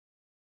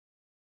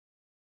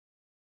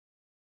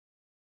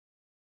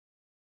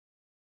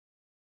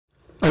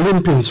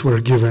Olympians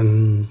were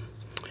given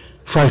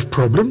 5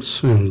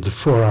 problems in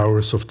 4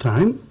 hours of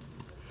time,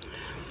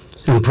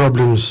 and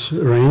problems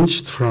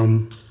ranged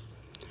from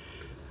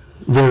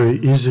very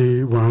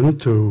easy one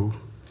to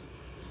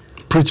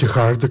pretty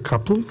hard a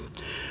couple.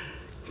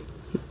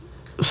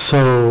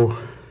 So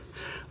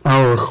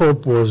our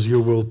hope was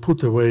you will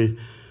put away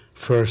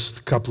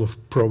first couple of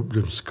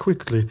problems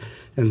quickly,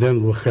 and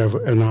then we'll have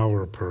an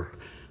hour per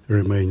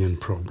remaining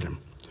problem.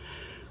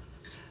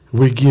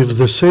 We give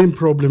the same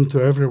problem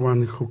to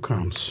everyone who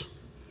comes,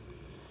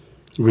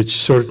 which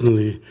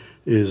certainly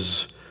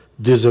is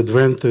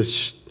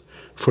disadvantaged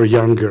for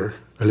younger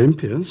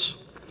Olympians,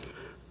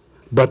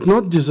 but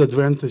not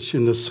disadvantaged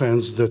in the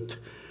sense that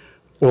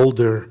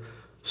older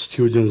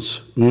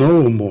students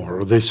know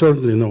more. They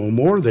certainly know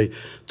more. They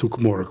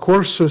took more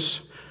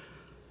courses.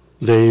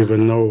 They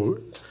even know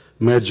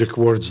magic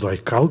words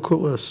like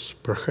calculus,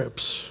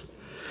 perhaps.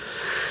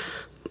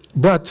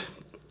 But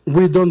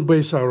we don't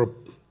base our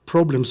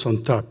problems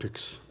on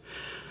topics.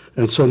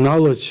 And so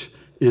knowledge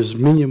is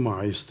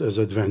minimized as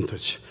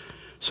advantage.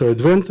 So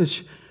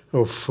advantage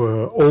of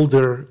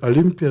older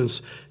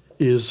Olympians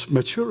is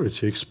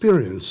maturity,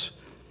 experience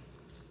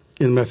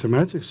in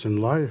mathematics and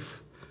life.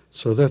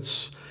 So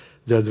that's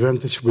the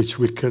advantage which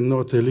we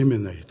cannot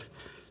eliminate.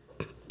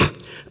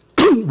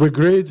 We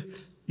grade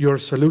your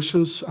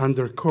solutions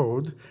under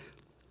code,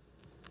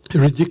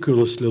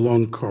 ridiculously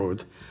long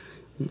code.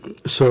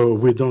 So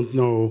we don't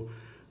know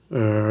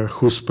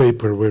whose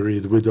paper we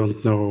read. We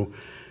don't know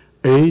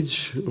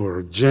age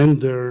or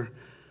gender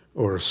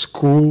or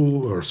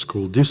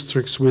school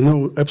districts. We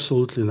know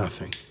absolutely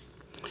nothing.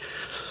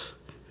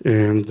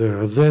 And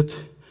that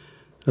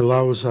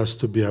allows us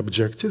to be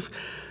objective.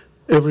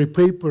 Every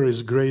paper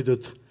is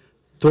graded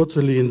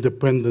totally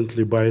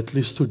independently by at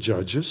least 2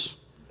 judges.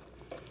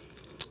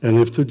 And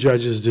if 2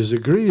 judges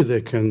disagree,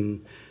 they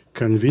can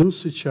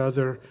convince each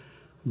other,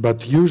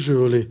 but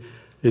usually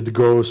it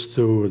goes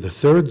to the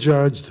 3rd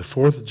judge, the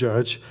 4th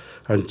judge,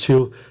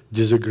 until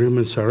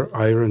disagreements are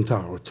ironed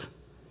out.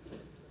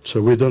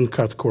 So we don't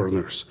cut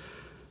corners.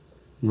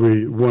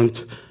 We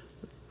want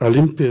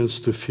Olympians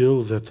to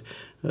feel that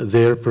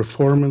their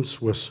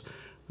performance was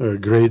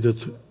graded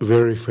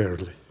very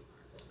fairly.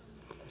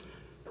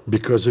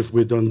 Because if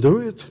we don't do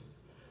it,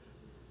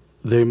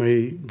 they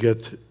may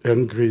get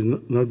angry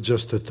not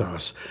just at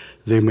us.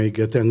 They may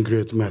get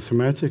angry at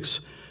mathematics,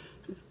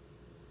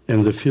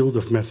 and the field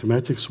of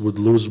mathematics would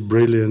lose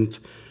brilliant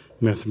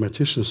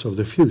mathematicians of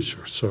the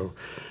future. So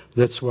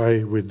that's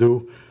why we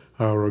do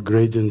our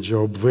grading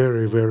job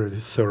very, very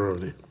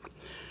thoroughly.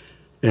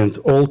 And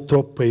all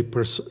top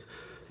papers,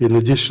 in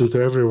addition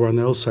to everyone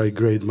else, I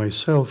grade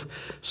myself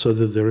so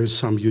that there is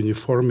some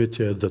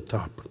uniformity at the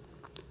top.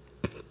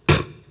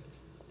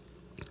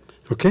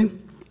 Okay?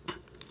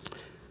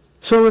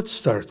 So let's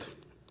start.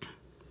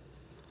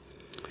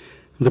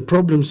 The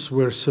problems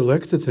were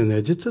selected and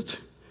edited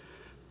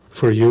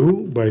for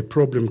you by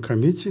problem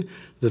committee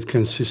that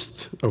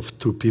consists of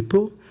 2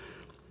 people,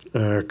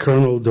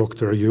 Colonel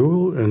Dr.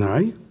 Ewell and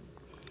I.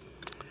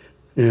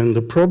 And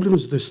the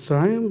problems this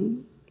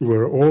time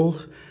were all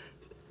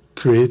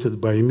created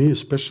by me,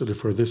 especially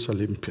for this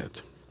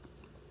Olympiad.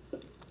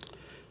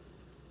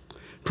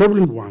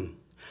 Problem 1,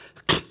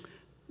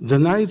 the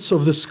Knights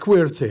of the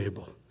Square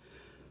Table.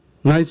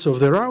 Knights of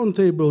the Round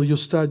Table you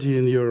study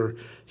in your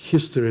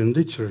history and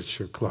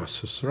literature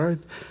classes, right?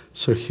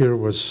 So here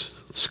was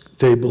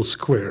table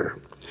square.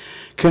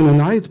 Can a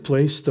knight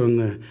placed on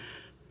a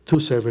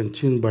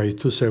 217 by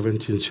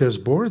 217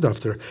 chessboard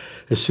after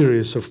a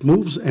series of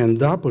moves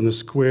end up on a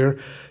square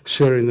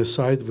sharing a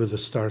side with the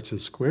starting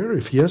square?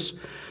 If yes,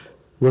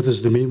 what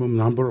is the minimum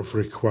number of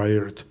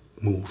required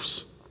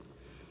moves?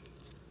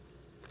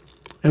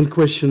 And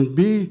question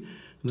B,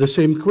 the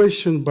same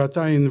question, but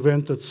I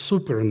invented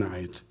super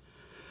knight.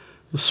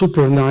 The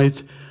super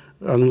knight,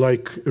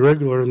 unlike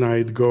regular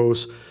knight,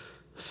 goes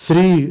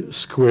 3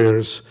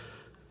 squares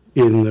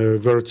in a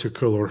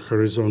vertical or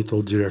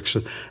horizontal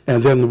direction,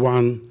 and then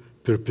 1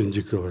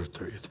 perpendicular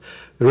to it.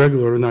 The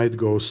regular knight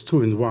goes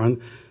 2 in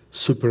 1,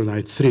 super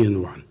knight 3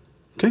 in 1.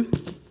 Okay?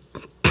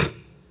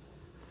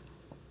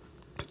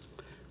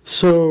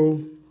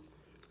 So,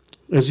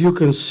 as you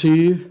can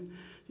see,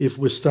 if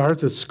we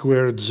start at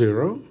square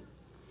 0,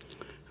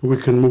 we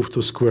can move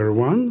to square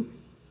 1,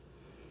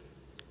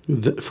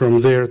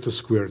 from there to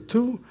square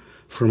 2,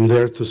 from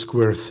there to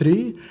square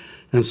 3,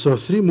 and so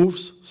 3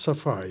 moves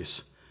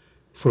suffice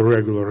for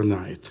regular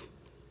knight.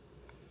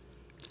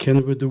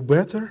 Can we do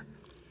better?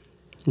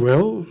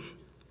 Well,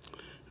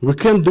 we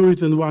can't do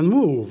it in 1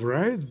 move,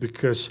 right?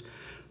 Because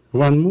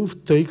 1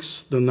 move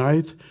takes the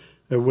knight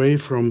away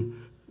from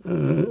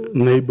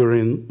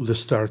neighboring the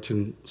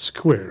starting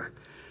square.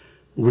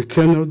 We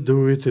cannot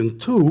do it in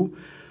 2,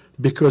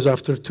 because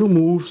after 2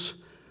 moves,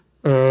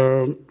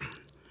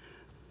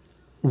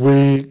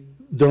 we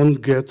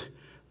don't get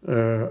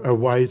a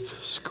white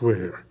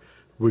square.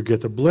 We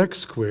get a black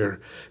square,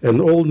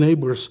 and all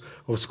neighbors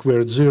of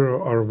square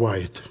 0 are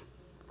white.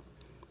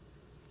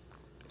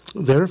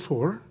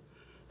 Therefore,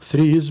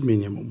 3 is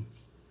minimum.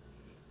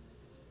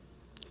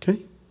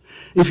 Okay?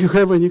 If you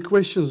have any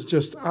questions,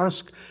 just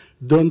ask.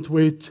 Don't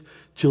wait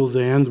till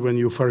the end when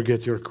you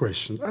forget your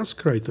question.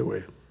 Ask right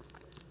away.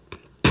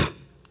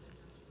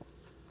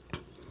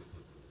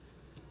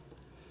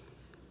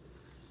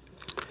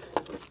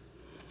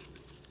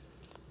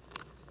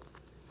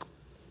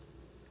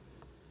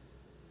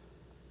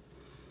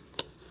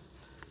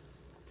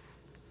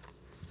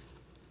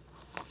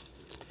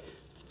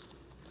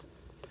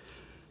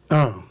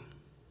 Oh,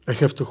 I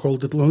have to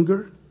hold it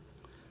longer?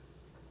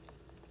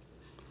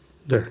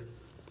 There.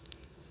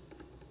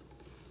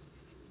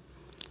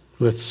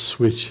 Let's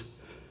switch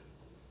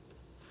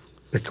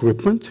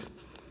equipment.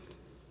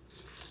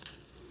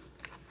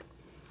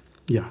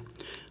 Yeah.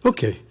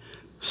 Okay.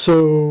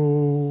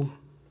 So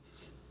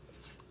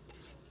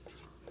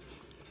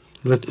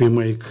let me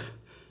make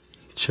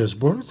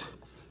chessboard,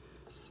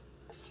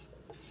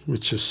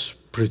 which is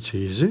pretty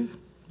easy,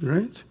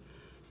 right?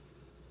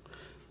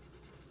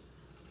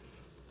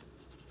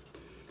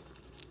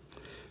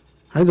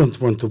 I don't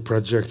want to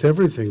project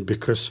everything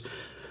because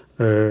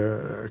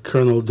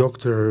Colonel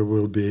Doctor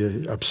will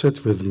be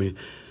upset with me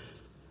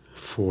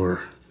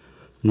for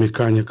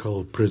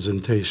mechanical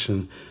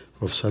presentation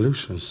of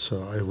solutions,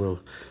 so I will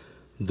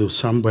do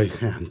some by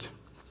hand.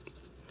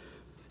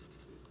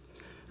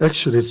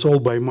 Actually, it's all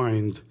by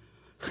mind.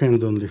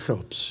 Hand only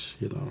helps,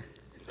 you know.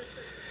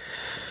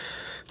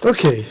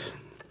 Okay,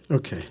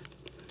 okay.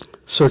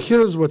 So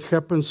here's what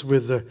happens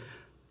with the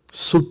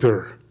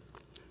super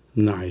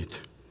knight.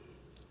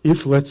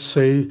 If, let's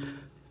say,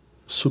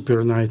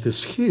 super knight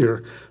is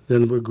here,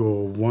 then we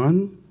go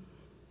 1,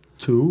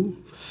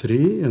 2,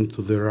 3, and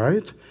to the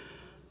right.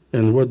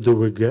 And what do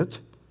we get?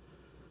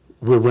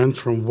 We went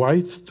from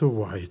white to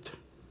white.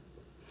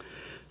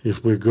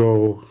 If we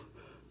go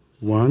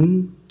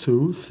 1,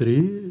 2,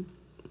 3,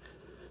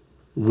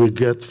 we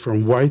get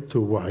from white to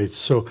white.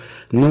 So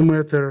no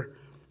matter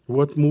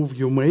what move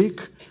you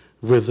make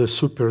with the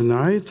super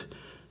knight,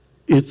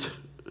 it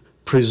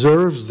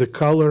preserves the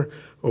color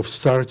of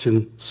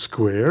starting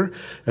square,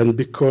 and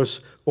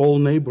because all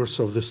neighbors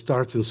of the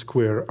starting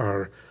square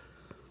are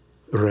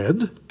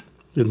red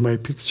in my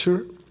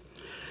picture,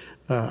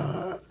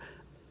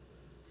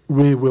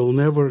 we will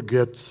never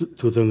get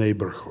to the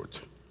neighborhood.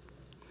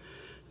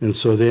 And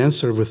so the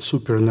answer with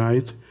super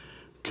knight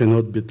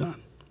cannot be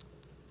done.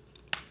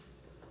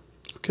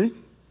 Okay?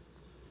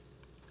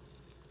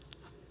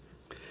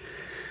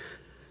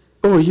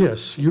 Oh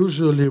yes,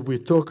 usually we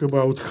talk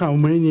about how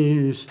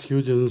many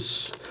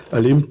students,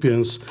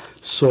 Olympians,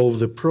 solve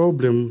the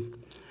problem,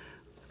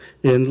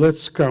 and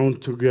let's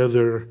count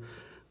together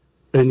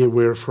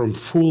anywhere from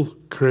full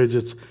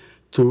credit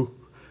to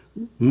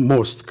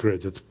most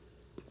credit,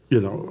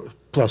 you know,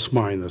 plus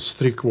minus,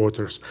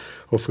 3/4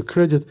 of a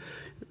credit.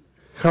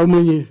 How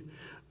many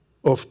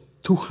of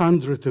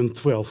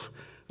 212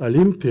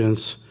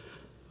 Olympians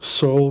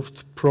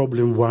solved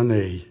problem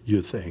 1A,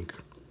 you think?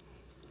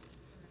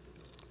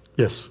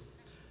 Yes.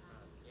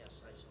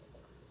 Yes, I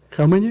saw.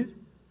 How many?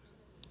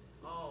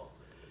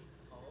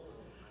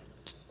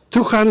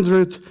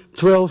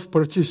 212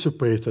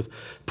 participated.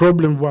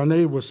 Problem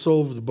 1A was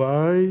solved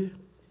by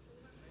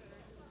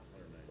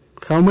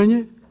how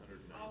many?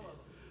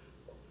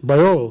 By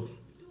all.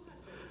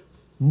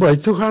 By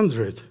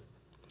 200.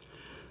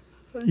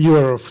 You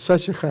are of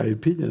such a high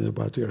opinion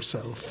about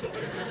yourself.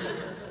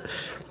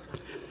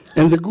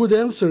 And the good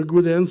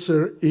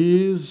answer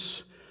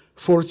is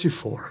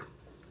 44.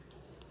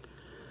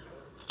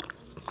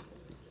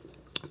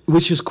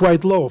 Which is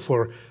quite low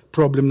for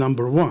problem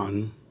number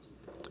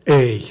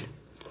 1A.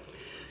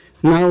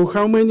 Now,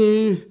 how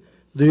many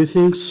do you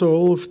think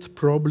solved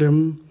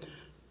problem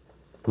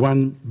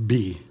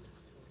 1B?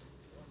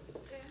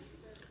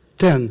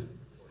 10.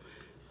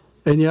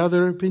 Any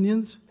other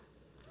opinions?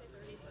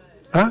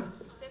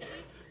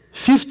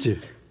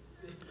 50.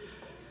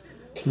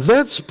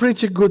 That's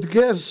pretty good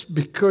guess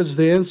because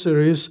the answer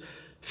is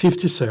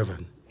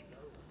 57.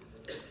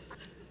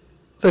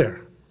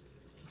 There.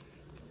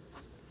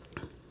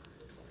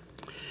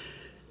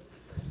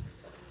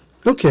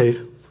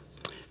 Okay,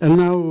 and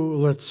now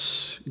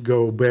let's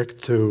go back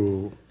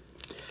to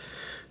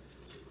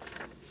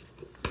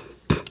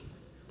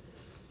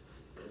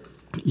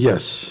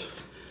yes,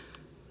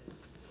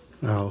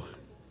 I'll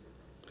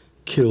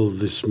kill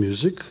this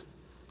music.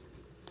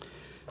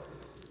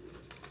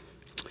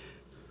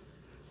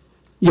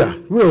 Yeah,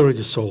 we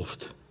already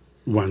solved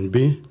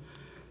 1B.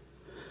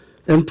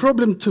 And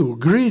problem 2,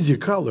 greedy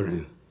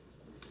coloring.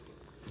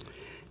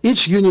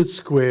 Each unit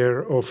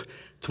square of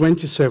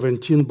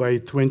 2017 by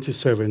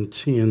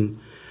 2017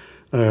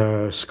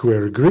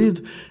 square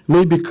grid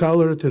may be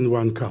colored in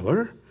one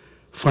color.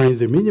 Find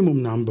the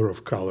minimum number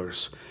of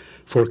colors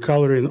for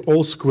coloring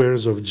all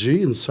squares of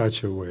G in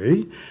such a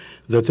way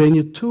that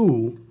any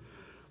two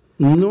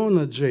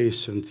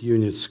non-adjacent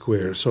unit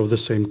squares of the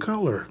same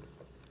color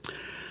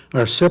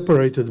are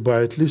separated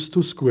by at least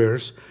two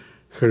squares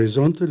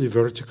horizontally,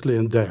 vertically,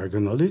 and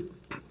diagonally.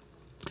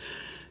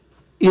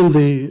 In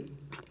the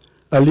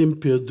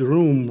Olympiad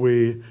room,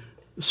 we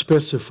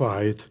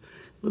specified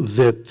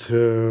that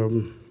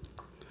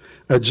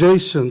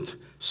adjacent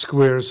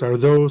squares are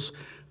those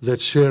that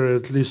share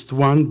at least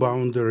one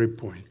boundary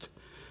point.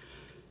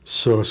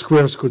 So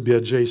squares could be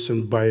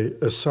adjacent by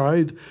a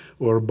side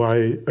or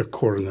by a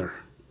corner.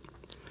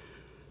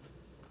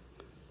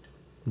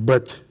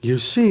 But you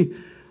see,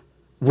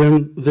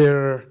 when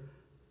they're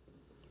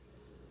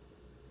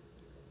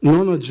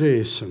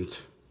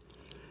non-adjacent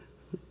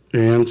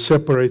and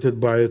separated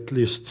by at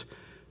least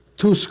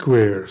two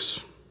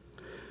squares,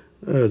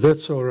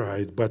 that's all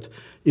right. But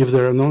if they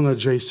are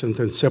non-adjacent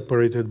and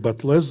separated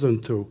but less than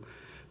two,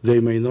 they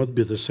may not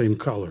be the same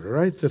color,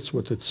 right? That's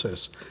what it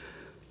says.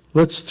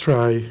 Let's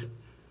try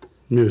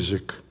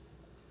music.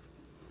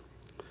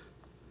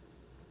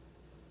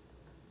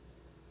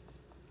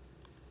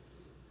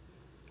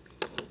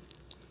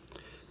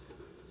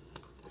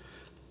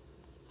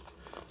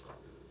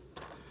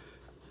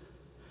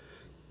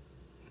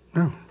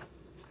 Oh.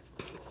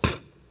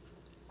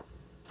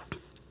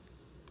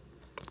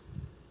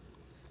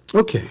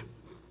 Okay.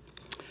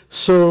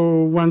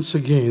 So once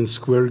again,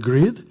 square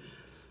grid.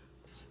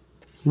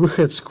 We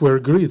had square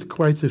grid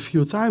quite a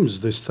few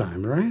times this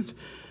time, right?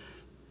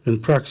 In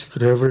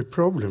practically every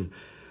problem.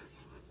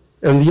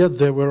 And yet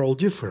they were all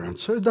different,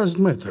 so it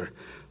doesn't matter.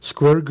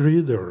 Square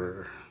grid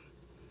or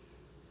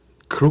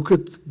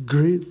crooked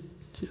grid,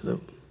 you know.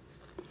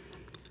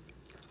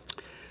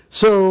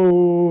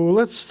 So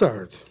let's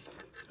start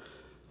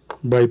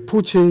by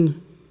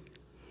putting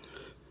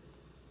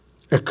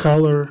a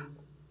color,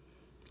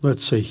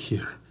 let's say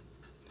here.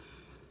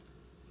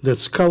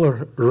 That's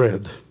color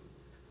red.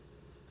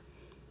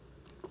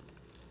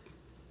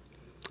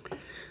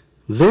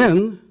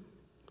 Then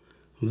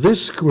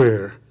this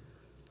square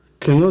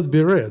cannot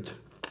be red,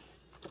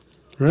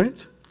 right?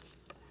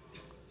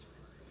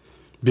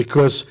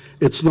 Because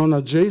it's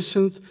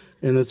non-adjacent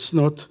and it's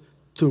not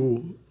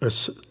two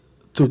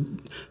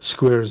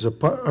squares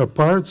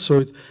apart, so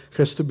it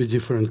has to be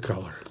different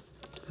color,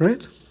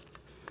 right?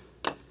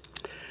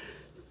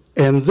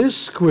 And this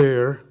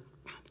square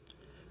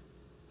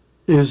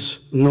is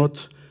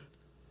not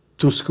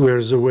two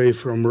squares away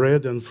from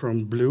red and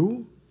from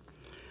blue.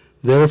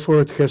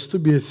 Therefore, it has to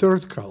be a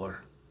third color.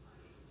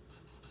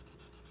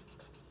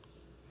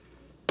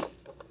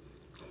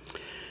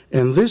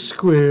 And this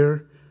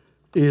square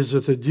is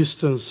at a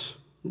distance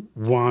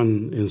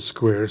 1 in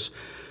squares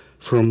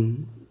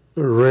from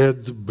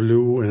red,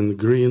 blue, and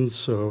green,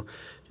 so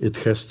it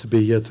has to be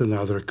yet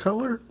another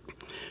color.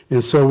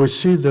 And so we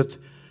see that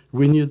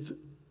we need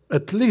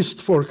at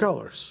least 4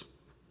 colors,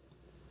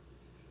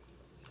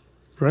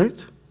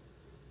 right?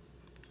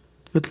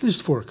 At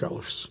least 4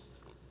 colors.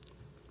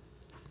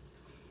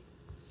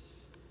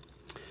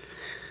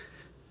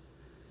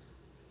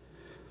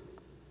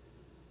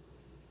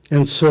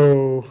 And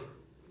so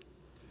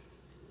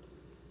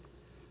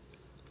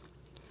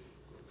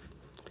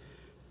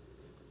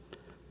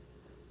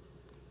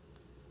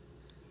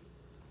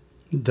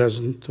it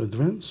doesn't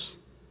advance.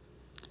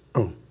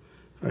 Oh,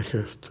 I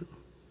have to.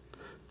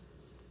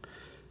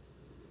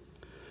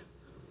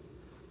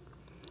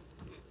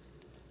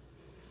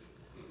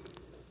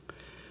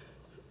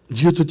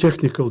 Due to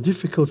technical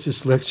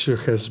difficulties, lecture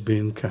has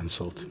been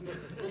cancelled.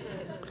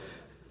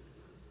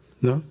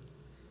 No?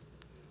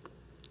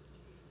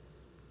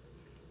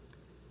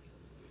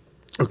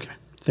 Okay,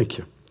 thank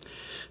you.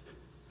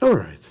 All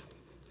right.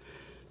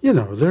 You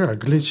know, there are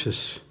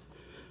glitches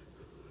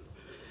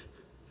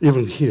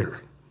even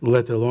here,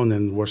 let alone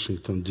in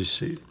Washington,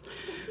 D.C.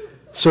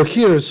 So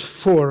here's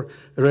 4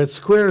 red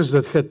squares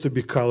that had to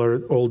be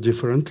colored all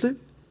differently.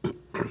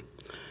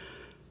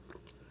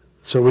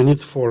 So we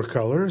need 4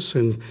 colors,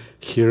 and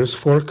here's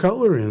 4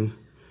 coloring.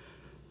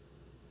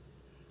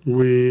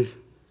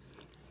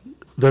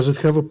 Does it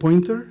have a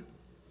pointer?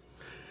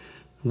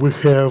 We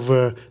have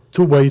a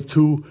 2 by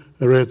 2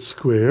 red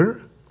square,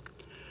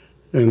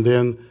 and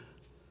then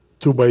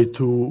 2 by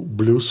 2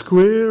 blue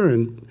square,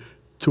 and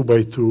 2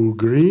 by 2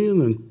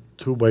 green, and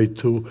 2 by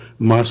 2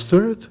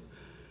 mustard.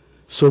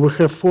 So we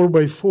have 4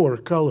 by 4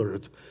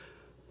 colored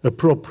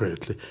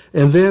appropriately.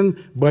 And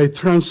then by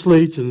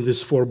translating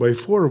this 4 by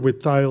 4, we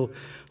tile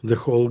the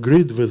whole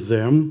grid with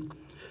them,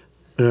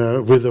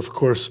 with, of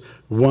course,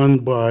 1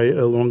 by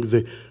along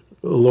the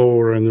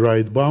lower and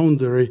right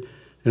boundary.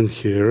 And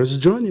here is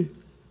Johnny.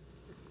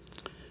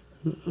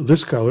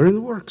 This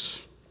coloring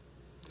works.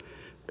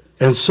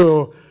 And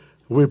so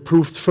we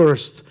proved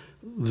first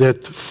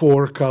that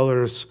 4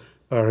 colors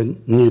are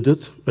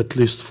needed, at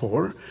least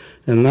 4.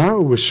 And now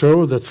we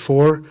show that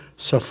 4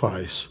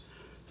 suffice.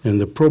 And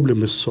the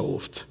problem is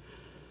solved.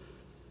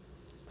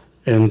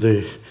 And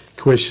the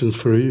question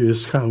for you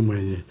is how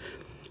many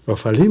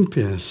of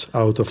Olympians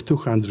out of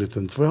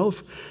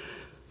 212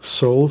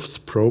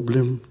 solved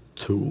problem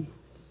 2?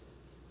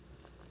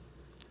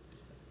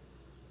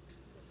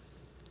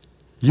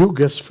 You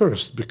guess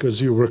first, because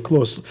you were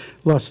close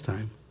last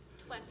time.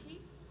 20.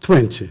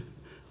 20.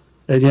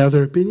 Any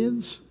other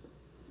opinions?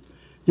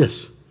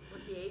 Yes?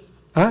 28.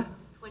 Huh?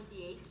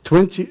 28.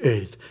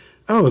 28.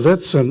 Oh,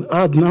 that's an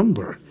odd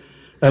number.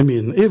 I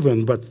mean,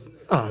 even, but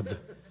odd.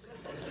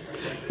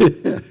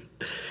 And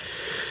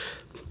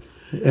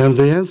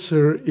the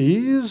answer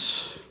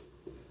is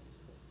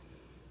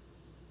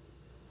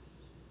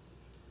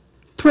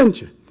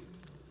 20.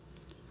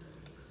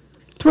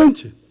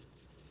 20.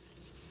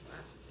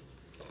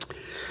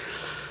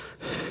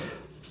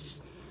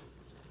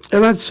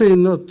 And I'd say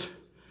not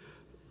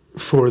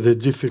for the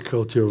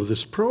difficulty of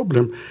this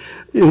problem.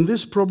 In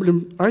this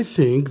problem, I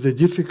think the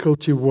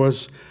difficulty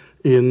was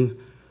in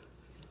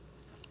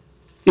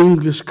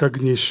English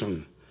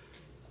cognition.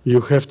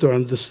 You have to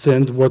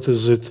understand what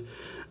is it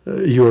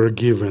you are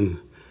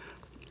given.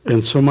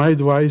 And so my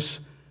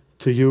advice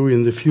to you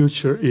in the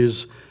future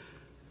is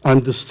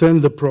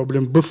understand the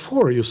problem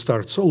before you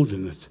start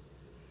solving it.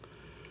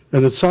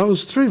 And it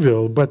sounds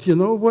trivial, but you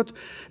know what?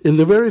 In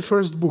the very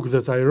first book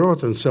that I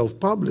wrote and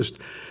self-published,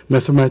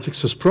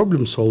 Mathematics as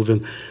Problem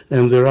Solving,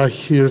 and there are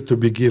here to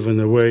be given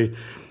away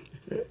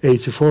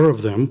 84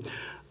 of them,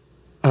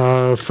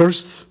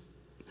 first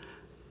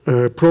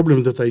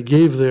problem that I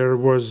gave there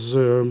was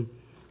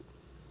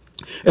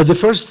at the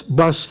first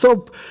bus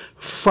stop,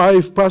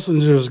 5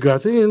 passengers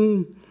got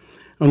in.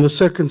 On the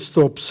second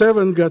stop,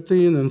 7 got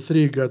in and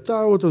 3 got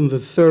out. On the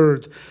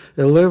third,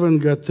 11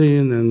 got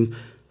in and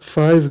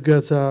 5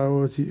 got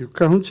out. You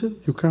counted?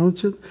 You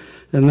counted?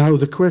 And now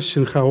the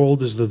question, how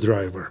old is the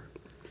driver?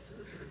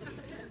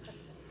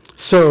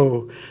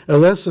 So a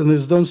lesson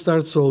is don't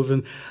start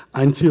solving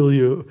until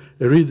you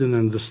read and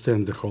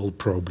understand the whole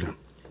problem.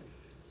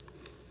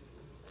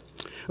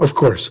 Of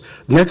course,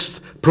 next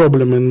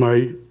problem in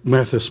my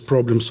Math as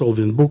Problem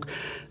Solving book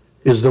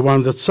is the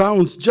one that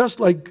sounds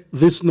just like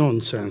this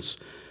nonsense,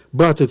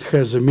 but it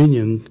has a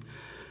meaning,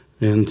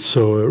 and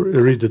so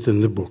read it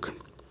in the book.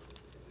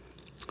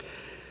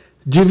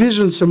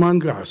 Divisions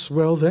among us.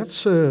 Well,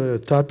 that's a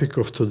topic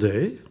of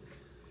today,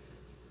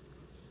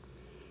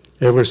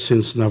 ever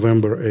since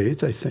November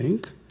 8, I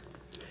think.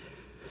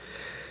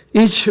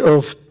 Each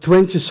of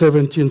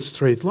 2017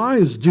 straight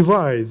lines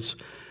divides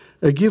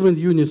a given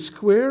unit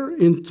square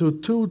into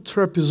 2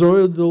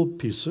 trapezoidal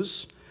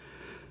pieces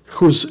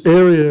whose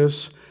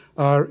areas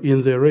are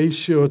in the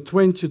ratio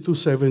 20 to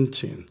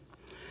 17.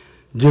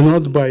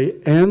 Denote by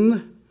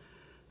n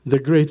the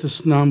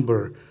greatest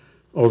number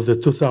of the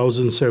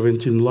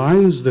 2017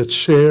 lines that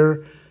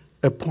share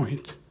a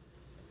point.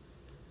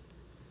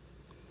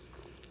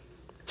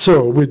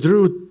 So we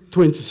drew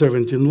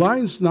 2017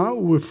 lines. Now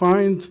we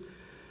find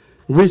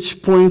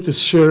which point is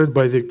shared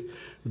by the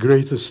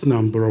greatest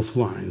number of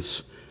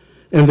lines.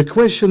 And the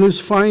question is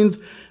find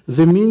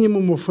the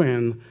minimum of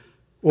n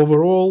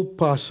over all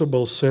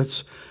possible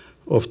sets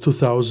of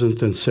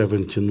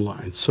 2017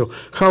 lines. So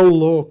how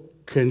low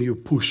can you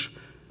push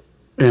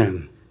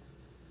n?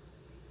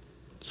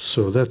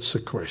 So that's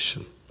the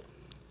question.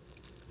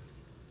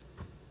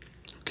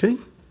 Okay?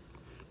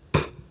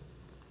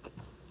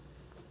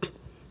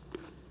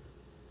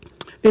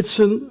 It's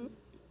a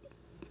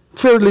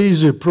fairly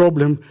easy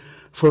problem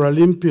for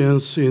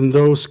Olympians in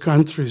those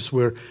countries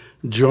where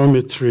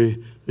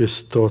geometry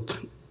is taught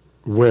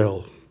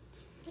well.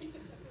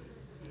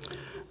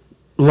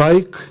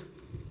 Like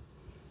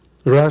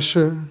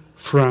Russia,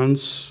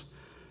 France,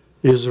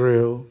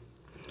 Israel,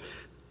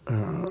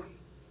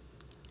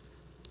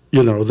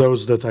 you know,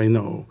 those that I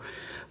know.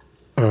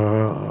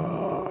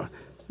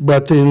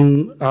 But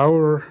in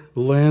our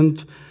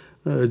land,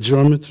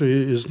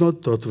 geometry is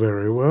not taught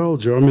very well.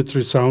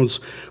 Geometry sounds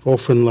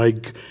often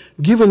like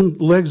given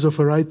legs of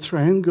a right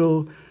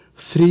triangle,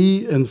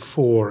 3 and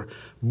 4,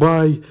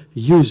 by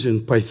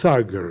using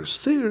Pythagoras'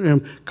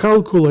 theorem,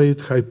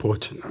 calculate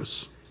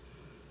hypotenuse.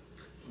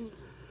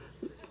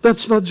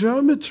 That's not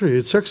geometry,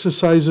 it's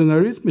exercise in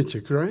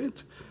arithmetic,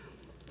 right?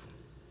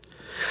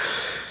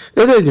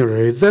 At any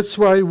rate, that's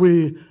why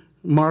we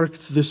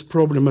marked this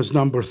problem as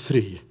number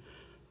 3,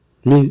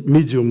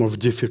 medium of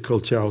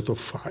difficulty out of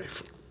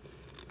 5.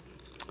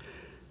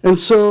 And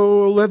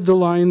so let the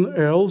line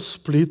L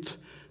split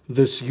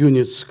this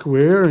unit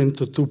square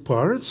into 2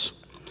 parts.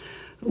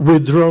 We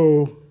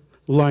draw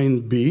line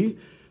B,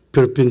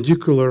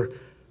 perpendicular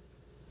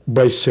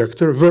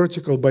bisector,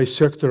 vertical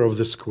bisector of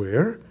the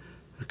square,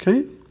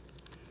 okay?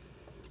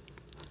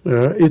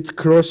 It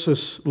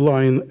crosses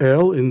line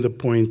L in the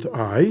point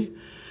I,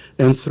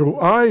 and through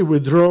I we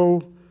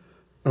draw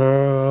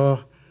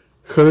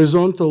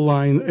horizontal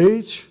line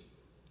H,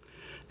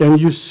 and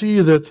you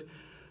see that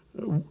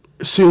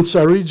since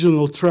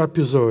original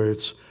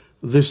trapezoids,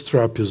 this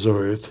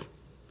trapezoid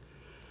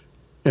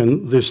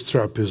and this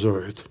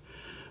trapezoid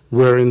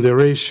were in the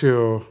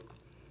ratio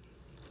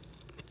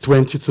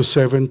 20 to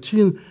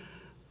 17,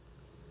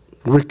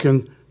 we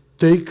can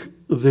take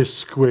this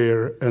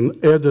square and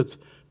add it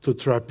to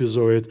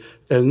trapezoid,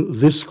 and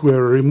this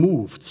square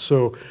removed.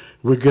 So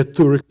we get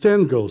 2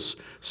 rectangles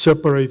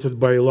separated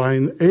by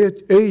line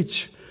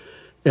H,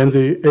 and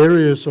the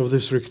areas of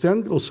these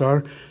rectangles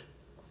are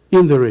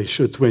in the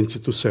ratio 20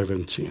 to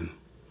 17.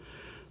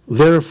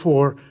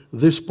 Therefore,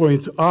 this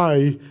point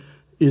I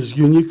is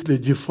uniquely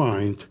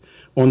defined.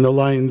 On the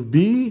line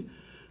B,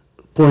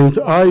 point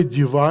I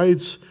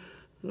divides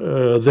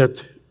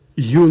that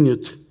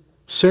unit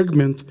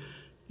segment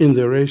in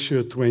the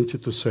ratio 20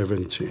 to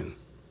 17.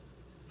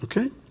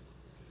 Okay?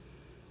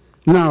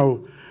 Now,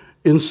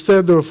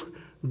 instead of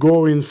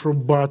going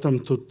from bottom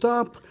to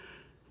top,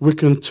 we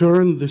can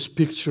turn this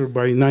picture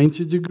by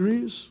 90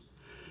 degrees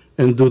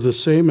and do the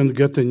same and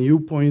get a new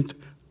point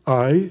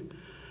I,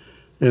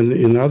 and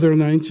another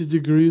 90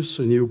 degrees,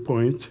 a new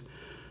point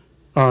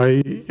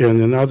I,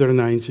 and another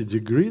 90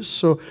 degrees.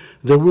 So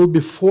there will be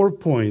 4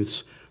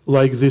 points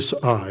like this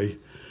I,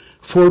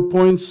 4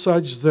 points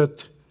such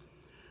that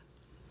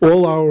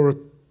all our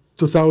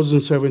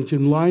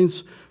 2017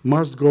 lines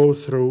must go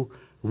through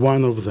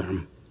one of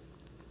them.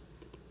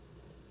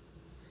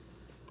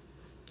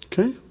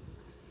 Okay?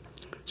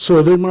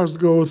 So they must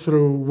go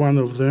through one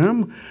of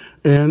them,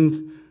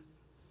 and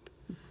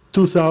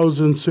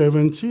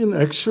 2017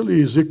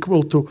 actually is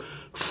equal to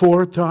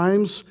 4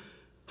 times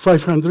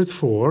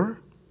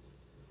 504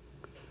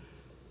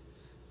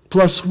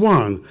 plus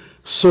 1.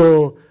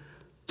 So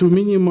to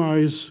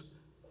minimize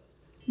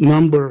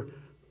number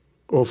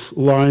of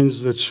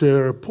lines that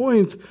share a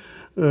point,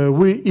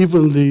 we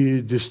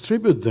evenly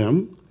distribute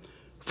them,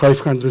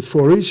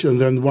 504 each, and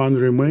then 1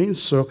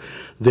 remains, so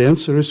the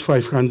answer is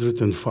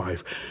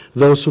 505.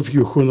 Those of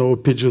you who know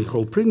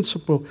pigeonhole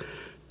principle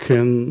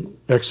can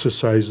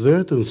exercise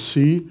that and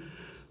see,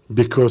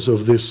 because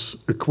of this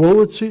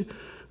equality,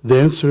 the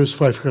answer is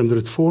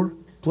 504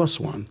 plus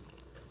 1.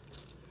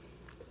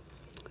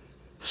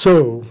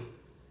 So,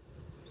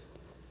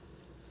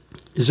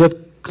 is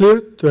that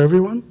clear to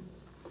everyone?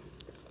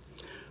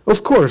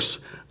 Of course,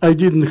 I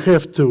didn't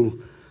have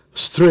to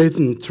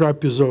straighten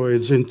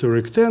trapezoids into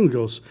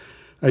rectangles.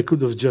 I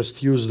could have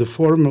just used the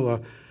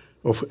formula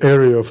of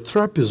area of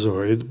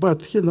trapezoid,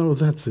 but you know,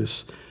 that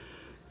is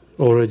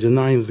already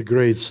 9th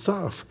grade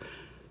stuff.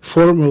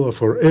 Formula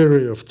for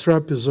area of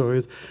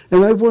trapezoid.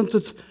 And I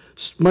wanted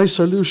my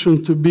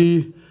solution to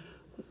be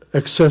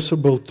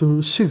accessible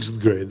to 6th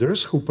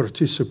graders who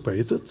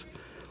participated.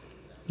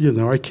 You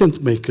know, I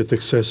can't make it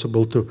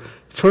accessible to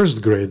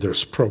 1st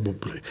graders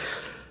probably,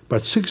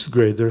 but 6th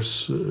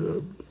graders,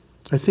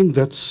 I think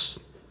that's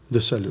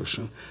the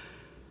solution.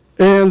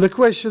 And the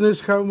question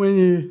is, how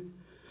many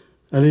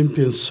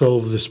Olympians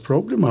solve this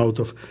problem out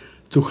of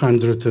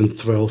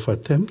 212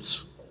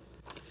 attempts?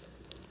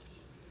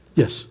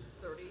 Yes?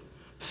 30.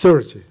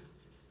 30.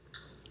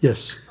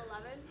 Yes?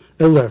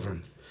 11.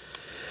 11.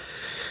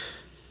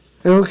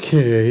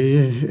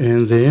 Okay,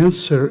 and the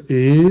answer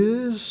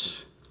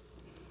is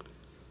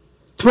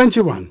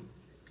 21,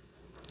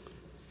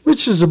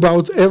 which is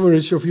about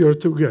average of your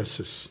 2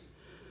 guesses.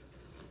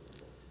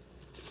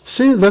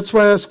 See, that's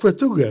why I asked for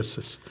 2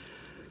 guesses,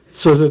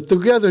 so that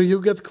together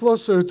you get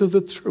closer to the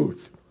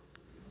truth.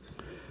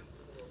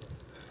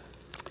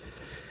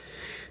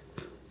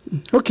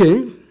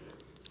 Okay,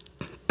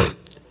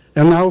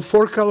 and now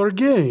 4-color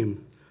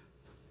game.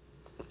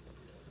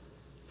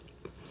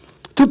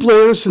 2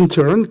 players in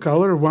turn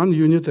color 1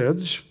 unit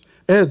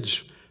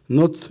edge,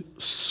 not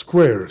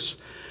squares.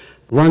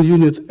 1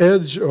 unit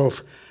edge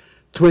of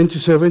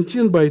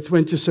 2017 by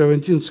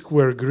 2017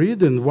 square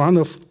grid and one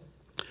of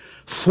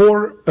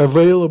 4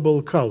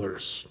 available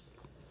colors.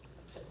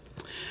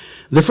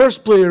 The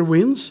first player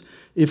wins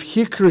if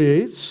he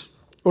creates,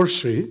 or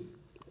she,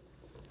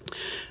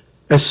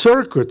 a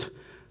circuit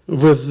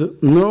with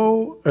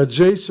no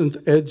adjacent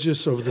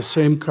edges of the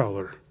same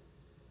color.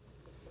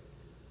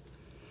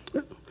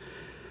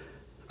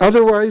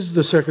 Otherwise,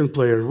 the second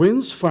player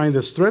wins. Find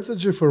a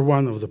strategy for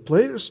one of the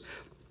players,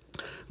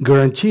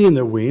 guaranteeing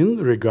a win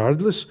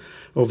regardless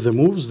of the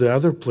moves the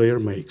other player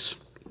makes.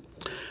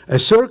 A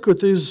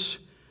circuit is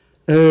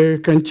a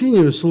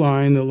continuous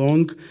line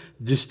along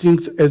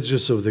distinct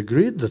edges of the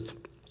grid that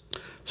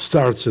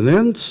starts and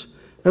ends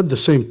at the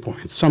same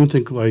point.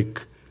 Something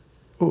like,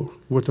 oh,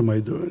 what am I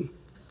doing?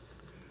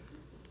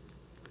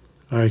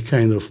 I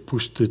kind of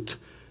pushed it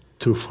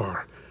too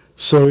far.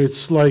 So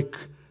it's like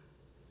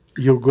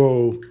you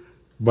go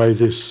by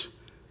this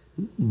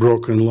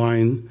broken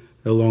line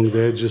along the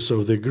edges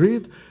of the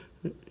grid,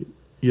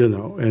 you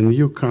know, and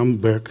you come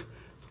back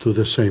to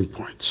the same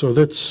point. So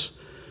that's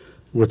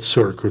what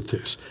circuit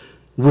is.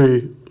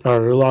 We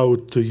are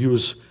allowed to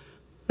use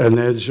an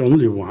edge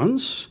only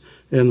once,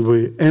 and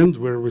we end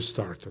where we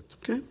started,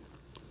 okay?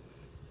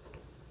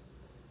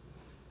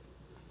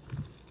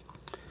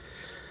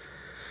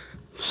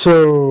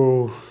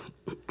 So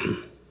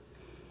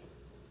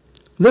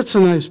that's a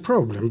nice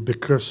problem,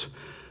 because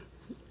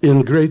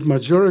in great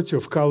majority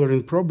of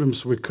coloring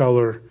problems, we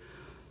color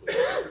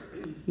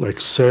like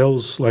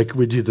cells, like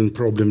we did in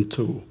problem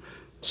 2,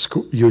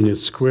 unit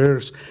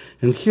squares.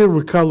 And here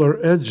we color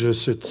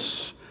edges.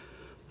 It's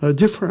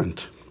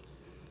different.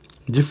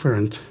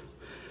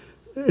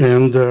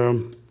 And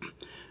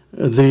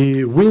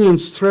the winning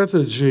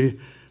strategy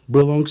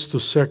belongs to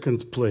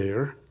second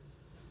player.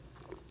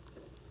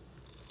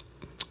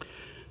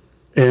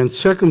 And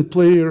second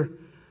player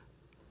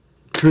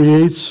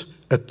creates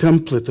a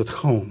template at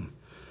home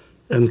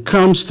and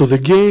comes to the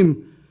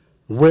game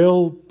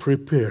well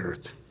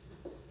prepared.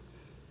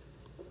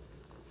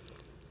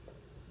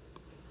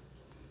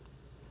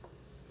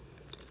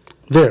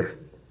 There.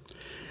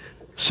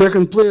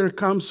 Second player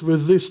comes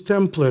with this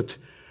template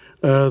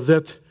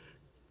that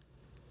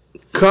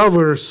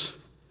covers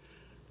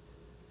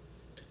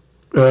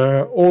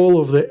all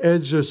of the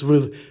edges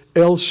with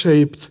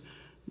L-shaped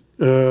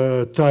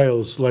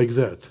tiles like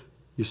that.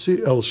 You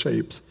see,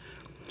 L-shaped.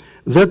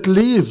 That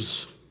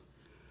leaves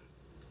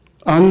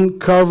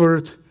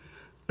uncovered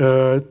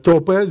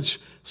top edge,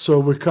 so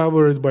we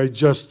cover it by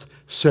just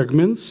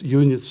segments,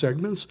 unit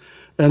segments,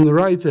 and the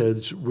right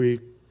edge, we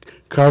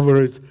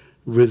cover it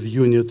with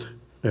unit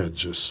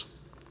edges.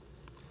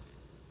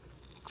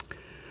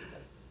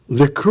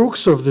 The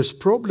crux of this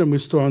problem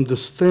is to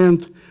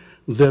understand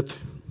that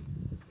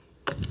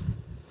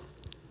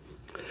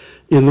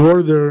in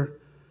order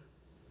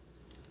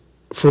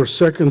for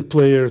second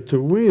player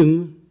to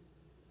win,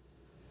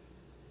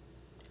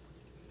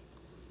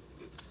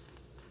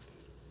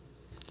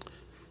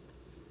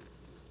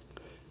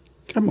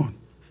 come on.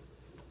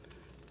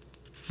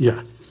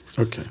 Yeah,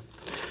 okay.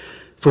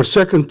 For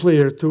second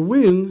player to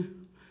win,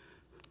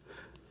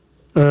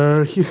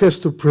 he has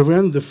to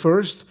prevent the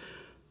first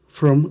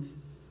from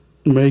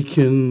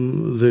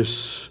making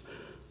this,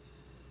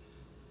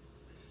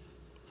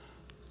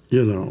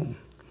 you know,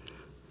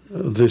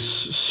 this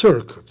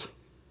circuit.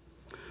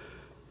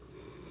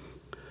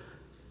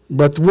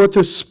 But what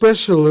is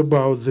special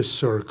about this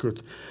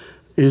circuit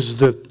is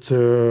that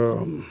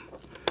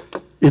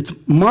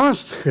it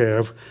must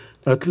have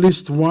at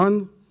least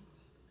one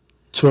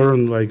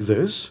turn like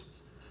this.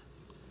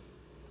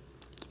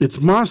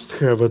 It must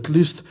have at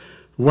least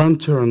one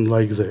turn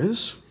like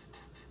this.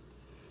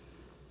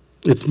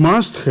 It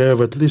must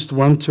have at least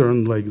one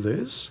turn like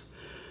this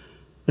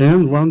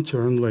and one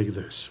turn like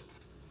this.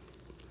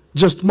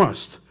 Just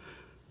must.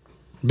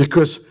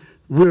 Because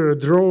we're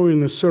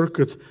drawing a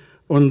circuit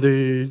on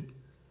the,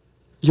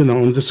 you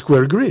know, on the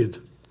square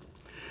grid.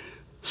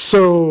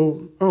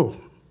 So, oh,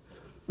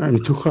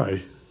 I'm too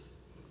high.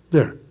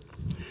 There.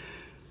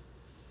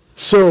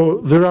 So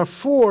there are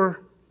 4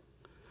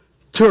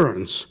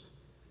 turns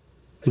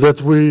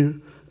that we,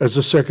 as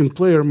a second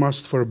player,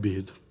 must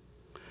forbid,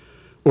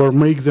 or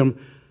make them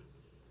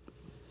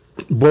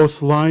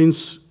both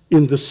lines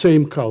in the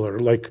same color,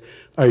 like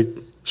I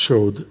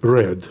showed,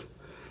 red.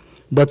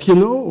 But you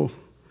know,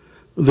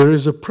 there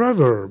is a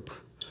proverb,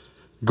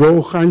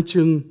 go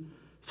hunting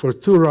for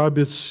 2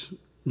 rabbits,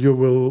 you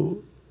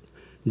will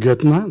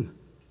get none.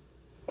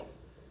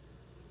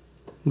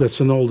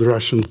 That's an old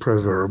Russian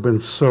proverb. And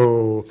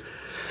so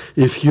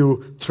if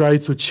you try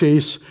to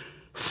chase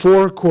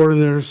 4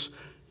 corners,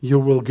 you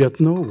will get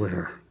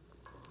nowhere.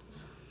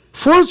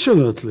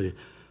 Fortunately,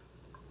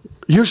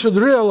 you should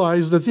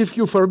realize that if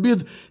you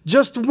forbid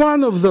just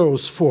one of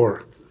those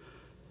 4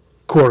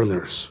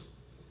 corners,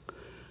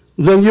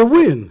 then you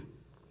win.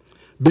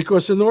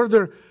 Because in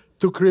order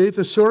to create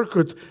a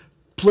circuit,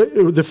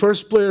 the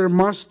first player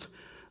must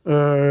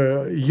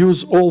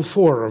use all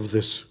 4 of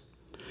this.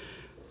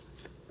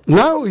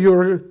 Now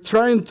you're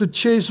trying to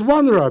chase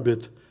 1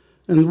 rabbit,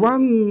 and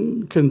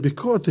 1 can be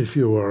caught if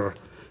you are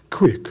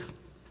quick.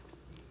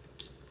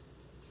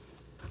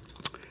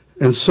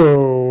 And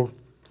so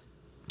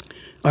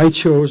I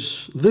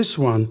chose this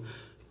one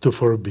to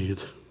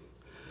forbid.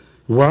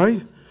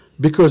 Why?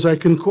 Because I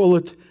can call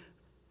it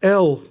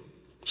L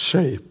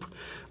shape.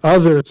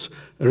 Others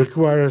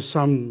require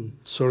some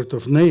sort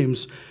of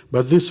names,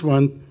 but this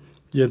one,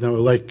 you know,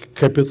 like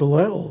capital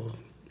L.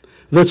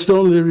 That's the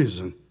only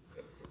reason.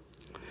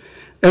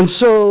 And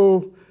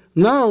so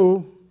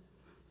now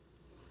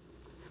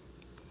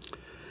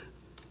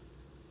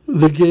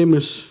the game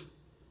is,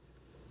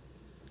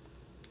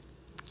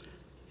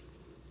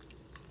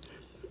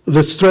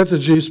 the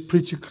strategy is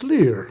pretty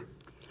clear.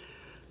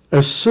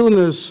 As soon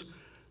as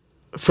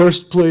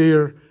first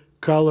player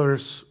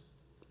colors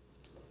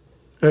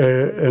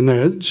an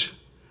edge,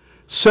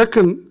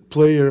 second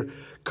player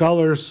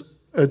colors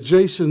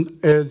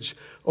adjacent edge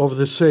of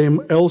the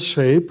same L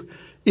shape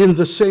in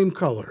the same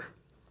color.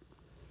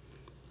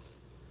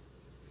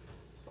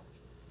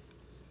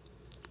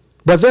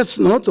 But that's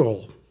not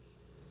all.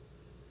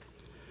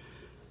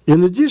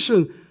 In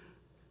addition,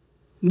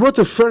 what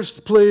if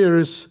first player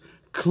is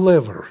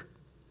clever?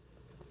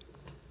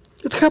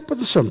 It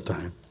happens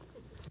sometime.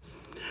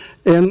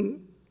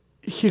 And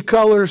he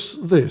colors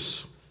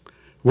this,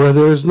 where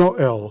there is no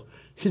L.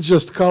 He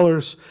just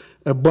colors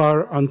a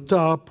bar on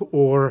top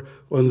or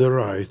on the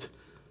right.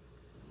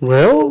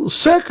 Well,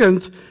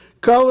 second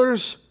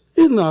colors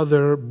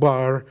another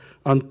bar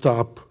on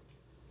top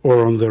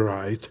or on the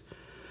right.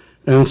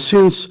 And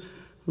since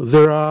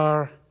there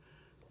are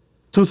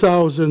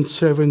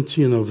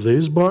 2017 of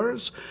these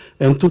bars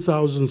and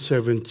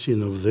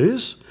 2017 of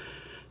this,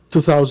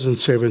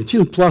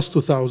 2017 plus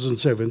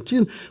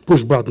 2017,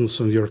 push buttons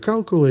on your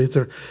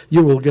calculator,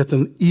 you will get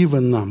an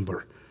even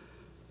number.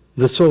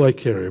 That's all I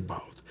care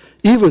about.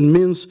 Even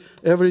means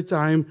every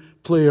time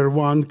player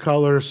 1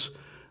 colors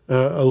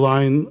a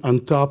line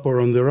on top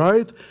or on the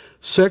right,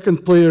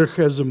 second player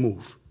has a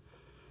move,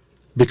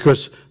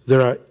 because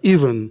there are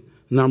even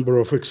number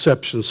of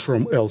exceptions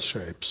from L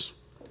shapes.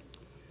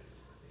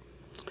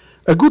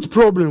 A good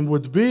problem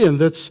would be, and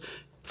that's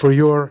for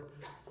your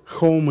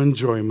home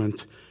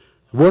enjoyment,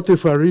 what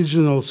if our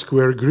original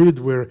square grid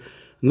were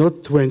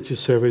not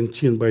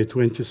 2017 by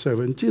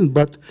 2017,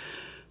 but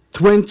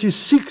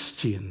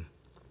 2016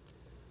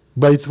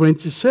 by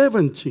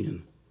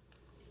 2017.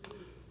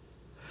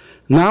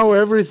 Now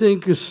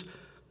everything is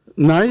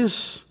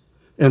nice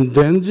and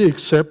dandy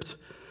except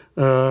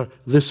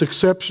these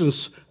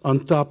exceptions on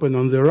top and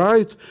on the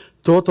right,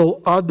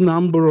 total odd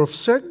number of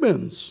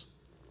segments.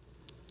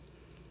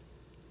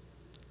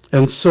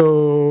 And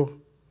so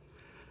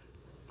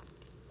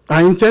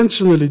I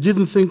intentionally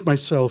didn't think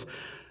myself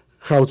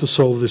how to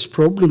solve this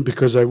problem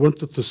because I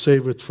wanted to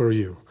save it for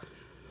you.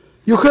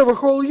 You have a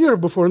whole year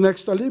before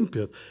next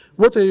Olympiad.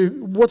 What are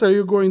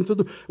you going to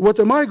do? What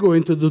am I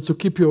going to do to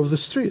keep you off the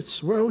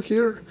streets? Well,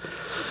 here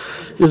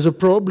is a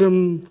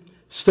problem.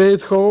 Stay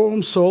at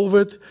home, solve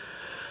it.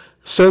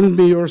 Send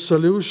me your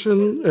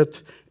solution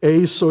at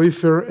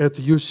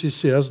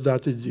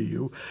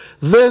asoifer@uccs.edu.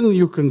 Then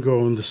you can go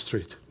on the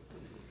street.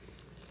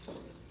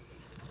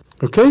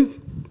 Okay?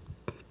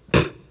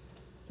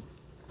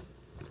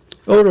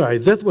 All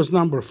right, that was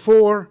number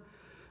 4.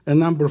 And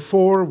number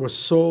 4 was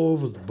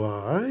solved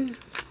by?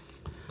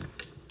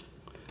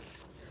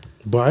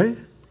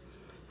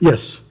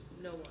 Yes?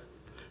 No one.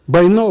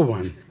 By no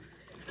one.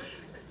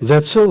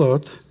 That's a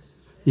lot.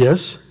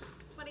 Yes?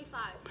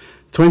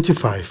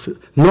 25.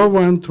 No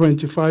one,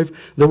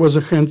 25. There was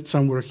a hand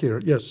somewhere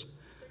here. Yes?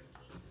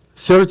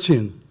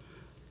 13.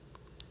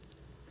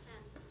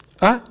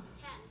 10.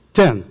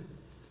 10.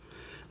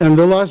 And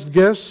the last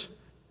guess?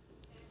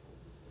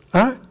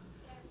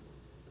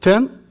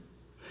 10?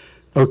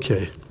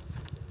 Okay.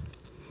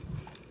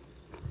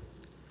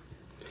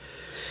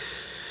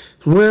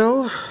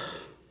 Well,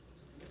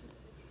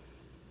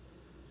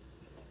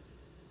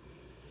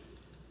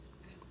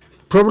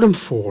 problem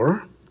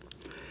 4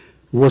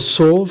 was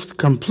solved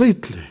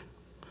completely,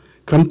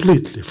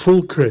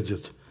 full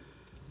credit,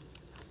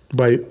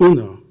 by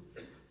UNO,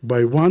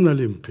 by one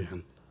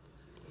Olympian.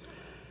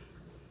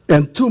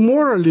 And 2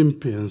 more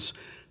Olympians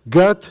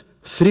got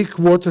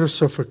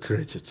 3/4 of a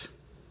credit.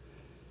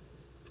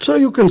 So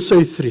you can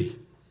say 3.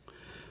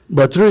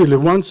 But really,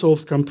 1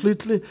 solved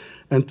completely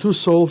and 2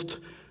 solved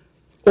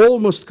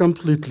almost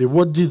completely.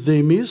 What did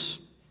they miss?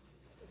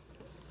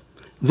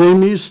 They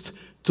missed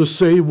to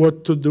say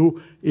what to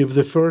do if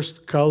the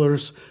first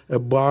colors a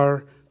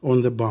bar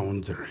on the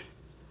boundary.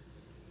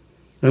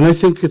 And I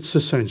think it's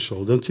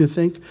essential, don't you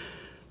think?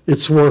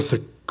 It's worth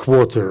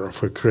 1/4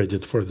 of a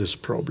credit for this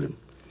problem.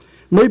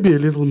 Maybe a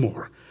little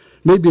more,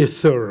 maybe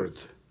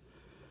 1/3,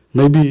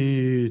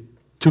 maybe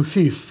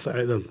 2/5,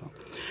 I don't know.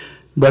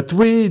 But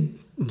we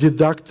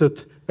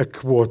deducted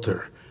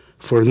 1/4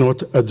 for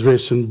not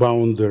addressing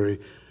boundary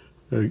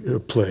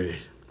play.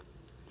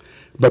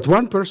 But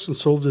one person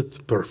solved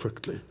it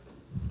perfectly.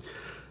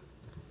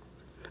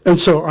 And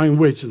so I'm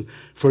waiting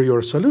for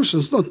your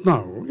solutions, not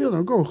now.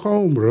 Go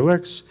home,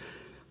 relax.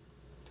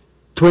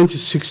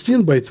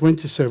 2016 by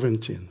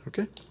 2017,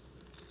 okay?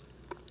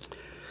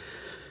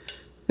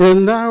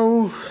 And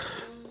now,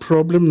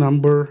 problem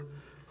number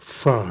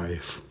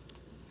 5.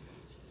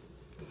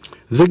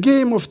 The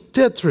game of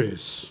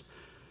Tetris.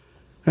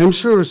 I'm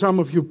sure some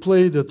of you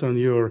played it on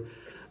your,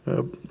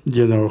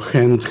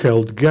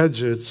 handheld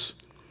gadgets.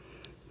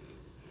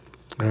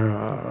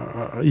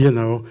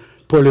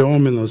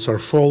 Polyominoes are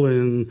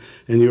falling,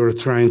 and you're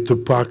trying to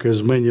pack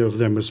as many of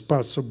them as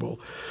possible.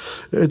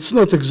 It's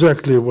not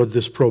exactly what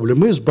this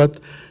problem is, but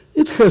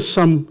it has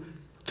some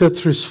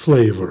Tetris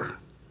flavor.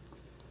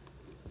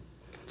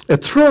 A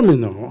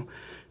tromino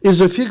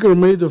is a figure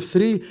made of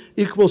 3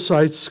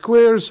 equal-sized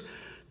squares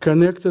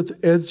connected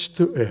edge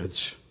to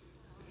edge.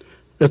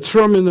 A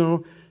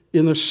tromino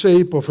in the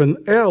shape of an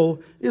L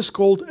is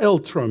called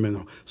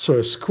L-tromino. So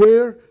a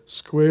square,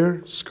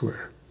 square,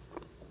 square.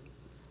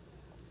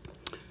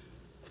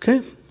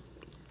 Okay?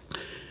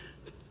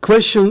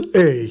 Question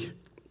A.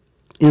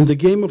 In the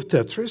game of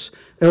Tetris,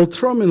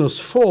 L-trominos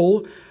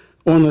fall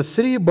on a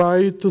 3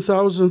 by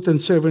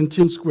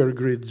 2017 square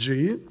grid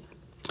G,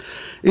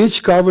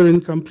 each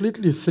covering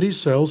completely 3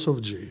 cells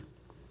of G.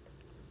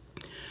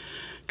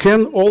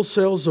 Can all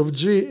cells of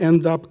G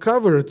end up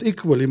covered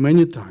equally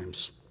many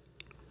times?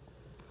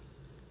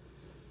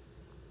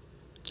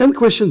 And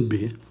question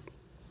B.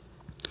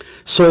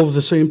 Solve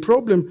the same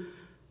problem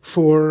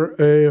for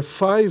a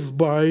 5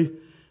 by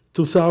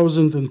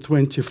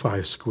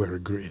 2025 square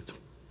grid.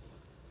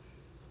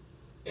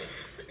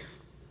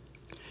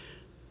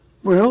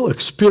 Well,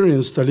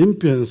 experienced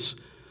Olympians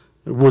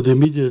would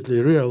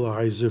immediately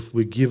realize if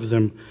we give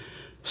them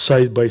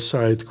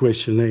side-by-side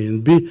question A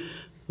and B,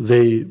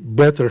 they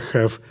better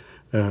have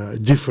a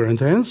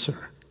different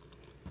answer,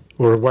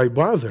 or why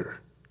bother?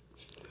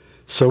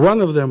 So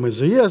one of them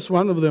is a yes,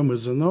 one of them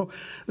is a no.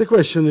 The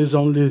question is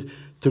only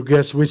to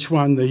guess which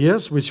one a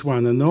yes, which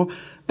one a no,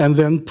 and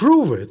then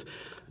prove it,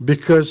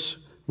 because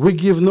we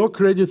give no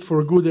credit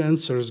for good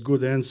answers,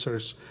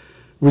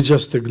 we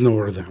just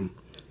ignore them.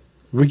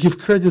 We give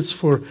credits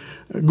for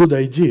good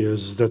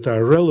ideas that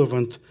are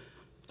relevant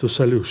to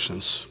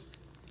solutions.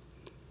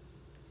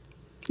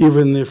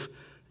 Even if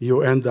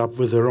you end up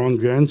with the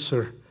wrong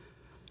answer.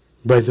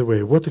 By the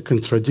way, what a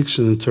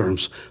contradiction in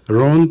terms.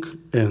 Wrong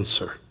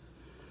answer.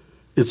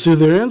 It's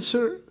either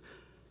answer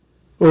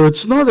or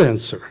it's not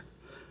answer.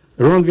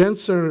 Wrong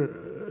answer,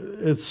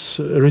 it's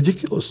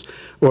ridiculous.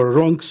 Or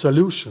wrong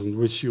solution,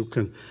 which you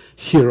can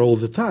hear all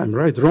the time,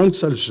 right? Wrong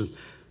solution.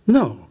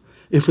 No.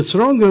 If it's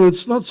wrong, then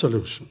it's not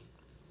solution.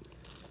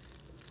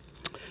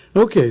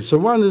 Okay, so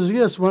one is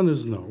yes, one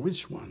is no.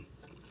 Which one?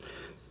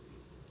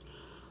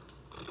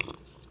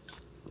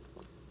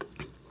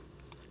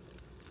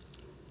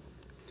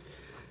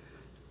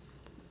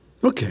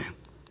 Okay.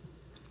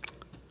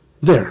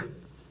 There.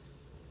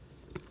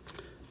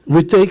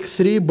 We take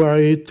 3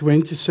 by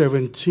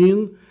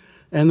 2017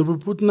 and we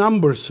put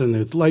numbers in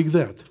it like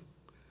that.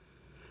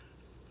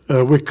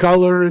 We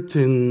color it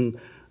in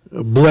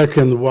black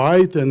and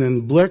white, and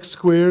in black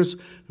squares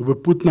we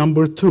put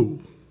number 2.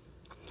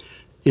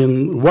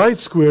 In white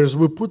squares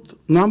we put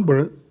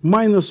number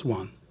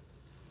 -1.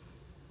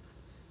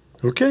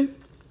 Okay?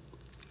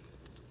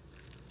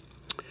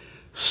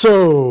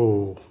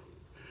 So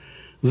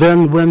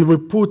then when we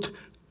put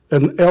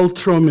an L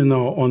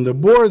tromino on the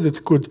board,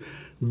 it could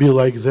be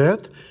like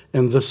that,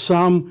 and the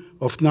sum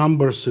of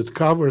numbers it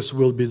covers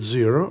will be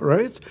 0,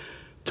 right?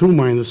 2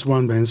 minus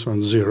 1 minus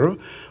 1, 0.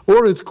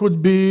 Or it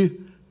could be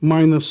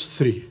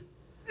 -3.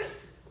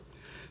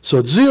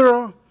 So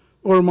 0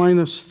 or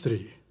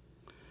 -3.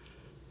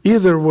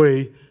 Either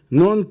way,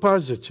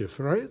 non-positive,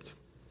 right?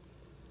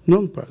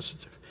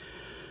 Non-positive.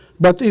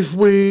 But if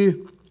we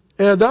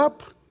add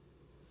up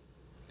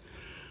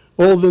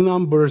all the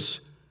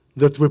numbers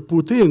that we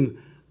put in,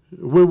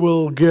 we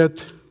will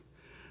get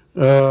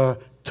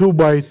 2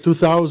 by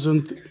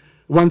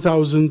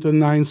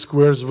 1009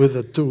 squares with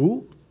a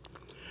 2,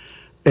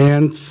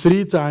 and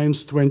 3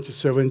 times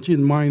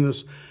 2017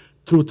 minus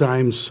 2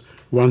 times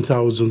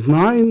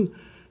 1009,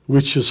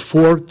 which is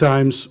 4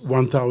 times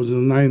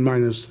 1009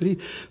 minus 3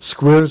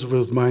 squares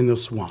with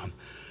 -1.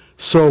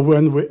 So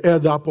when we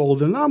add up all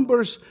the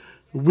numbers,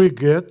 we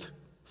get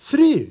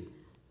 3.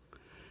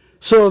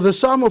 So the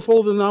sum of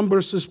all the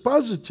numbers is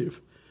positive,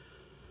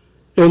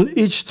 and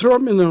each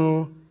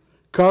tromino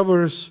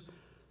covers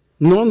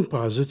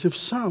non-positive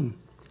sum.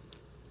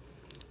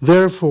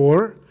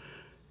 Therefore,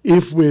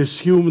 if we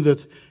assume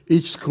that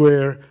each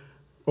square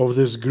of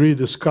this grid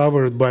is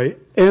covered by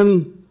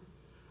n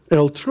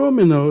L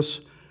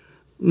trominos,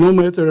 no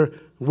matter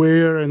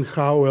where and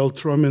how L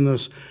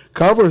trominos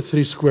cover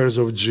 3 squares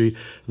of G,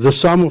 the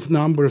sum of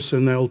numbers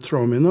in L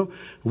tromino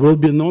will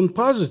be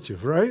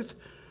non-positive, right?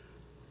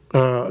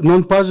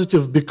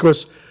 Non-positive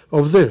because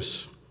of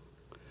this.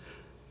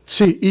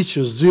 See, each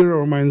is 0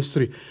 or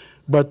 -3,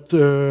 but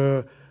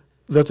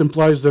that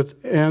implies that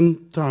n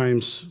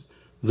times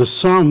the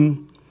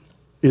sum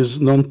is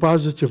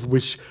non-positive,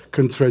 which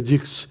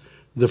contradicts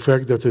the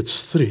fact that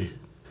it's 3.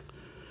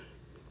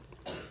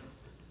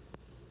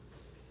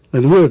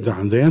 And we're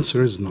done. The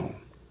answer is no.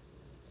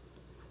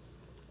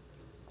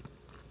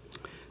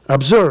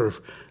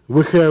 Observe,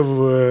 we have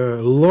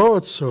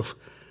lots of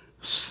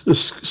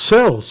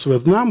cells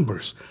with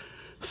numbers.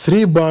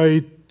 3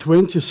 by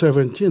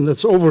 2017,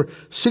 that's over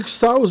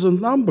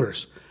 6,000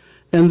 numbers.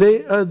 And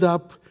they add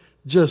up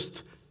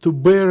just to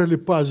barely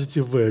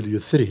positive value,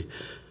 3.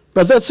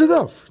 But that's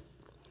enough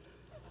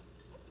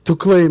to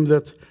claim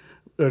that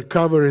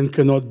covering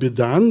cannot be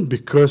done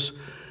because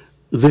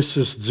this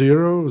is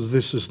 0,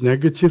 this is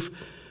negative,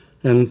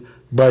 and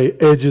by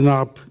adding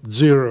up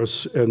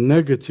zeros and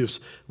negatives,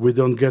 we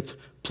don't get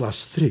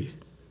 +3.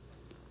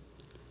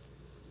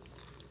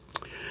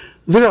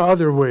 There are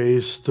other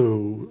ways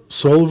to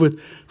solve it.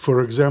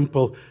 For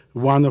example,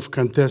 one of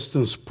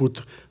contestants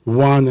put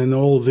 1 in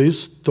all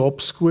these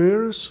top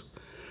squares,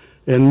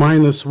 and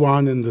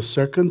 -1 in the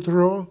second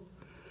row,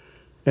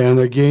 and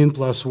again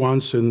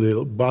 +1s in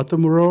the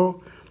bottom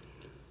row.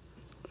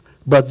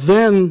 But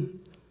then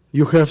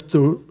you have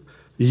to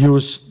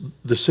use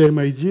the same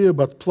idea,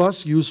 but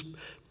plus use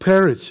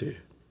parity.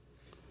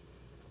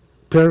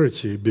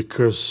 Parity,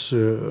 because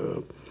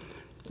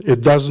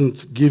it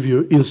doesn't give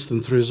you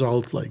instant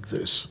result like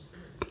this.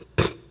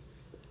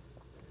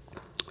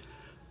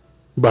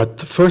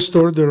 But first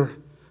order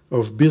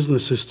of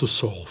business is to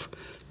solve,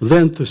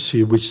 then to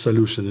see which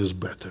solution is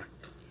better.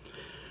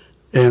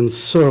 And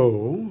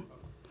so,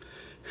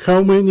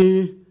 how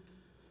many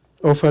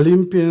of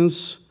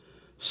Olympians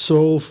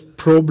solve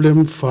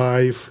problem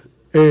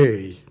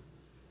 5a?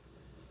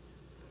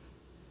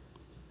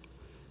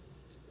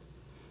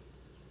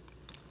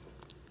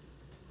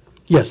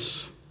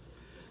 Yes.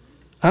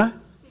 Huh?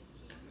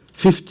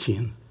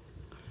 15.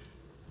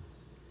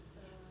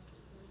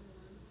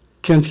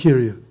 Can't hear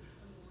you.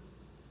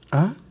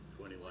 Huh?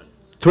 21.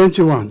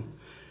 21.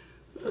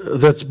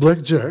 That's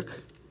blackjack.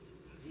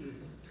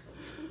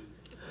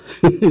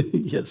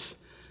 Yes.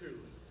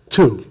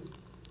 2.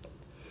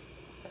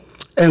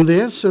 And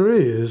the answer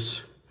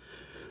is,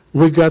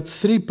 we got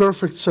 3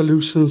 perfect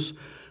solutions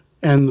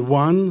and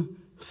 1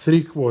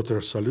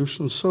 3/4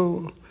 solution,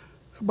 so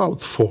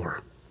about 4.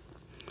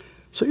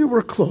 So you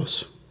were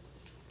close.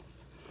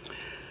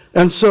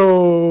 And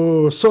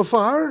so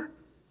far,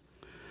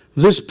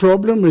 this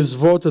problem is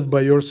voted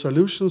by your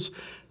solutions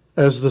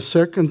as the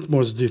second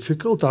most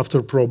difficult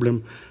after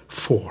problem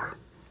 4,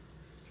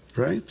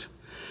 right?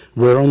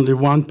 where only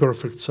one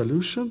perfect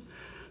solution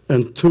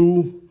and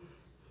two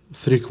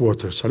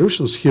three-quarter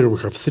solutions. Here we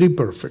have three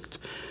perfect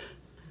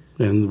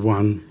and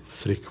one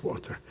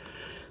three-quarter.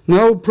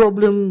 Now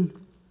problem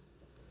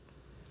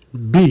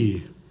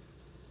B.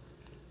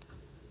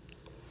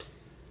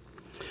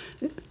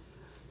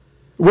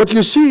 What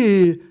you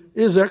see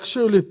is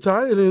actually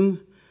tiling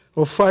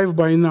of 5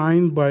 by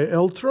 9 by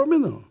L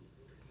Tromino.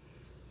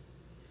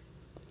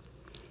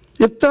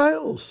 It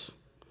tiles.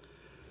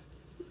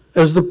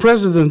 As the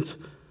president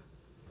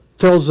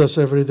tells us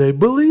every day,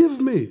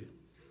 believe me,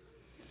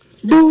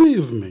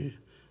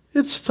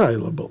 it's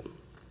tileable.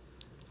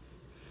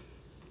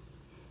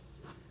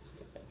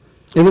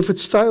 And if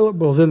it's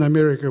tileable, then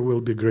America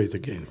will be great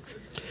again.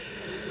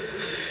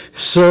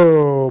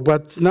 So,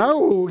 but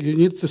now you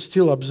need to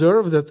still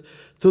observe that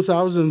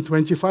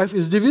 2025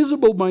 is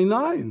divisible by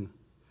 9.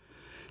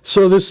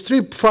 So the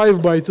strip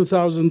 5 by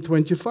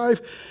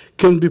 2025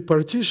 can be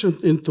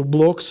partitioned into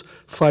blocks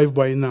 5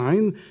 by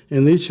 9,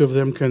 and each of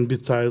them can be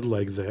tiled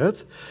like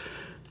that.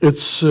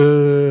 It's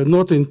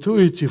not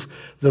intuitive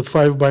that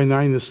 5 by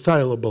 9 is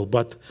tileable,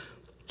 but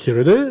here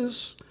it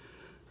is.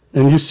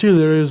 And you see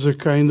there is a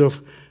kind of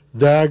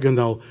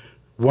diagonal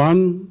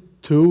 1,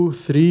 2,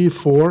 3,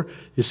 4.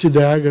 You see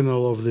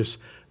diagonal of this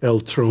L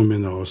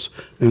Trominos,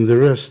 and the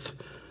rest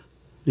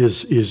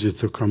is easy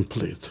to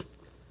complete.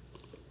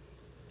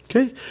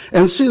 Okay?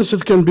 And since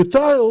it can be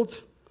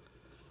tiled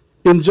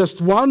in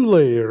just one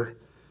layer,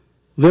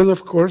 then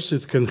of course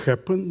it can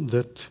happen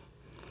that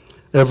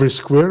every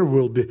square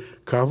will be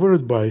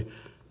covered by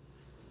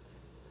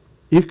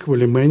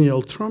equally many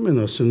L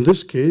Trominos, in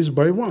this case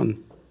by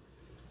 1.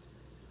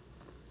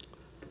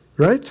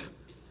 Right?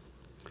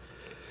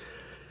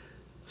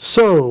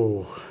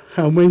 So,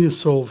 how many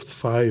solved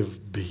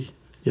 5b?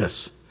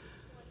 Yes?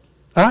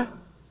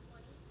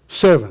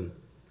 7.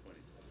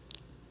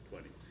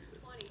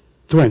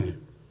 20.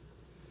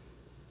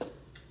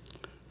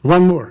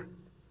 One more.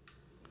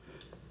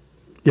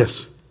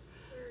 Yes?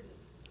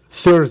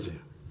 30.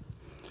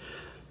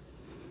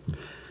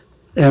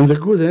 And the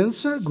good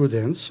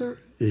answer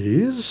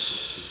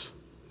is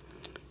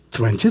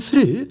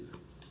 23.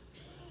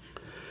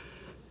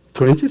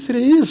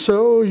 23,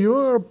 so you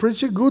are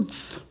pretty good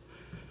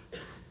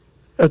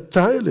at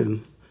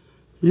tiling.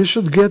 You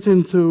should get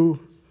into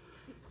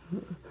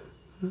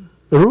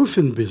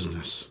roofing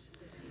business,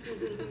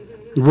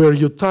 where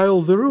you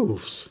tile the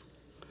roofs,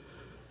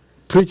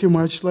 pretty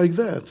much like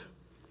that.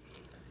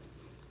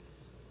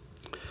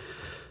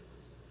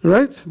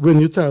 Right? When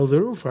you tile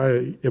the roof,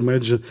 I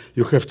imagine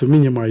you have to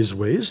minimize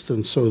waste,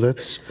 and so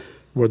that's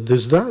what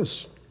this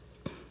does.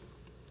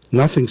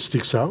 Nothing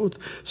sticks out,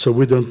 so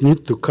we don't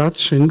need to cut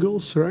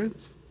shingles, right?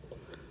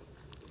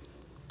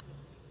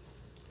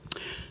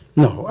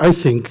 No, I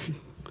think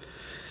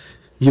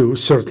you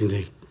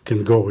certainly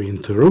can go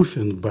into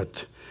roofing,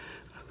 but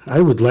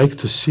I would like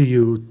to see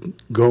you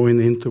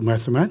going into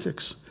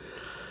mathematics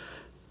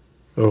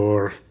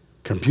or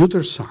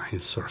computer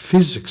science or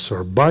physics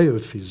or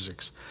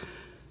biophysics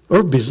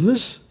or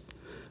business.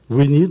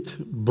 We need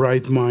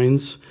bright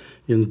minds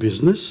in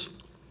business,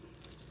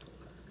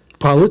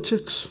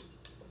 politics.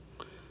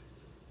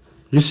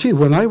 You see,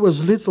 when I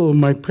was little,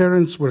 my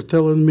parents were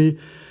telling me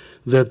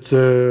that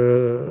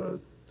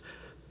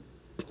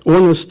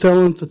honest,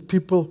 talented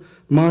people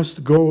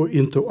must go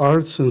into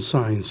arts and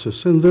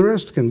sciences, and the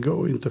rest can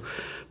go into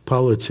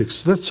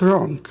politics. That's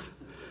wrong.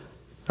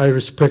 I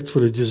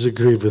respectfully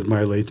disagree with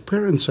my late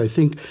parents. I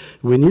think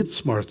we need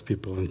smart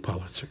people in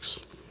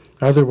politics.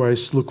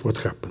 Otherwise, look what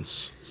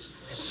happens.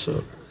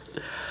 So,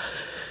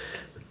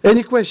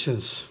 any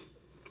questions?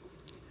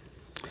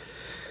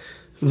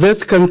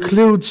 That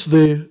concludes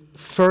the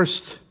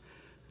first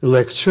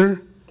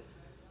lecture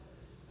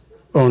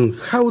on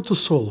how to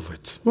solve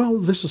it. Well,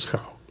 this is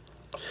how.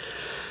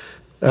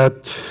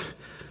 At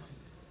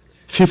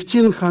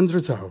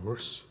 1500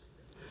 hours,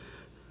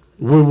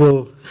 we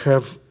will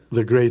have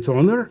the great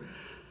honor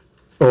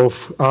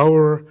of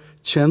our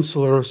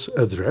Chancellor's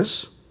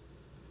address,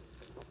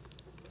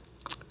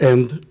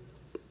 and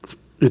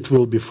it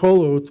will be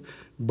followed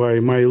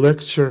by my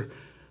lecture,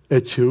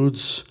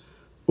 Etudes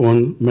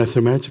on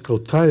Mathematical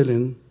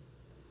Tiling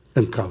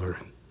and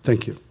Coloring.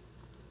 Thank you.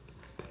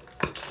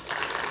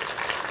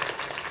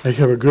 I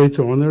have a great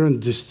honor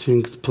and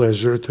distinct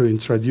pleasure to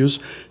introduce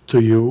to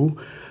you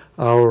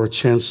our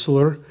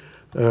Chancellor,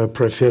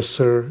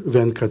 Professor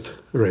Venkat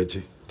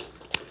Reddy.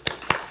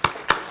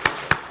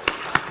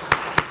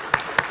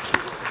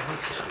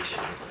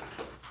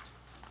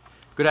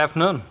 Good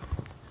afternoon.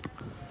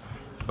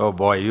 Oh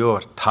boy, you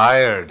are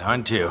tired,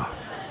 aren't you?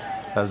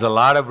 There's a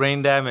lot of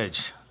brain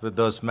damage with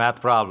those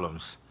math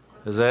problems,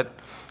 is it?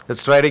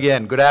 Let's try it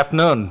again. Good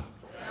afternoon.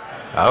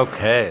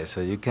 Okay, so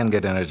you can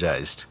get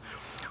energized.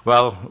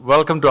 Well,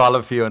 welcome to all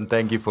of you, and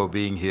thank you for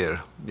being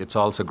here. It's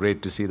also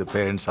great to see the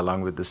parents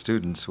along with the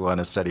students who want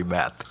to study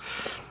math.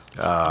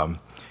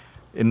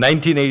 In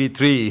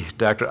 1983,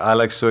 Dr.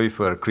 Alex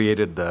Soifer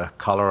created the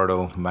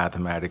Colorado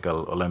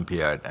Mathematical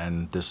Olympiad,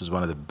 and this is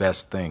one of the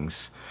best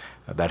things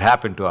that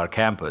happened to our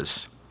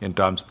campus. in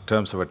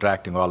terms of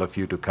attracting all of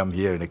you to come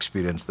here and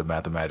experience the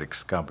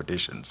mathematics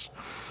competitions.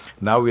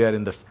 Now we are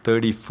in the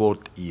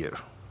 34th year.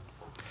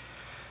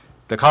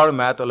 The Colorado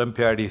Math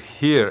Olympiad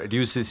here at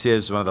UCCA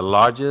is one of the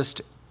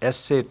largest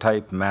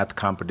essay-type math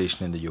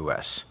competition in the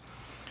U.S.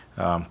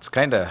 It's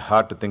kind of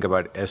hard to think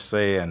about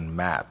essay and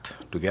math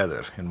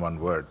together in one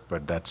word,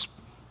 but that's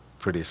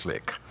pretty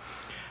slick.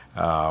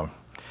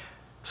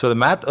 So the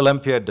Math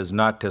Olympiad does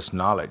not test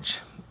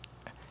knowledge.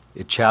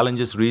 It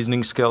challenges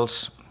reasoning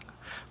skills,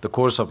 the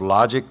course of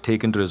logic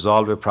taken to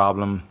resolve a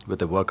problem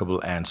with a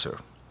workable answer,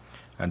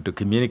 and to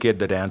communicate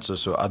that answer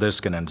so others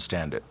can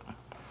understand it.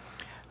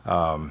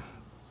 I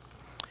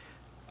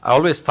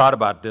always thought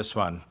about this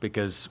one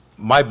because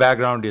my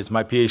background is,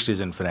 my PhD is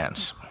in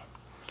finance.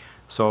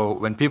 So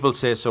when people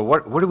say, so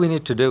what do we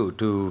need to do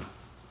to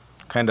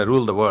kind of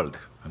rule the world?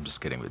 I'm just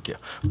kidding with you.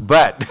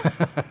 But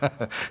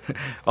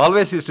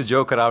always used to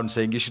joke around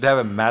saying you should have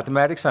a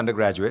mathematics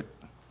undergraduate,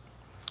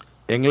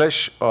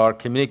 English or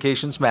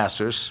communications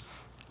master's,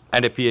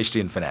 and a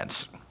PhD in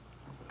finance.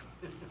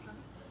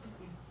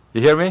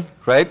 You hear me,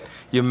 right?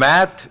 You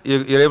math,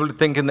 you're able to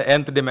think in the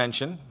nth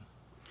dimension.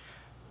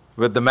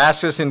 With the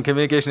master's in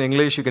communication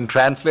English, you can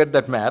translate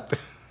that math,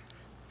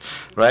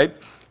 right?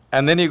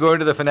 And then you go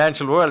into the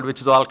financial world, which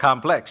is all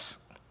complex,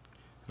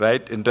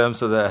 right, in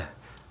terms of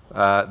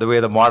the way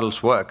the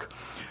models work.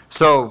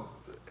 So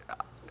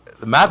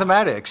the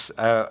mathematics,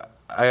 I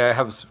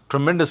have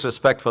tremendous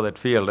respect for that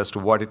field as to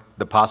what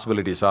the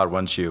possibilities are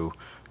once you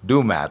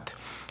do math.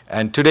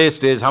 And today's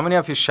days, how many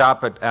of you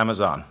shop at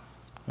Amazon?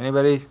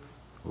 Anybody?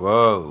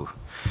 Whoa.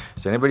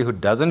 Is there anybody who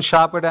doesn't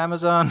shop at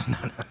Amazon?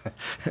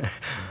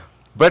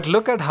 But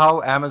look at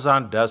how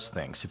Amazon does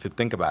things, if you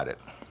think about it,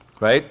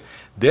 right?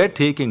 They're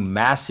taking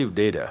massive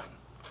data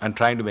and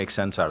trying to make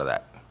sense out of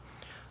that.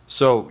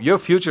 So your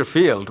future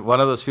field,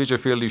 one of those future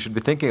fields you should be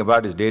thinking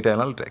about is data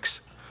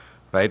analytics,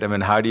 right? I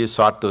mean, how do you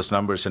sort those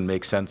numbers and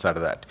make sense out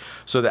of that?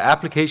 So the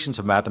applications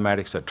of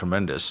mathematics are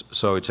tremendous.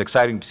 So it's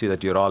exciting to see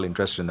that you're all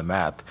interested in the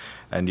math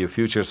and your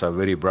futures are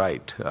very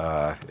bright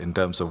in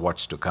terms of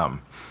what's to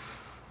come.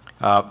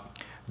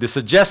 The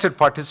suggested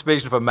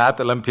participation for Math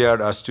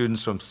Olympiad are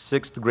students from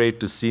 6th grade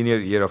to senior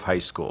year of high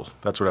school.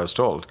 That's what I was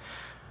told.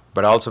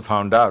 But I also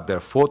found out there are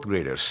 4th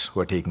graders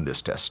who are taking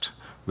this test,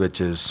 which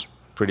is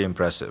pretty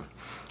impressive.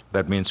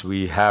 That means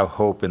we have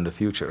hope in the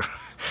future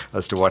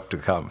as to what to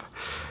come.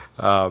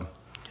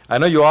 I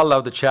know you all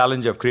love the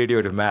challenge of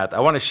creative math. I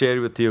want to share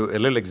with you a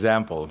little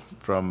example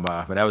from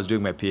when I was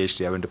doing my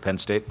PhD. I went to Penn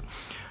State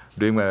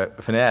doing my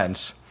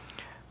finance.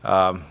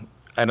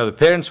 I know the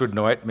parents would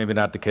know it, maybe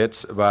not the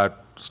kids, about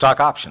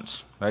stock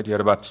options, right? You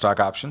heard about stock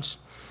options?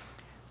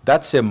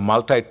 That's a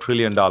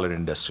multi-trillion-dollar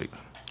industry.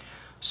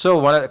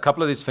 So a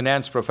couple of these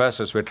finance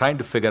professors were trying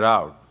to figure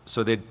out,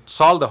 so they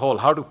solved the whole,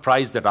 how to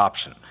price that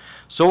option.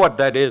 So what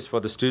that is for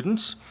the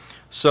students,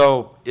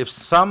 so if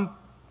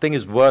something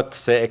is worth,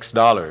 say, X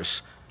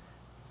dollars,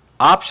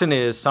 option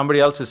is somebody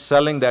else is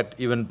selling that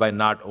even by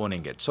not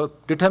owning it. So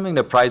determining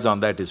the price on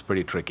that is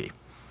pretty tricky.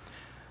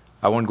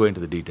 I won't go into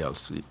the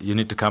details. You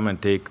need to come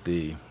and take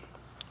the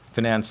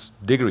finance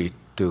degree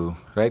to,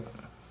 right,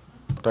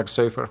 Dr.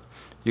 Seifer?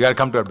 You got to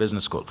come to our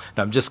business school.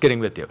 No, I'm just kidding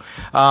with you.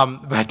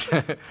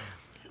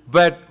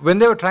 But when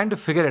they were trying to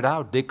figure it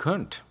out, they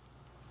couldn't.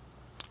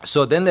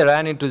 So then they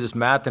ran into this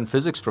math and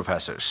physics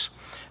professors.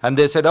 And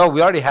they said, oh,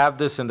 we already have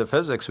this in the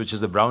physics, which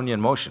is the Brownian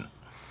motion,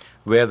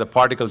 where the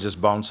particles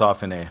just bounce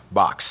off in a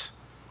box.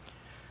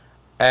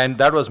 And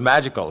that was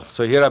magical.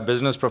 So here are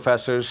business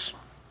professors,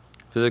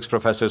 physics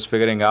professors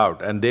figuring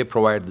out, and they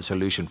provide the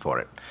solution for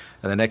it.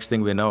 And the next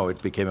thing we know,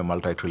 it became a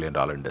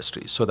multi-trillion-dollar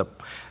industry. So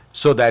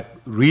that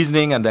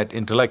reasoning and that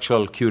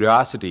intellectual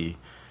curiosity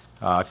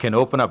can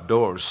open up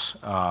doors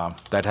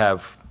that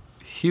have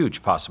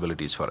huge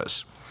possibilities for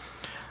us.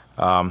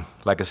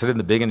 Like I said in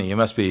the beginning, you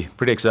must be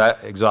pretty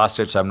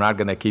exhausted, so I'm not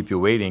going to keep you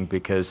waiting,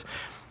 because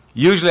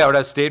usually I would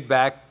have stayed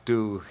back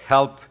to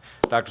help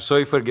Dr.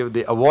 Seifer give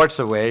the awards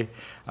away.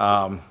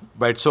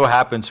 But it so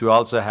happens we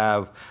also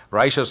have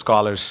Reicher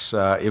Scholars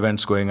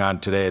events going on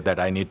today that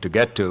I need to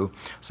get to.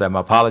 So my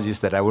apologies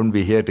that I wouldn't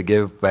be here to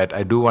give, but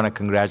I do want to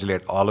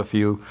congratulate all of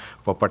you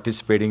for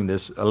participating in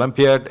this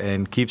Olympiad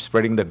and keep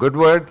spreading the good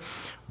word.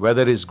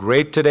 Weather is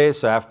great today,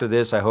 so after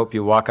this, I hope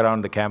you walk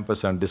around the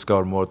campus and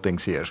discover more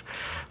things here.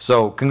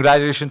 So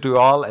congratulations to you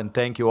all, and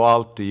thank you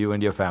all, to you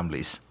and your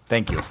families.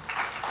 Thank you.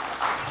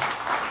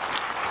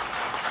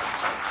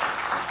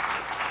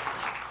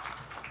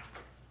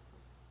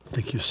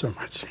 Thank you so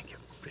much. Thank you.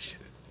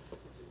 Appreciate it.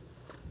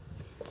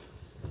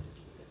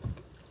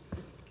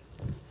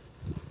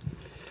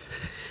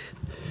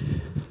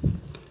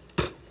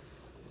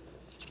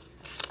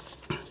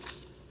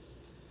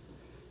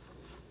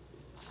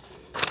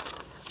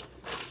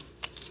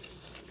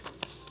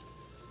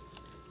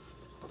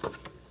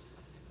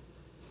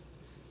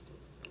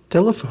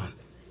 Telephone.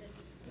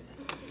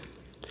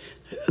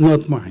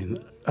 Not mine.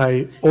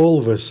 I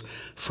always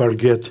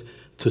forget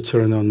to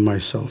turn on my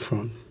cell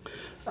phone.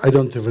 I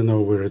don't even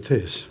know where it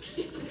is.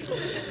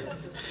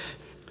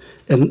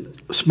 And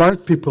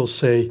smart people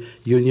say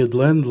you need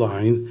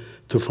landline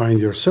to find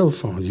your cell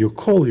phone. You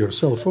call your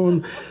cell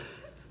phone,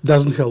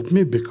 doesn't help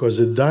me because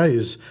it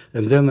dies,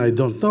 and then I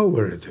don't know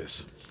where it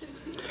is.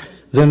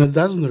 Then it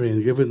doesn't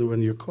ring even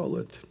when you call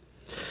it.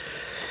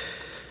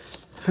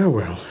 Oh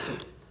well.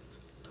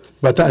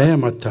 But I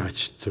am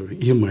attached to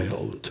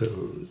email,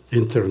 to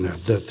internet.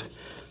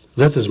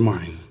 That is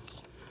mine.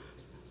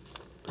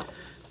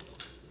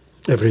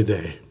 Every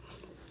day.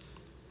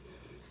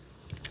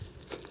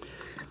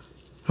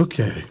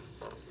 Okay.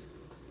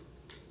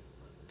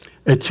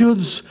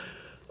 Etudes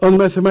on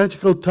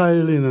mathematical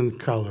tiling and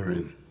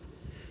coloring.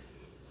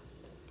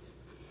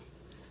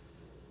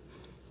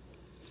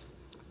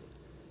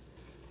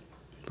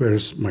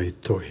 Where's my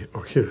toy?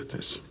 Oh, here it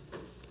is.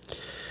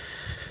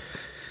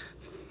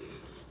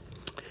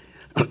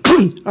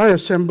 I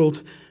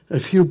assembled a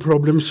few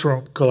problems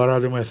from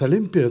Colorado Math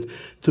Olympiad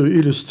to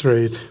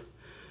illustrate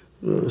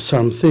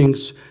some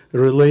things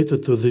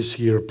related to this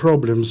year's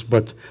problems,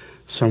 but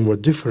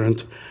somewhat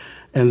different.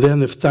 And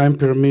then, if time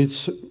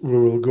permits, we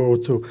will go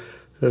to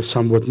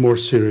somewhat more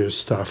serious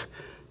stuff,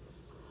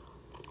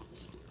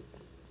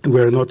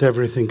 where not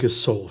everything is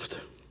solved.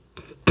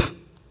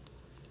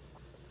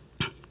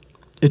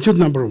 Etude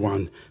number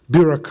 1,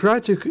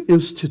 bureaucratic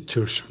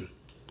institution.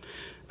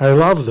 I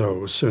love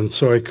those, and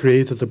so I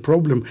created a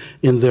problem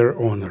in their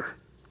honor.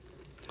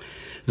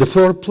 The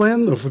floor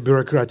plan of a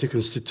bureaucratic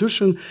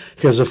institution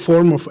has a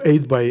form of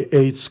 8 by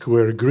 8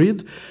 square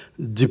grid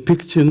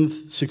depicting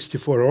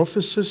 64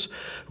 offices,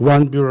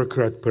 1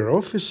 bureaucrat per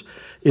office.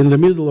 In the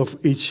middle of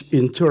each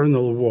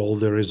internal wall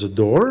there is a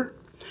door.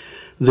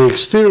 The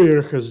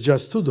exterior has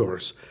just 2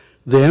 doors,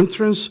 the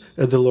entrance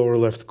at the lower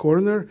left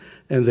corner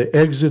and the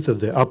exit at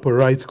the upper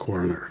right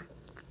corner.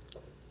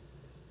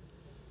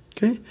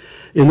 Okay?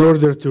 In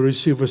order to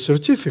receive a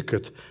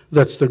certificate,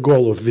 that's the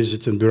goal of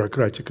visiting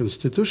bureaucratic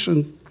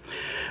institution,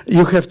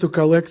 you have to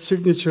collect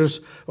signatures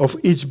of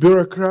each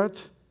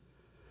bureaucrat.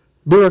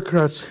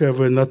 Bureaucrats have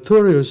a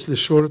notoriously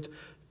short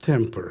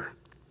temper.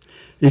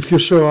 If you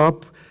show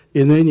up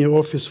in any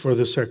office for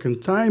the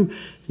second time,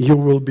 you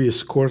will be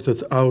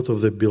escorted out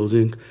of the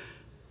building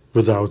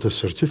without a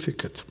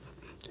certificate.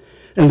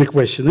 And the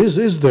question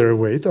is there a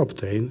way to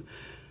obtain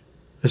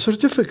a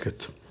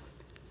certificate?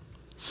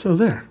 So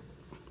there.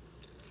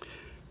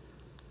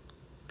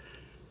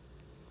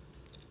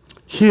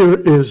 Here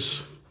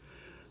is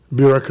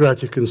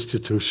bureaucratic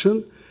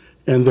institution,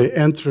 and the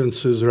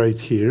entrance is right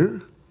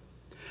here,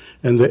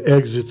 and the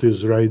exit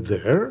is right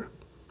there.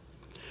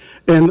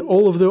 And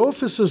all of the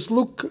offices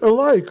look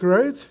alike,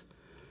 right?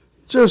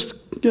 Just,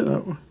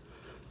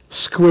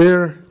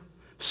 square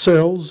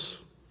cells.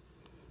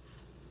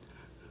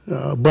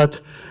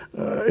 But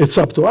it's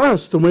up to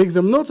us to make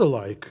them not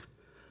alike,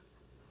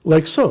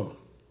 like so.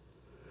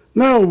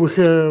 Now we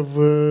have,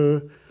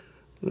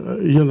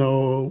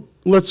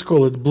 let's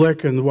call it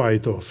black and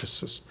white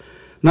offices.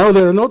 Now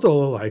they're not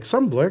all alike,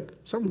 some black,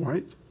 some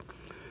white.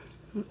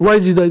 Why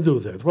did I do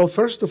that? Well,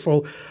 first of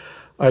all,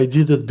 I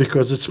did it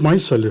because it's my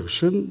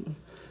solution,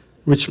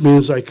 which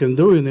means I can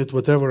do in it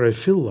whatever I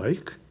feel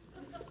like.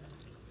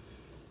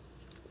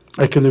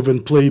 I can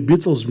even play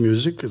Beatles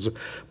music as a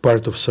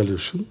part of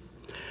solution.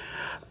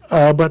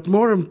 But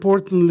more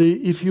importantly,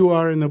 if you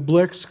are in a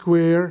black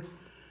square,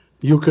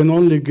 you can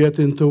only get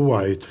into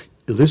white.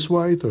 This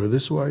white, or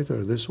this white,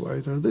 or this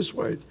white, or this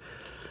white.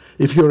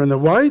 If you're in a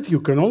white, you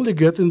can only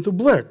get into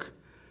black.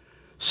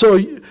 So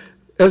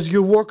as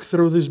you walk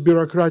through this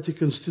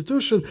bureaucratic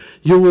institution,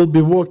 you will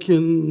be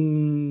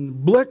walking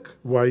black,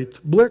 white,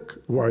 black,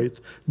 white,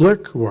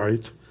 black,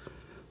 white.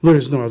 There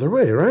is no other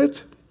way,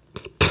 right?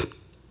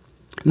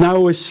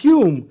 Now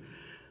assume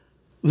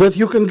that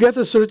you can get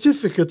a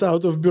certificate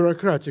out of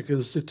bureaucratic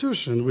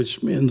institution,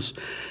 which means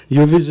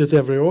you visit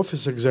every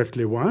office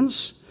exactly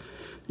once,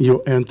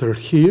 you enter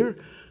here,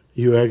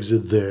 you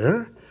exit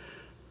there.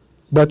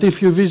 But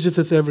if you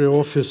visited every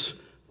office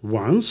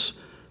once,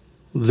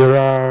 there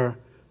are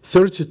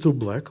 32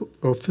 black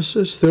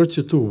offices,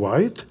 32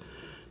 white.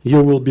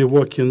 You will be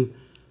walking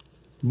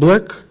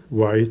black,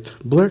 white,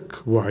 black,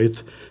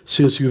 white.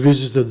 Since you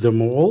visited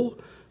them all,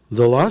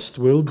 the last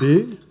will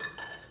be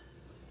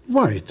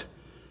white,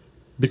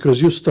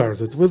 because you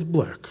started with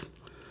black.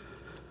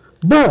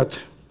 But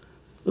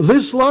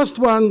this last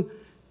one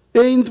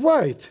ain't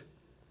white.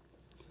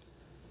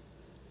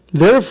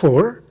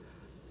 Therefore,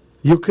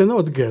 you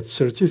cannot get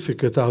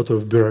certificate out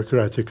of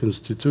bureaucratic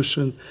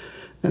institution,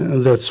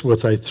 and that's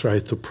what I try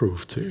to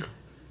prove to you.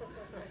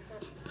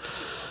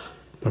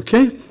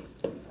 Okay?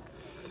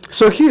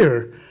 So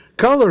here,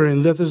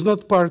 coloring that is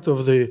not part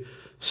of the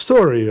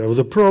story of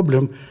the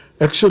problem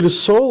actually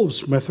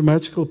solves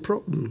mathematical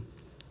problem.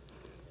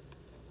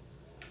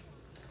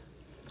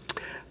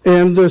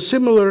 And a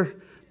similar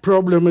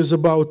problem is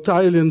about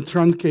tiling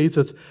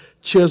truncated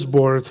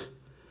chessboard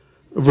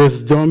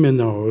with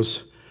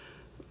dominoes.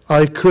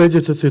 I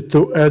credited it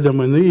to Adam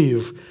and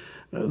Eve.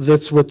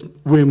 That's what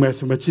we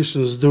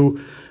mathematicians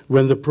do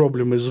when the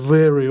problem is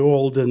very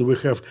old and we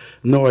have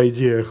no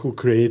idea who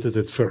created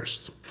it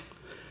first.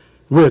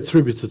 We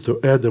attribute it to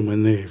Adam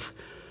and Eve,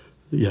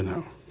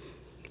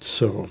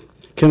 So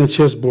can a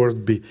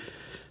chessboard be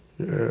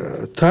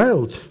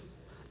tiled?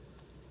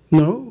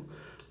 No,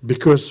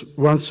 because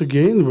once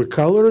again we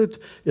color it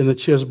in a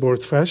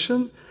chessboard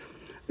fashion.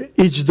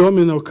 Each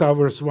domino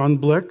covers one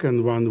black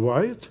and one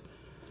white.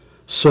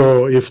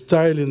 So if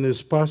tiling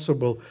is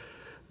possible,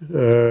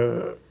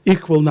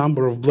 equal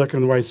number of black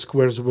and white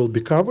squares will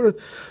be covered.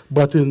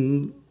 But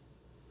in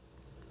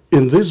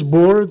this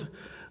board,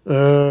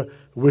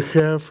 we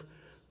have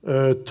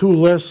two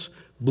less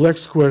black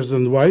squares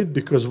than white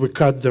because we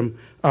cut them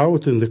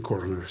out in the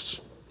corners.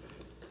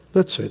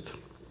 That's it.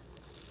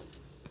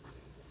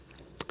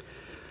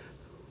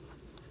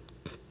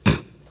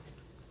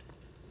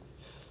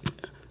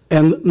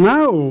 And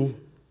now,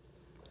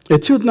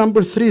 etude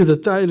number 3, the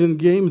tiling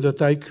game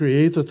that I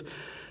created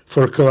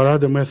for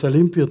Colorado Math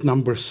Olympiad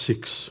number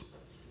 6.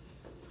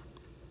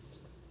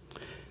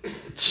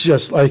 It's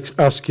just like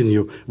asking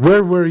you,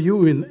 where were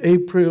you in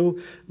April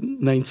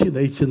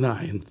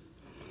 1989?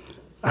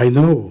 I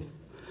know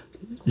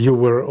you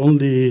were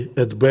only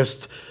at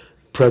best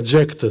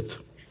projected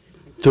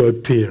to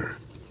appear.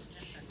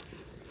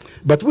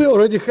 But we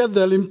already had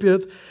the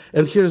Olympiad,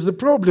 and here's the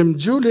problem.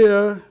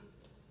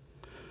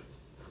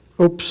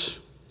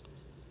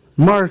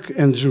 Mark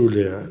and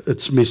Julia,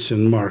 it's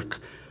missing Mark.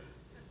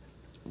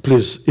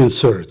 Please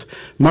insert.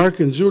 Mark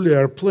and Julia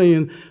are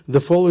playing the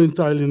following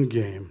tiling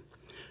game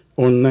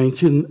on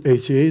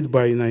 1988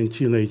 by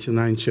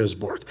 1989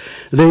 chessboard.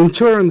 They in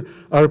turn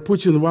are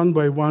putting one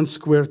by one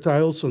square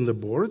tiles on the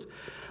board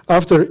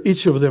after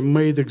each of them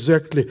made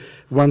exactly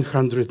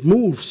 100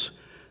 moves,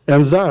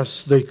 and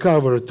thus they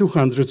cover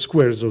 200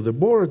 squares of the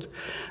board.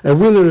 A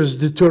winner is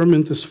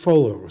determined as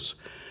follows.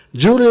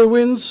 Julia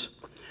wins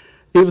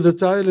if the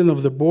tiling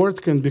of the board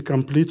can be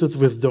completed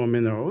with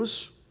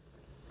dominoes.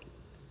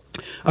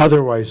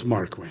 Otherwise,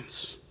 Mark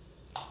wins.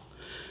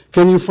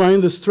 Can you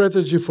find a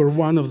strategy for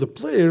one of the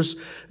players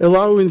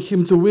allowing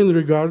him to win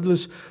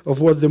regardless of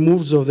what the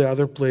moves of the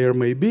other player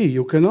may be?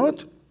 You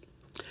cannot?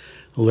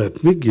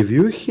 Let me give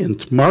you a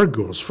hint. Mark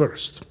goes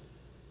first.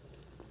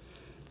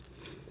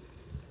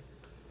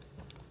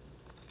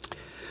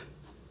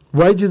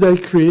 Why did I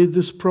create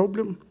this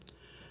problem?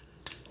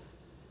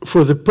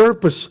 For the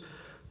purpose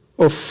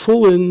of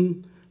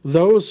fooling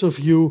those of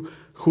you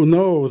who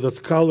know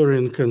that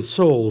coloring can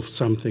solve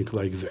something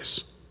like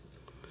this.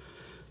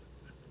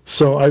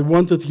 So I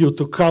wanted you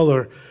to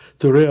color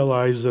to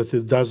realize that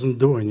it doesn't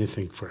do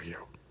anything for you.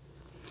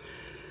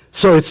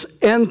 So it's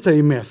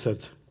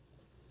anti-method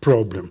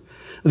problem.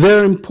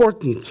 They're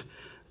important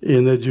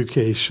in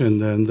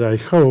education, and I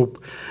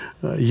hope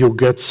you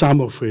get some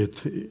of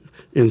it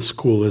in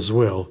school as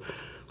well.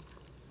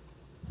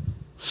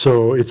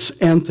 So it's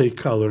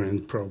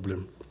anti-coloring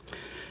problem.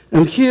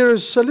 And here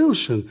is a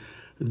solution.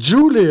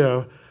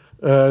 Julia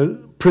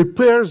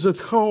prepares at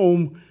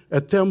home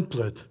a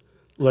template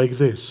like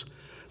this,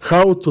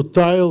 how to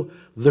tile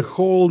the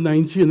whole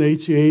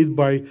 1988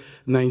 by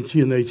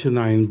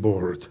 1989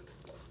 board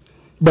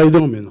by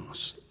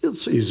dominoes.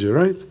 It's easy,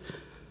 right?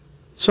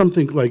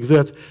 Something like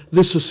that.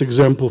 This is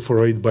example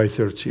for 8 by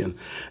 13.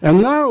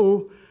 And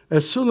now,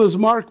 as soon as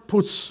Mark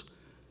puts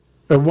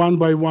a 1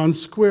 by 1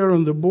 square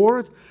on the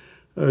board,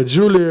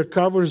 Julia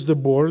covers the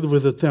board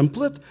with a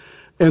template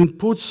and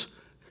puts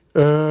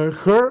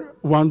her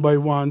 1 by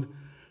 1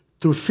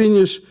 to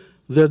finish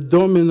the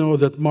domino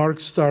that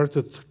Mark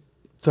started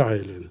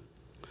tiling.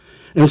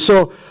 And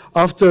so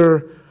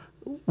after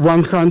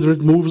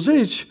 100 moves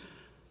each,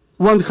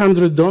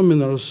 100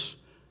 dominoes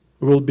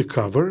will be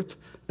covered,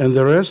 and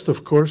the rest,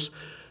 of course,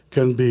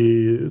 can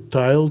be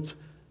tiled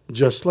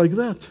just like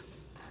that.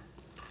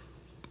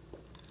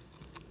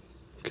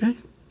 Okay?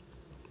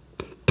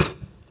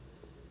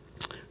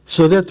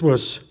 So that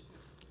was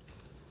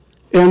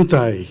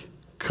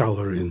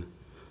anti-coloring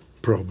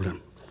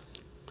problem.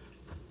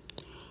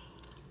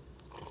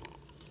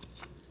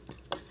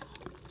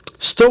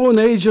 Stone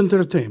Age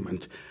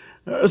entertainment.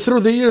 Through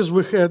the years,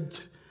 we had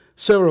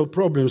several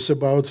problems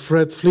about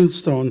Fred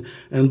Flintstone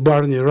and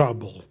Barney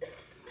Rubble,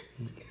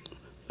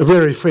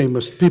 very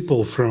famous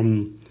people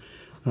from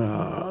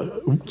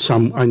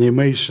some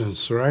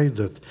animations, right,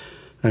 that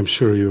I'm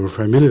sure you're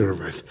familiar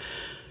with.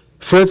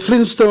 Fred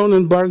Flintstone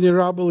and Barney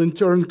Rubble in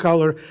turn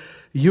color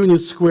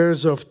unit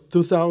squares of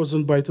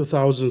 2,000 by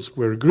 2,000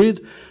 square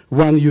grid,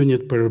 1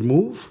 unit per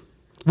move,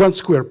 1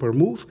 square per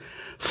move.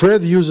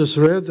 Fred uses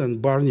red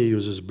and Barney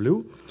uses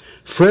blue.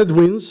 Fred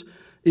wins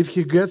if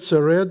he gets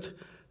a red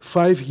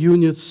 5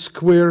 unit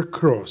square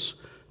cross,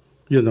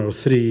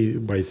 3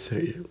 by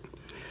 3.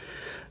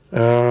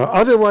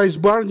 Otherwise,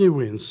 Barney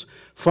wins.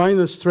 Find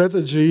a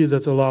strategy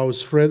that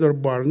allows Fred or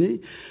Barney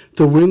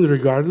to win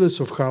regardless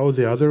of how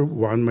the other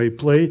one may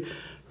play.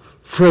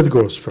 Fred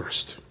goes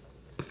first.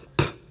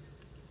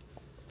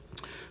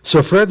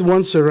 So Fred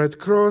wants a red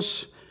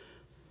cross,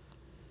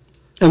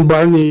 and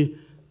Barney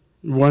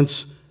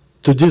wants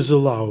to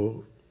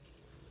disallow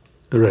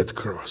a red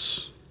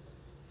cross.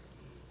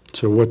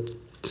 So what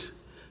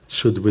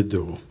should we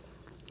do?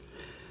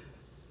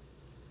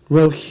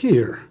 Well,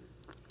 here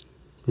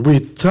we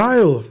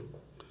tile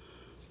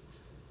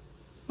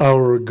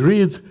our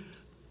grid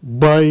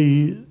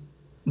by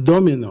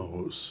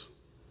dominoes.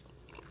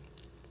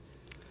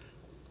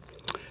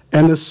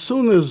 And as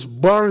soon as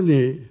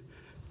Barney,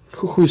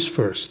 who is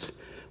first?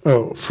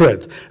 Oh,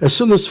 Fred. As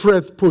soon as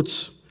Fred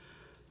puts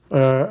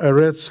a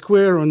red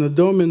square on a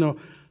domino,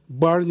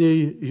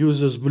 Barney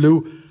uses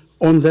blue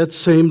on that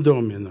same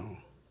domino.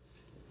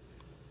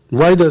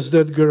 Why does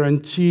that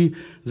guarantee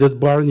that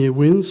Barney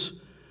wins?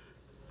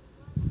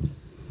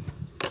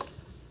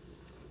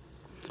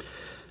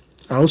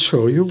 I'll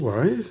show you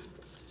why.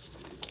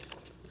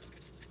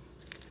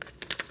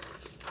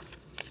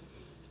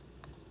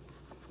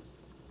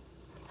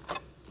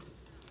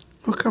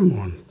 Oh, come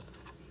on.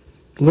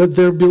 Let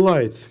there be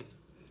light,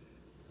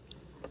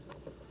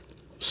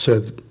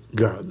 said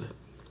God.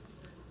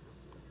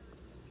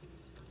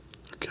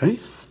 Okay?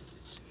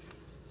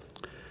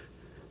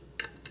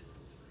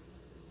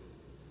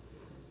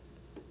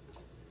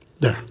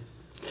 There.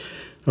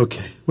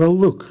 Okay. Well,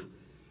 look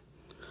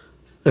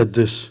at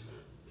this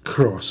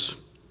cross.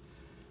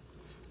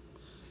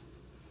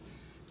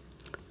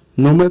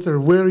 No matter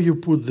where you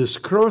put this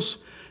cross,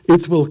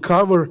 it will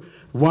cover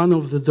one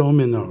of the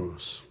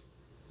dominoes.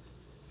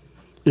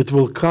 It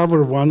will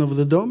cover one of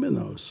the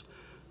dominoes,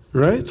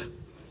 right?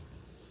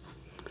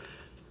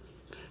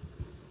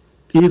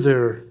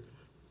 Either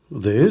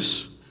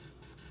this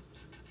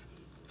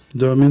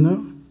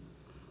domino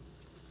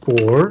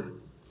or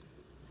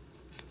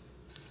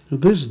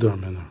this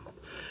domino.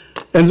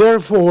 And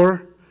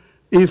therefore,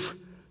 if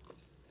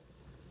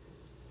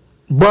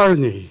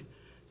Barney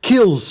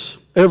kills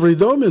every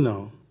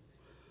domino,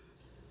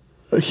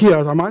 he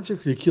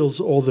automatically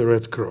kills all the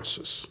red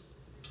crosses.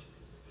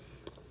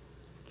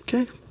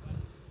 Okay?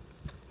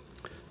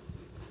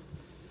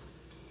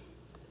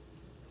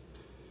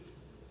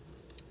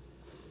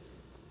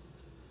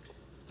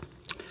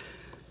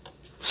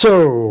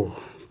 So,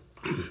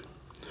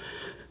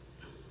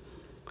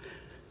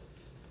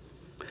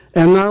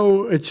 and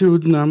now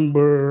etude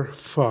number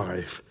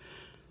 5.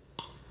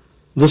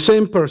 The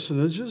same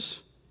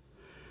personages,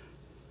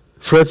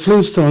 Fred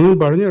Flintstone and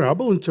Barney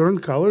Rubble, in turn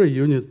color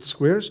unit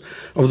squares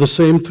of the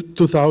same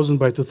 2000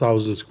 by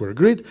 2000 square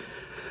grid.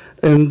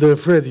 And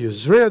Fred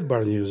uses red,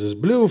 Barney uses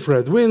blue.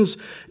 Fred wins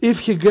if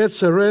he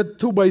gets a red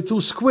 2 by 2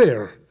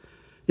 square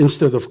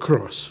instead of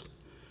cross.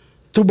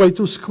 2 by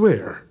 2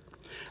 square.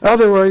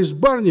 Otherwise,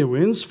 Barney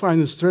wins.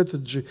 Find a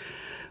strategy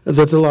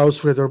that allows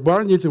Fred or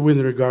Barney to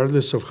win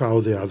regardless of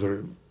how the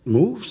other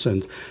moves.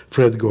 And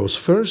Fred goes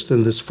first.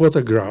 And this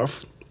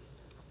photograph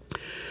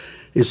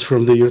is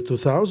from the year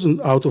 2000.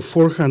 Out of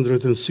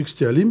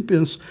 460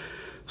 Olympians,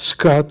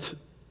 Scott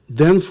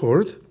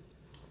Danford,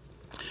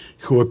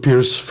 who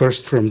appears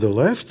first from the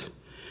left,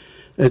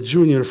 a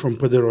junior from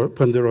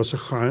Ponderosa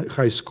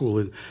High School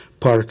in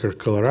Parker,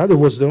 Colorado,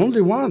 was the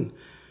only one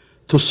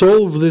to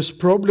solve this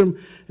problem,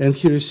 and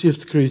he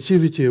received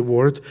Creativity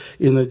Award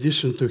in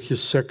addition to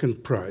his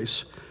second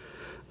prize.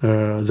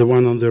 The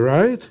one on the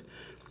right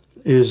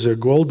is a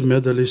gold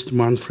medalist,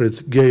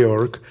 Manfred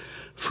Georg,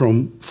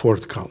 from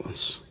Fort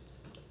Collins.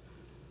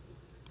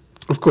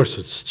 Of course,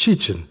 it's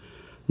cheating.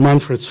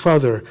 Manfred's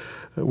father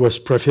was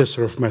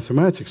professor of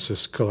mathematics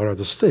at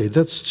Colorado State.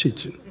 That's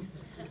cheating.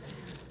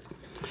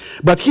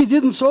 But he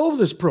didn't solve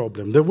this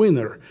problem, the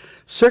winner.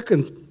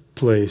 Second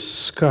place,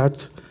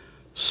 Scott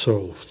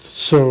solved.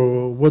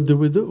 So what do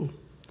we do?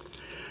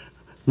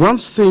 One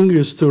thing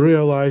is to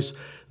realize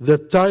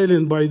that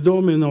tiling by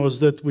dominoes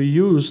that we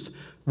used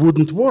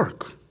wouldn't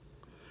work,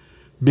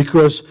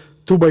 because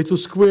 2 by 2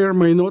 square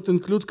may not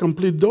include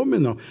complete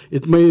domino.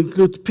 It may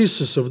include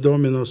pieces of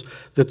dominoes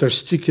that are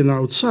sticking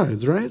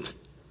outside, right?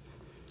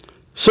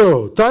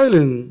 So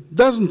tiling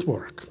doesn't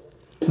work,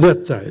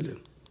 that tiling.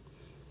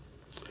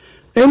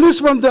 And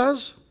this one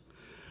does.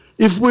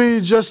 If we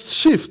just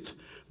shift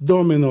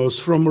dominoes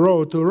from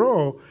row to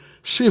row,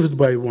 shift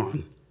by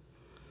 1.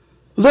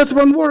 That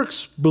one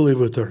works,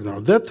 believe it or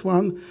not. That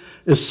one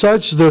is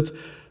such that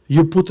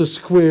you put a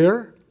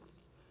square,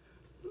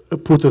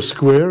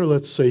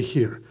 let's say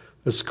here,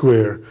 a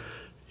square.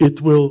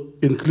 It will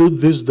include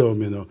this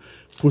domino.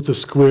 Put a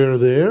square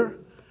there,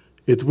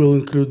 it will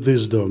include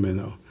this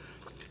domino.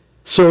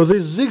 So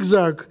this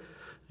zigzag,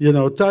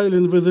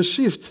 tiling with a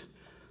shift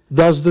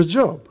does the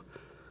job.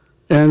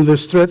 And the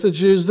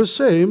strategy is the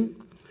same.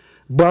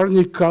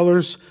 Barney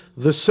colors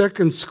the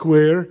second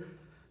square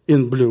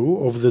in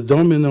blue of the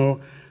domino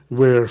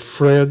where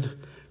Fred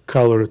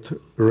colored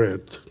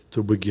red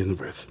to begin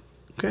with.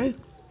 Okay?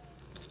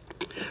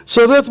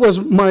 So that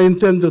was my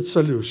intended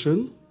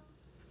solution.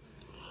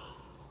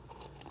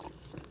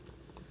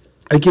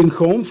 I came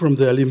home from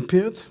the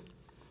Olympiad,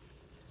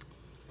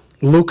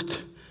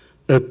 looked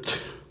at,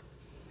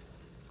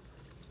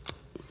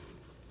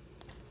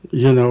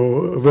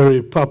 a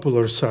very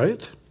popular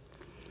site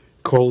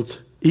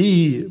called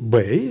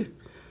eBay,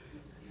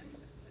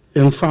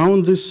 and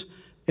found this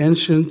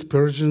ancient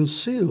Persian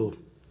seal.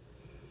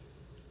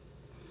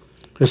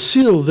 A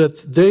seal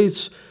that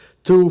dates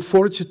to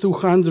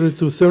 4200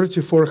 to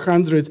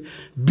 3400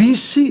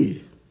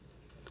 BC.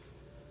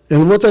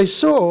 And what I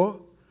saw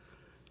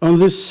on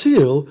this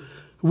seal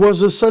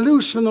was a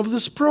solution of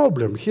this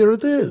problem. Here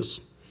it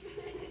is.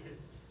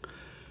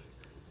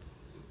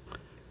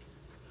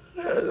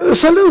 a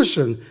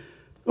solution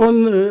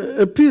on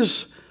a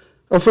piece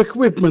of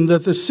equipment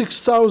that is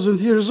 6,000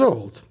 years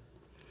old.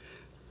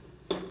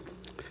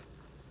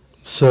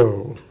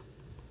 So,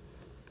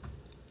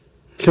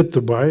 had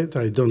to buy it.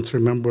 I don't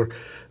remember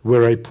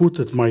where I put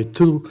it. My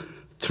 2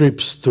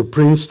 trips to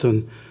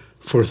Princeton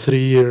for 3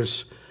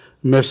 years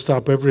messed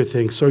up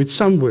everything, so it's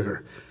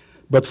somewhere.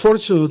 But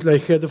fortunately, I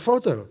had a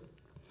photo,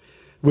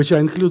 which I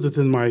included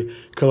in my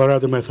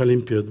Colorado Math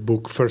Olympiad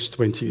book, First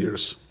 20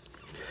 Years.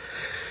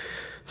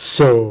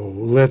 So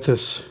let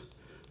us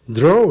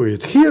draw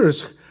it.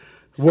 Here's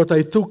what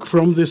I took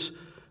from this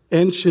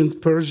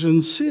ancient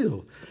Persian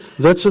seal.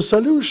 That's a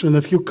solution.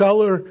 If you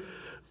color,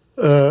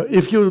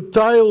 if you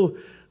tile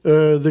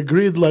the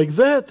grid like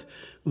that,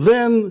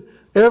 then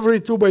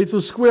every 2 by 2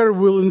 square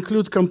will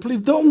include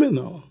complete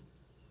domino.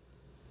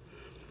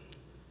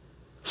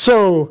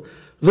 So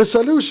the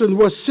solution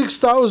was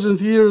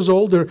 6,000 years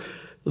older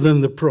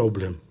than the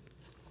problem.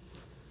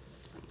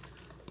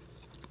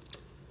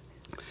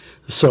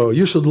 So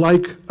you should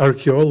like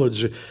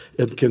archaeology.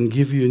 It can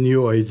give you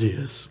new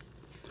ideas.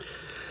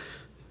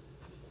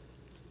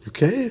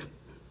 Okay?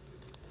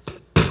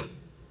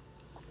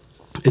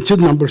 Etude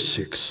number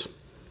 6.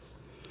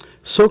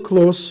 So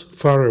close,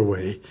 far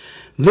away.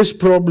 This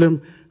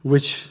problem,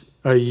 which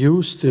I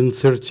used in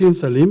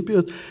 13th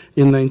Olympiad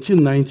in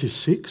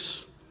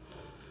 1996,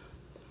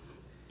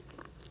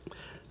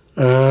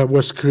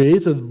 was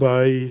created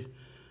by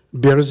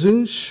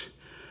Berzinch,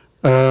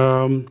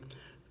 a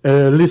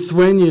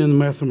Lithuanian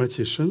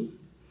mathematician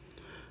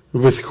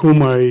with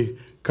whom I a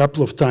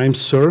couple of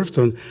times served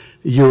on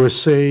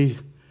USSR,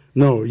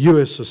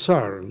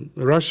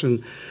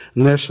 Russian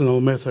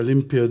National Math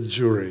Olympiad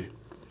jury.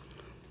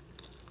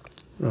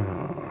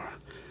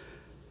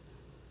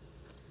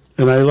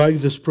 And I like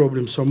this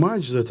problem so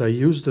much that I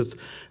used it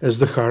as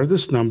the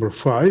hardest, number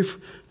 5,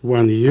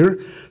 1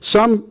 year.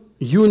 Some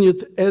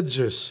unit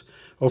edges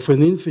of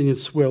an infinite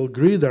swell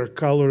grid are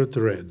colored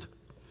red.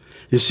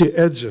 You see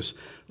edges,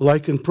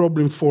 like in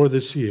problem 4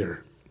 this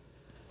year.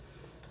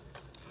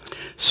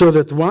 So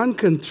that one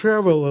can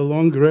travel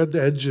along red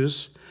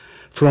edges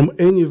from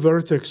any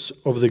vertex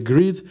of the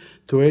grid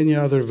to any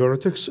other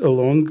vertex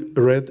along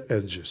red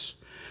edges.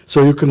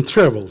 So you can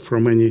travel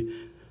from any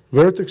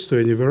vertex to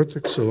any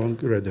vertex along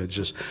red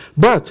edges.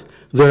 But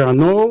there are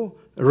no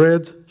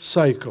red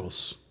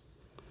cycles,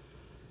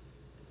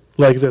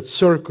 like that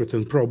circuit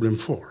in problem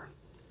 4.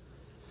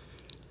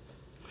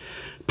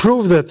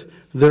 Prove that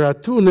there are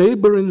 2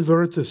 neighboring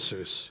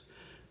vertices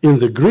in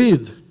the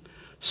grid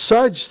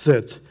such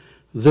that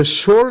the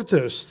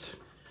shortest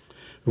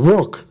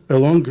walk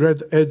along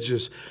red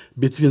edges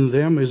between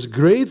them is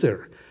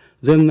greater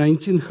than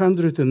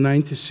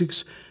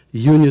 1996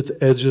 unit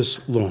edges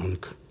long.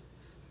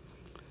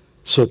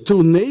 So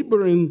 2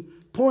 neighboring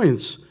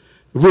points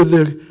with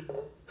a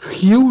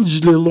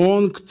hugely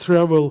long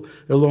travel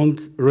along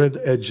red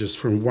edges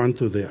from one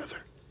to the other.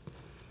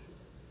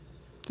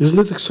 Isn't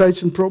it an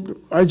exciting problem?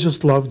 I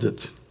just loved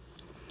it.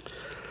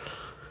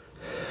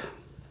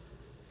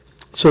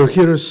 So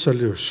here is a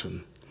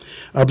solution.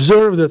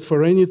 Observe that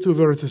for any 2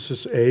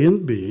 vertices A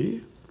and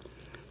B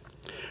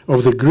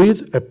of the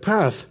grid, a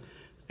path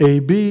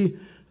AB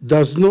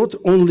does not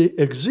only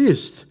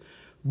exist,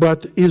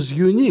 but is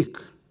unique.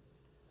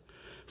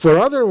 For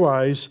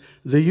otherwise,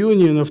 the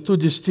union of 2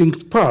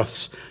 distinct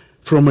paths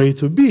from A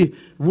to B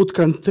would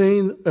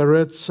contain a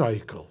red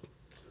cycle.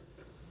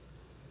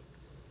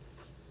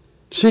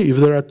 See, if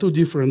there are 2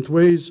 different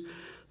ways,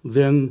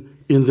 then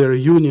in their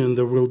union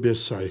there will be a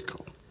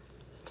cycle.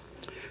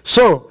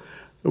 So,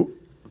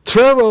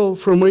 travel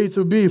from A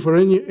to B for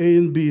any A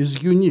and B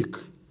is unique.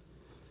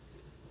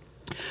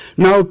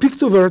 Now pick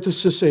 2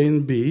 vertices A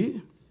and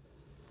B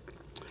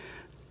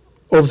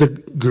of the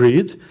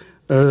grid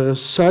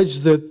such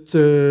that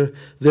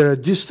there are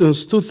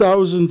distance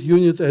 2,000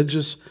 unit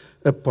edges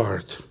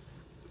apart.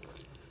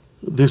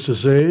 This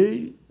is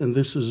A and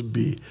this is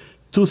B,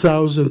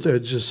 2,000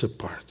 edges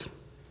apart,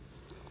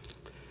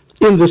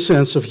 in the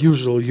sense of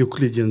usual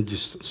Euclidean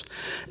distance.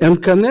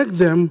 And connect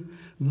them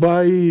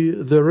by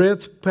the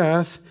red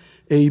path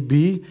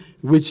AB,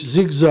 which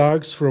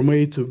zigzags from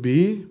A to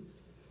B.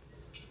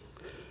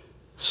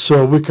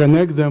 So we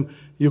connect them.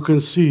 You can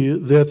see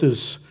that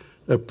is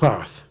a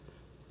path.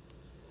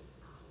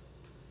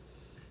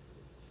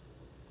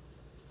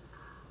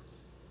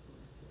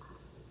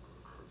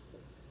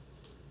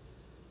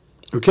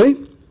 Okay?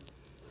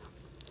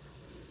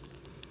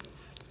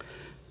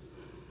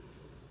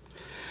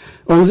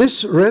 On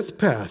this red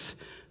path,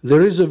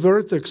 there is a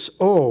vertex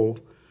O,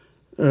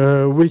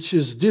 which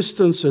is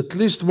distance at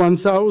least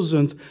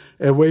 1,000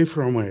 away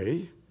from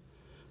A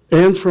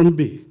and from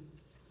B.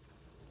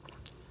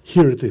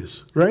 Here it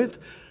is, right?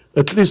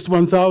 At least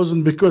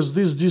 1,000, because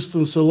this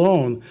distance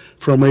alone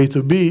from A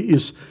to B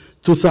is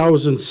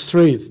 2,000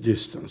 straight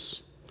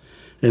distance.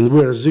 And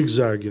we're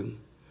zigzagging.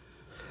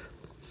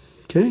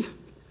 Okay?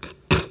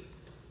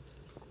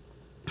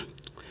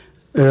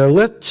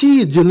 Let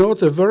T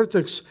denote a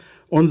vertex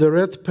on the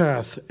red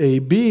path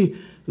AB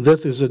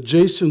that is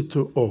adjacent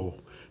to O.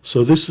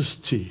 So this is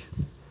T.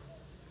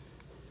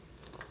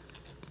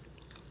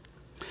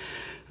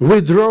 We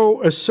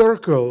draw a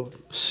circle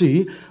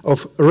C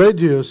of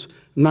radius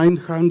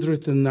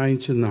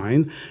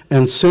 999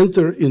 and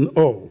center in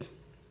O.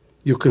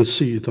 You can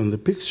see it on the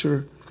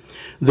picture.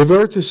 The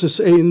vertices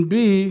A and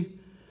B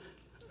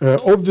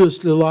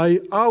obviously lie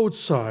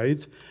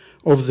outside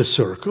of the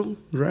circle,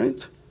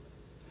 right?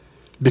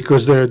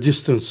 Because they are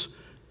distance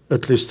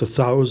at least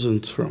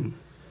 1,000 from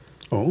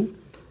O.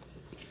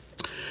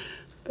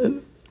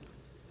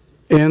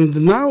 And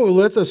now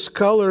let us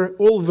color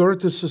all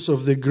vertices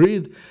of the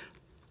grid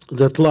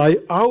that lie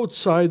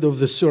outside of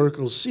the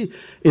circle C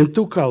in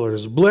two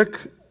colors,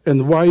 black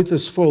and white,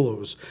 as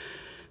follows.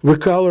 We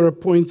color a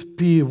point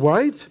P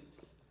white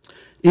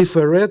if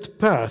a red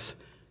path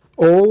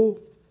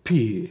OP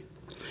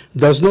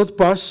does not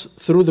pass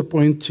through the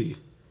point T,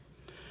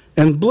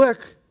 and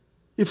black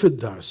if it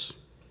does.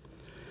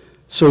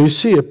 So you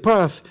see a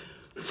path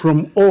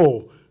from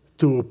O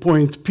to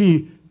point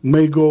P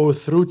may go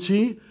through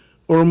T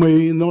or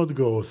may not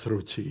go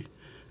through T.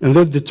 And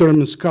that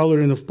determines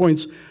coloring of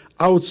points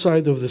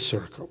outside of the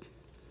circle.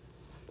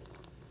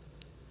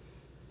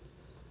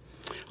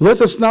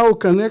 Let us now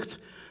connect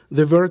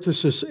the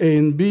vertices A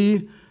and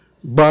B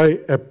by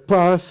a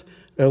path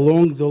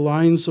along the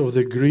lines of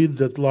the grid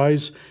that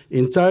lies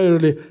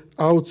entirely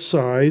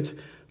outside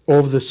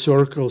of the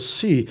circle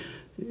C.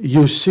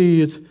 You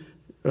see it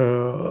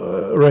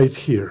right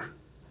here.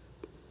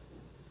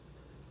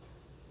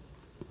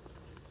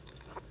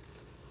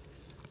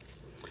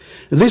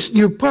 This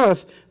new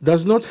path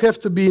does not have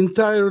to be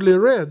entirely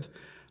red,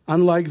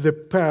 unlike the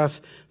path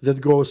that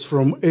goes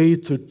from A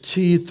to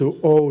T to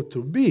O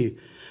to B.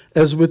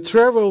 As we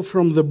travel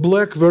from the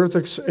black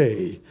vertex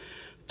A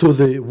to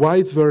the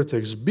white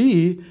vertex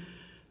B,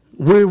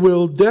 we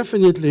will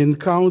definitely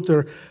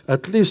encounter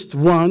at least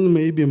one,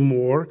 maybe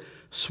more,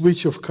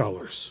 switch of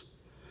colors.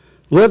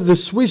 Let the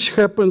switch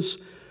happens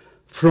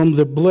from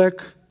the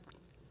black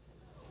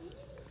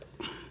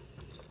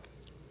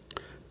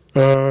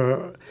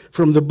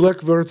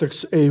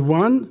vertex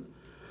A1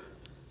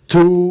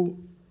 to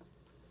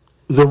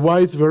the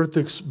white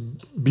vertex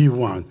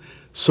B1.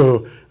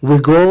 So we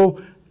go,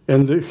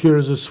 and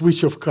here's a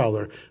switch of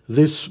color.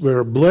 This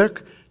were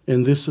black,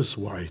 and this is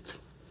white.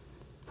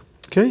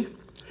 Okay?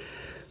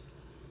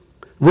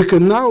 We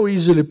can now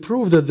easily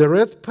prove that the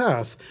red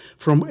path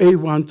from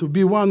A1 to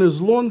B1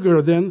 is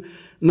longer than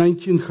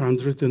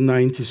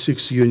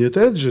 1996 unit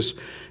edges.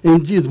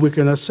 Indeed, we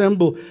can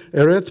assemble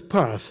a red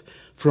path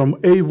from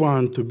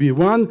A1 to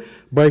B1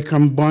 by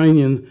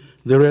combining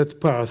the red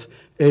path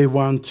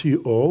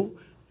A1TO,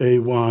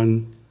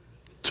 A1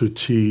 to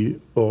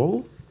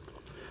TO,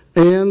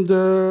 and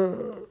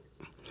a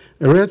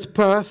red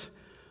path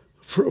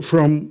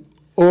from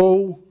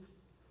O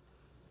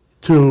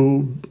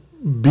to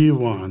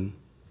B1.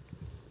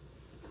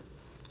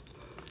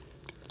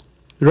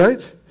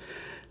 Right?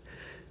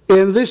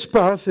 And this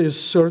path is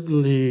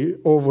certainly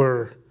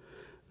over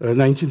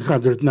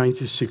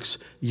 1996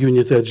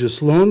 unit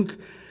edges long,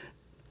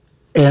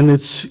 and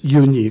it's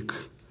unique.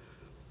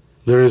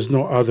 There is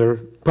no other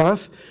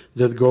path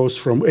that goes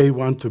from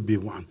A1 to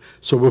B1.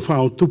 So we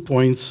found 2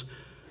 points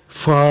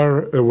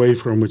far away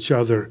from each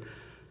other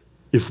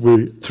if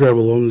we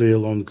travel only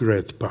along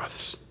red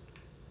paths.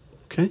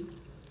 Okay?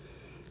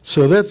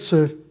 So that's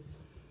a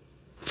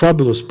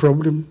fabulous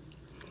problem.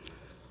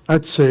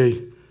 I'd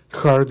say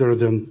harder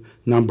than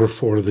number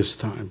 4 this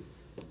time.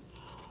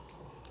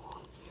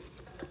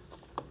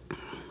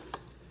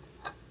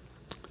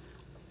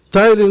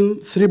 Tiling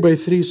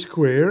 3x3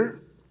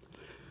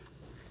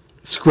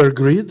 square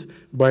grid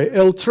by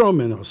L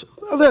Trominos.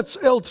 That's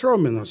L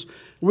Trominos.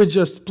 We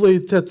just play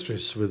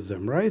Tetris with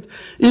them, right?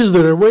 Is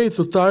there a way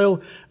to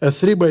tile a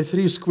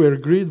 3x3 square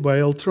grid by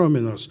L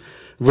Trominos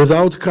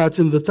without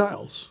cutting the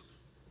tiles?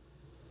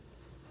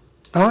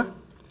 Huh?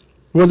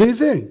 What do you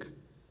think?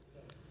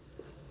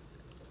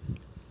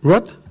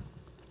 What?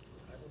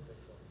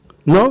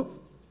 No?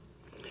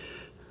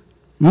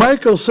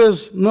 Michael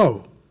says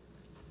no.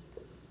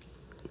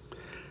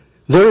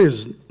 There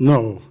is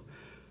no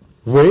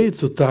way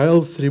to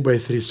tile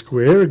 3x3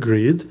 square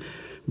grid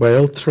by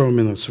L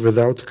Trominos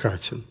without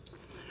cutting.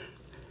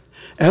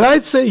 And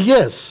I'd say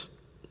yes.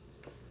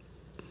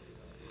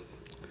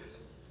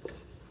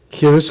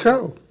 Here is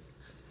how.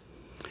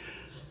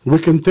 We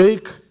can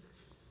take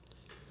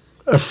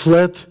a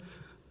flat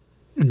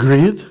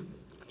grid,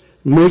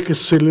 make a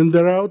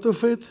cylinder out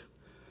of it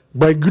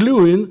by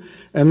gluing,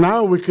 and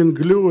now we can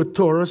glue a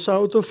torus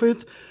out of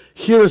it.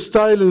 Here is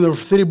tiling of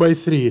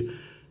 3x3.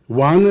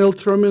 One L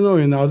Tromino,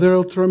 another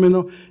L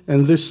Tromino,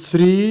 and these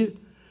 3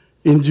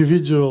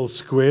 individual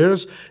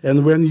squares.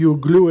 And when you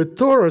glue a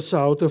torus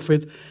out of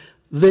it,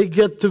 they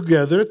get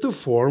together to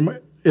form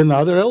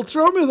another L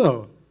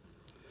Tromino.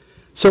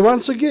 So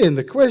once again,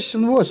 the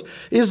question was,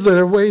 is there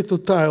a way to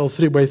tile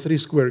 3x3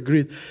 square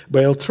grid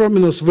by L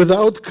Trominos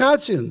without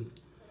cutting?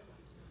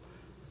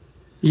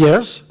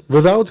 Yes,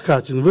 without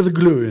cutting, with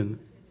gluing.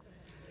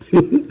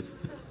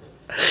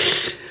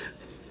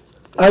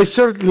 I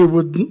certainly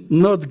would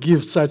not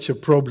give such a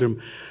problem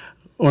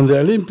on the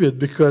Olympiad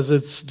because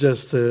it's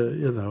just,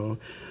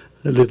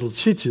 a little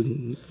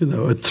cheating,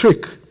 a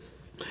trick.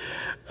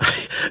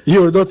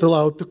 You're not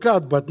allowed to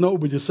cut, but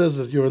nobody says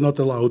that you're not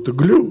allowed to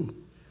glue.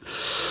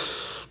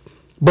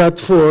 But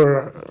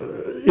for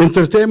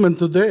entertainment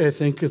today, I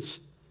think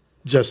it's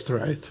just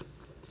right.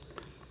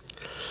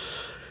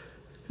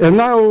 And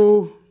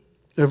now,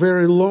 a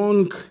very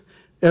long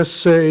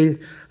essay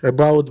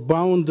about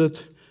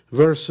bounded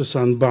versus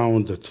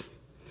unbounded.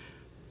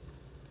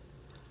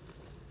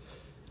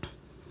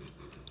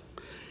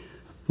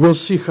 We'll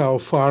see how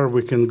far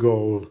we can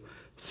go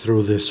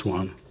through this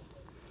one.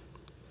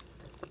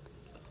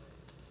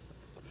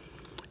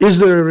 Is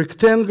there a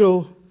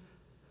rectangle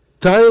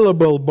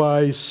tileable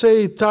by,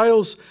 say,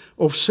 tiles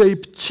of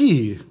shape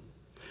T?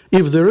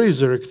 If there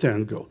is a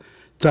rectangle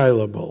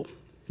tileable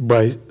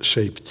by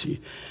shape T,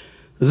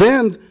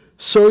 then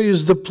so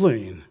is the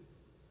plane.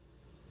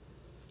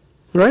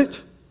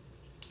 Right?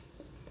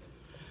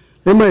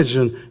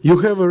 Imagine you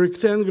have a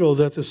rectangle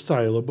that is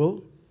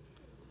tileable.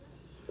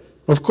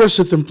 Of course,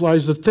 it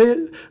implies that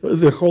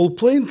the whole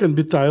plane can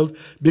be tiled,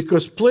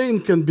 because plane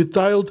can be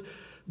tiled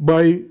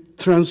by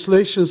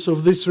translations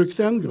of this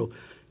rectangle.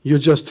 You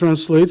just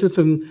translate it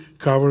and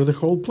cover the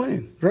whole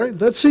plane, right?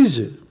 That's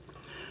easy.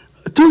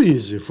 Too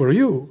easy for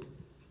you.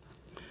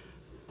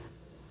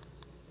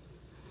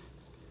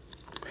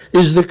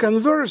 Is the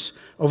converse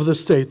of the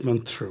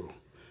statement true?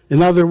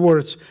 In other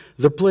words,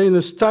 the plane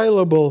is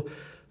tileable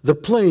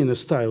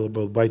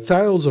by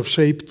tiles of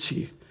shape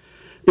T.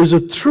 Is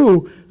it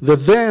true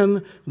that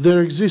then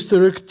there exists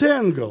a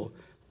rectangle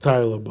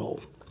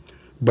tileable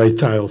by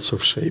tiles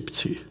of shape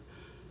T?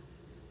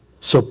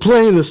 So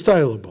plane is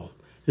tileable.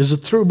 Is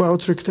it true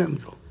about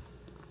rectangle?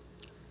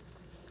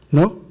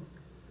 No?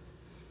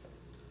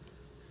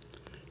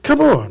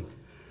 Come on.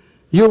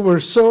 You were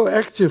so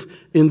active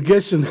in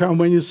guessing how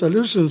many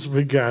solutions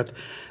we got,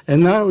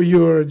 and now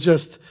you're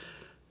just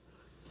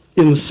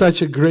in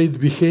such a great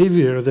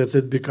behavior that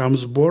it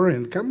becomes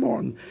boring. Come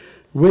on,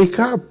 wake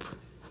up.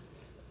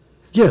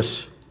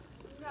 Yes?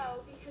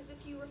 No, because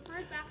if you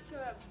referred back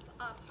to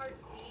part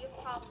B of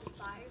problem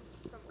 5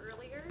 from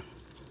earlier,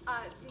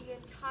 the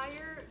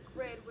entire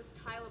grid was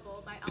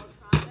tileable by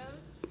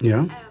L-Trominos.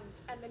 Yeah.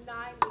 And the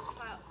 9 was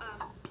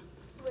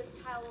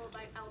tileable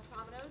by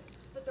L-Trominos,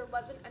 but there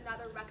wasn't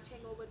another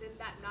rectangle within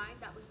that 9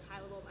 that was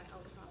tileable by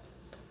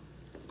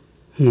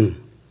L-Trominos.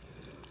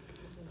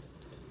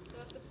 So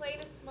if the plane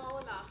is small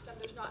enough, then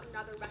there's not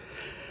another rectangle.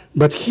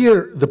 But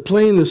here, the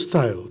plane is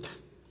tiled.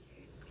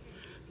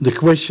 The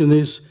question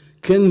is,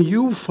 can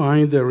you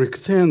find a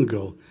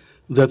rectangle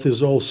that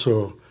is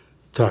also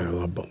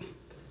tileable?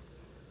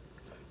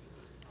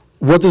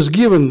 What is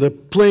given? The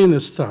plane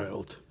is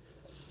tiled.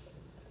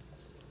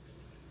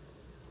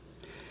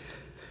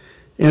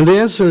 And the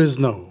answer is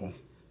no.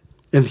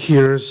 And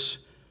here's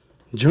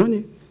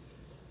Johnny.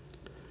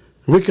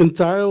 We can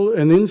tile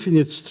an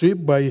infinite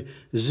strip by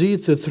Z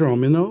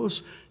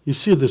tetrominos. You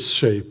see this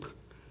shape.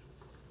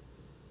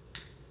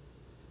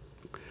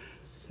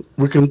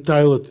 We can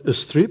tile it a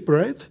strip,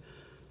 right?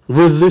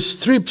 With these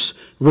strips,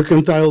 we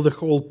can tile the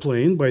whole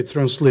plane by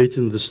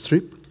translating the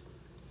strip.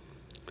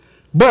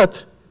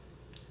 But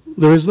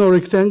there is no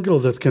rectangle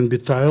that can be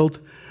tiled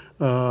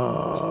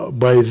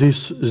by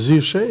this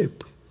Z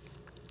shape.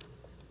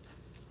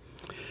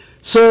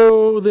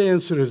 So the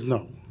answer is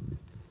no.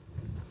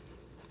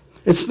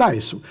 It's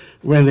nice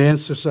when the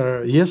answers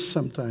are yes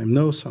sometime,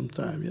 no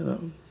sometime,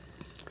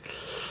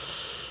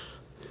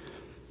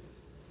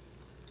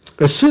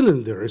 A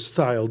cylinder is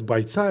tiled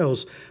by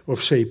tiles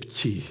of shape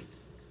T,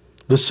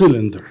 the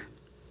cylinder.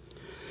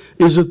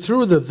 Is it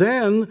true that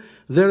then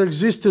there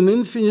exists an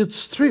infinite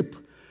strip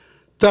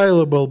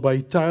tileable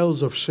by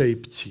tiles of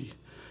shape T?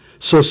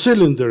 So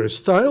cylinder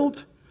is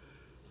tiled.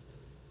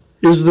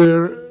 Is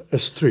there a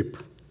strip,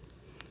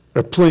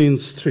 a plane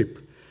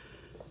strip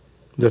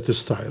that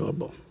is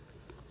tileable?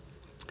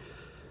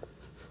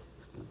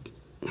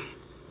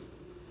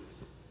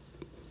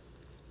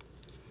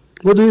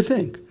 What do you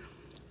think?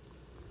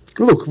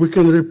 Look, we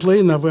can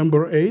replay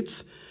November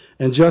 8th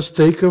and just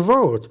take a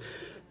vote.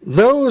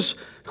 Those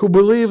who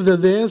believe that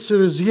the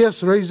answer is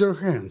yes, raise your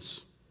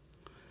hands.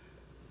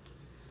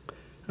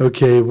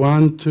 Okay,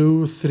 1,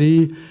 2,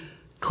 3,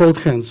 hold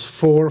hands.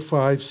 4,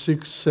 5,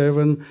 6,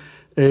 7,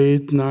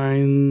 8,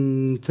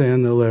 9,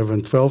 10,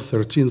 11, 12,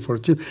 13,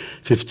 14,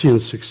 15,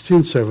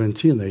 16,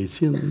 17,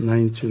 18,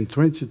 19,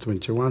 20,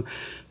 21,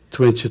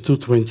 22,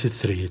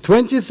 23.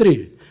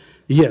 23,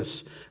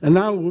 yes. And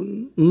now,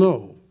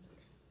 no.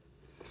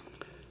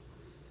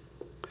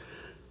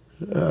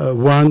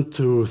 1,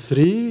 2,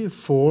 3,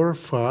 4,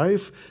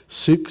 5,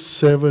 6,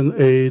 7,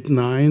 8,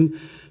 9,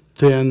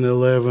 10,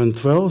 11,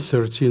 12,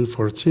 13,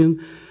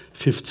 14,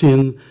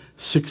 15,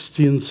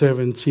 16,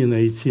 17,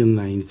 18,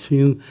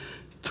 19,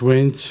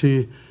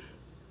 20,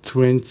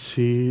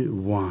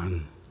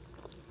 21.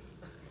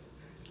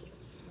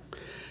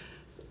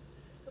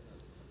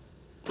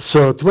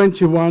 So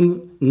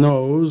 21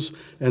 no's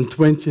and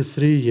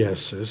 23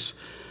 yeses.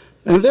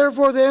 And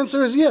therefore the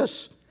answer is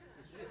yes.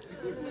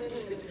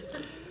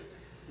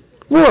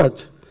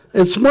 What?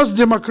 It's the most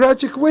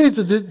democratic way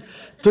to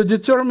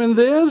determine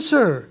the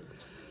answer.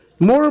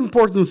 More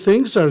important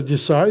things are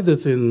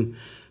decided in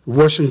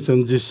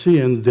Washington, D.C.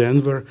 and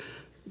Denver,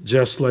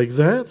 just like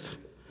that.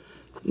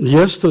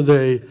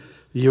 Yesterday,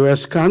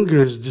 U.S.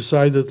 Congress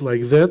decided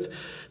like that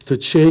to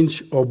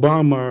change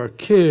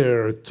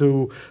Obamacare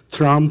to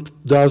Trump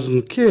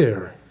doesn't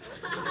care.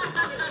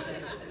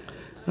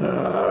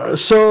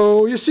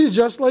 So you see,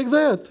 just like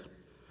that.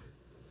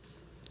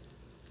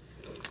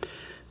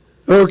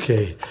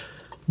 Okay,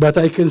 but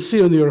I can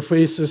see on your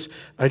faces,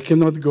 I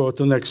cannot go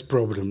to the next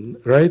problem,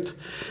 right?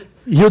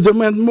 You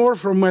demand more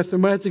from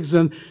mathematics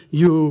than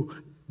you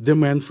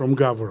demand from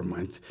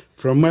government.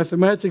 From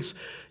mathematics,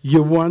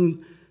 you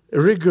want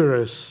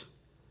rigorous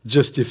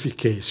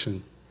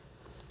justification.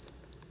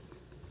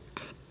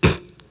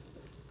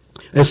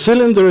 A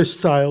cylinder is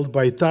tiled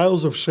by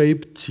tiles of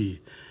shape T.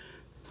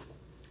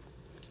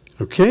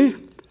 Okay?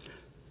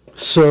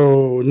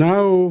 So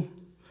now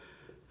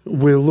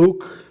we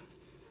look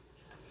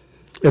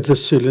at the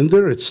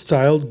cylinder. It's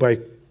tiled by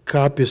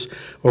copies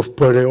of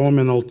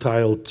polynomial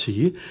tile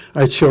T.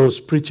 I chose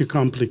pretty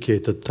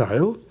complicated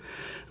tile.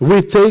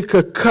 We take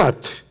a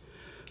cut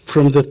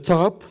from the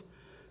top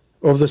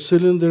of the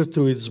cylinder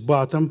to its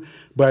bottom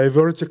by a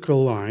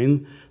vertical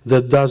line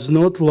that does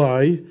not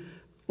lie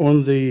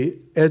on the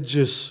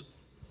edges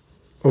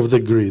of the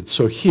grid.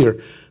 So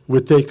here we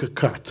take a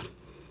cut,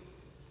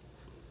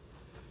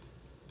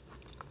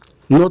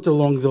 not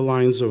along the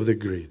lines of the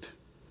grid.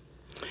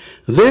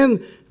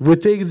 Then we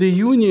take the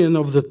union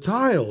of the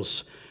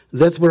tiles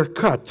that were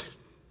cut,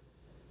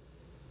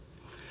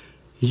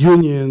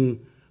 union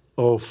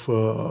of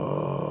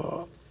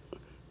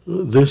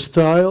this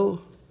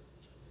tile,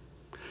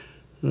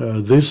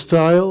 this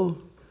tile,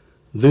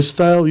 this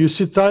tile. You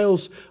see,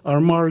 tiles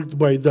are marked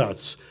by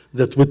dots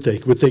that we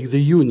take. We take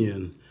the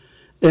union,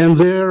 and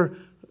their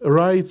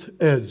right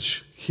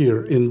edge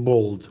here in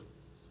bold.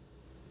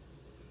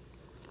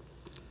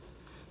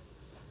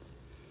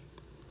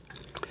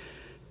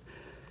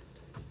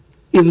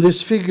 In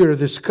this figure,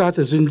 this cut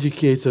is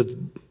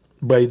indicated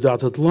by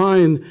dotted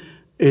line,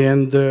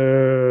 and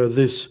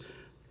this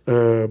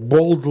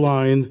bold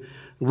line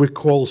we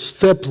call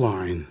step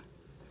line.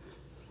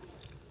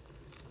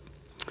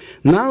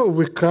 Now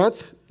we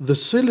cut the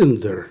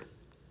cylinder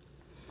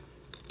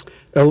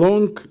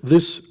along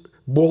this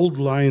bold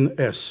line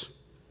S,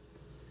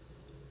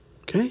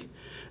 okay?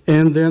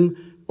 And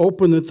then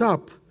open it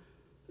up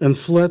and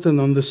flatten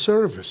on the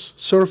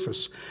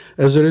surface.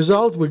 As a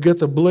result, we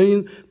get a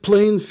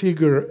plane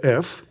figure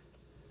F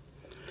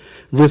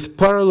with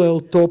parallel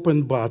top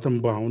and bottom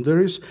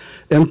boundaries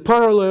and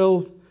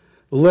parallel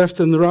left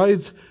and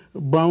right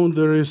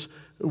boundaries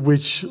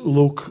which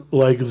look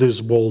like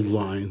this bold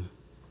line.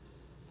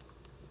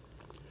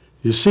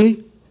 You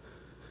see?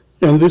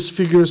 And this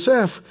figures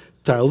F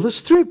tile the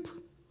strip.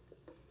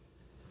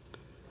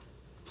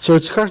 So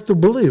it's hard to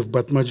believe,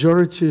 but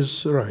majority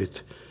is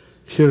right.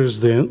 Here is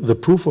the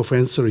proof of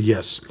answer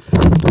yes.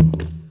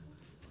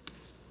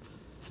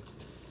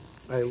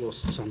 I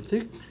lost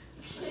something.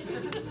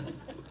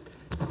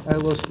 I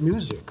lost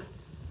music.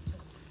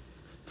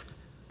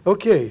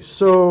 Okay,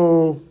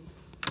 so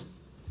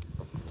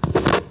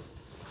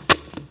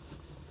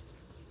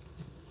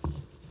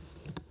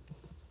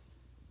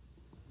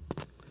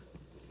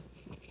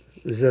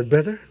is that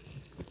better?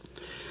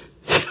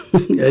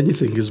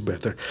 Anything is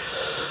better.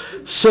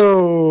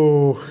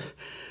 So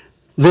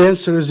the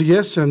answer is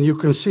yes, and you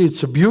can see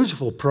it's a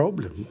beautiful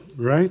problem,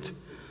 right?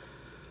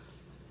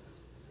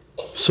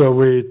 So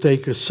we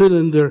take a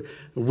cylinder,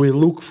 we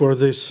look for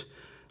this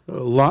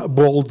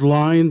bold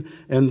line,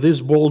 and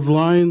this bold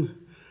line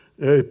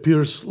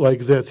appears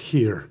like that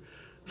here.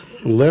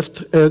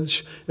 Left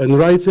edge and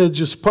right edge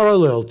is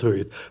parallel to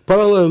it.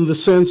 Parallel in the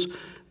sense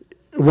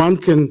one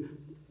can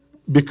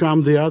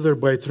become the other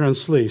by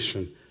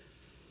translation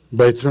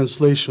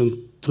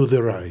to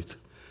the right.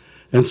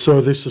 And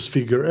so this is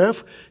figure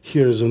F,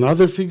 here is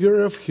another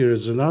figure F, here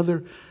is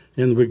another,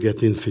 and we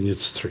get infinite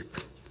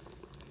strip.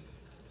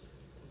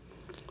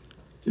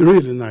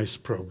 Really nice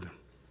problem.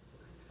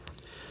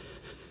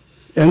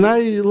 And I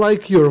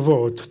like your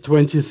vote,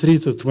 23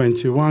 to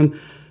 21,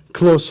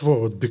 close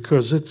vote,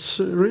 because it's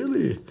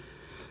really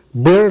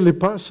barely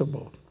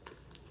possible,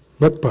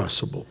 but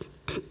possible.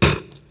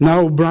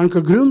 Now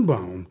Branko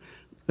Grunbaum,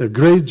 a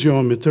great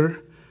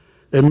geometer,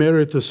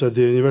 emeritus at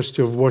the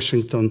University of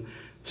Washington,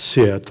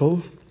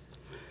 Seattle,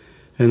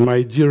 and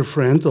my dear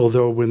friend,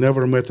 although we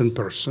never met in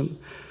person,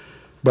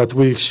 but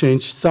we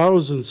exchanged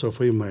thousands of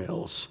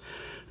emails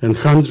and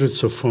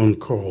hundreds of phone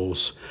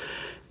calls.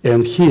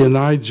 And he and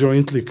I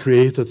jointly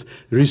created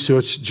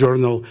research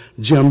journal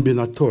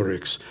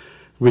Gembinatorics,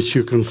 which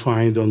you can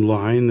find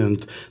online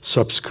and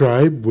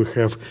subscribe. We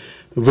have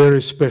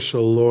very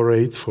special law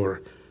rate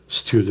for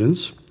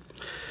students.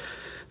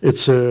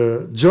 It's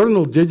a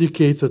journal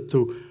dedicated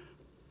to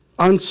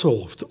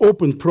unsolved,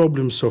 open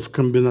problems of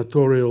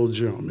combinatorial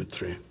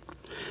geometry.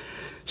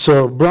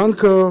 So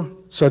Branko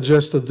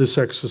suggested this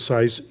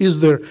exercise. Is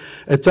there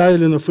a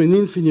tiling of an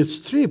infinite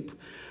strip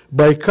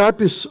by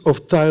copies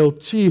of tile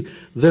T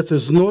that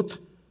is not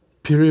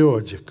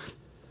periodic?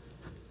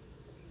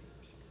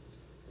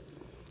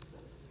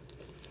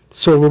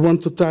 So we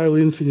want to tile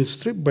infinite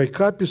strip by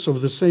copies of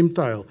the same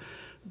tile,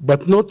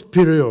 but not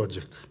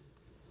periodic.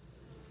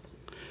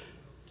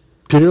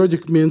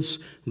 Periodic means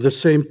the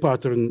same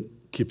pattern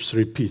keeps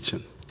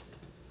repeating.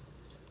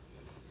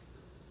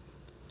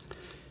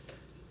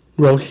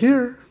 Well,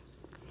 here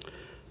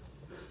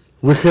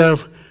we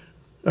have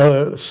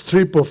a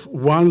strip of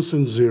ones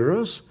and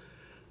zeros,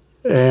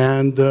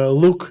 and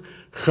look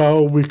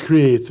how we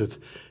created.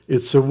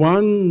 It's a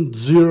 1,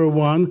 0,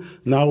 1,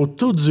 now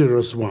 2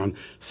 zeros, 1,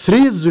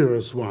 3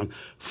 zeros, 1,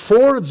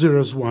 4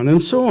 zeros, 1,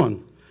 and so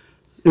on,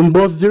 in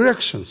both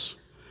directions.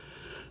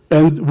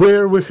 And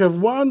where we have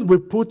 1, we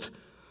put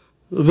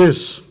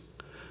this,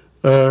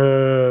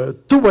 2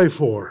 by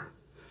 4,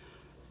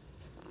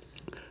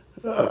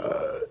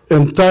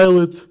 and tile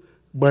it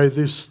by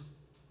this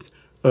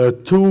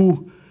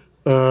 2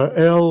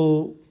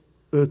 L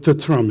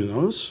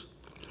tetrominoes.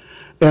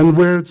 And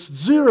where it's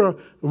 0,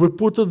 we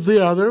put it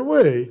the other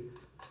way.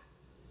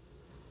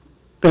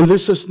 And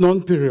this is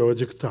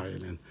non-periodic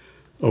tiling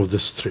of the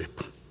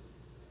strip.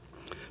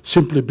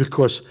 Simply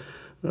because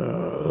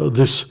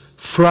this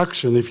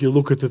fraction, if you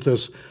look at it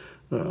as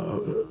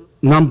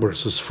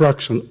numbers, as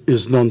fraction,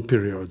 is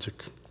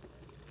non-periodic.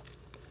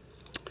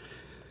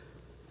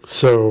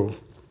 So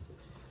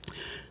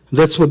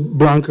that's what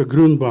Branka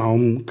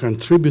Grunbaum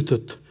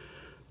contributed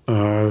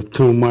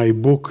to my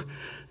book,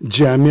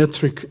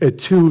 Geometric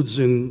Etudes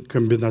in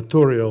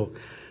Combinatorial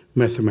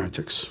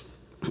Mathematics.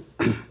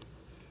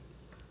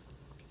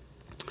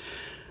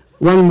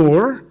 One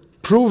more,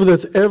 prove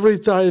that every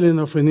tiling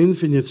of an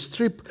infinite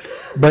strip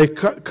by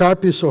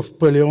copies of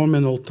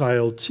polynomial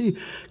tile T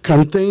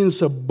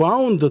contains a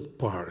bounded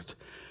part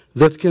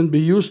that can be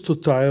used to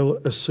tile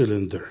a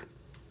cylinder.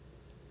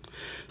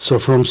 So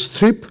from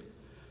strip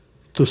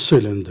to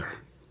cylinder.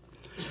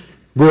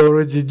 We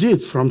already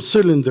did from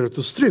cylinder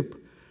to strip.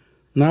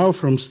 Now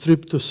from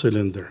strip to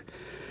cylinder.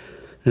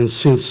 And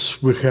since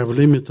we have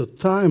limited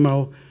time,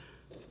 I'll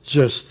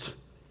just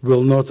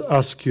will not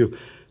ask you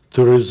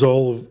to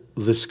resolve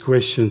this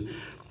question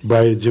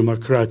by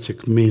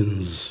democratic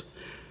means.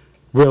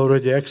 We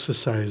already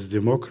exercised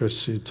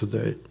democracy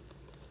today.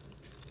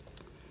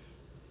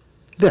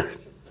 There.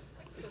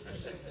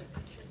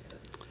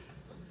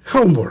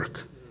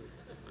 Homework.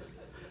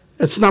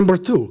 It's number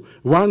 2.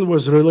 1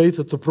 was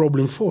related to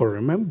problem 4,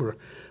 remember?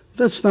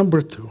 That's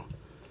number 2.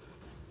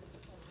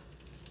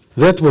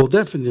 That will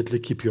definitely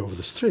keep you off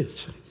the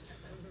street.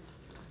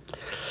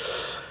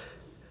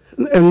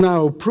 And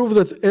now, prove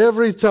that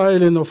every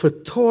tiling of a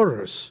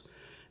torus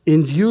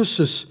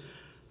induces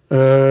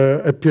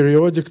a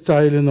periodic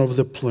tiling of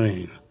the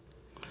plane.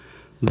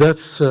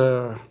 That's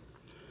a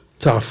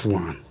tough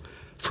one.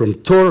 From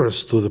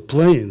torus to the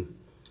plane.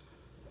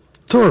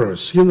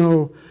 Torus, you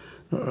know,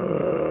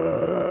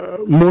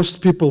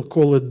 most people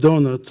call it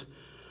donut.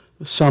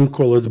 Some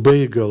call it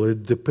bagel.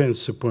 It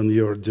depends upon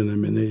your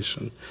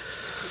denomination,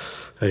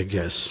 I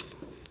guess.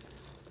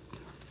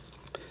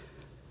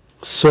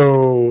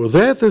 So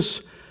that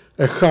is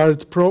a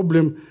hard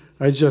problem.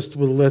 I just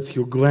will let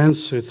you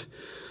glance it.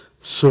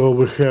 So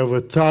we have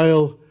a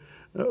tile,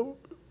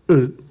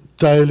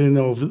 tiling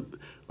of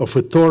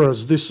a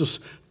torus. This is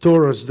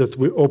torus that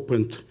we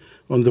opened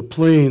on the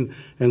plane,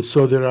 and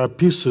so there are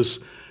pieces.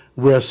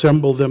 We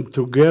assemble them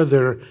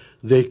together.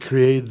 They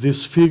create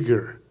this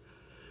figure.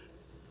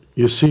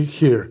 You see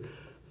here,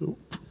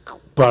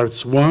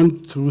 parts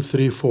 1, 2,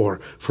 3, 4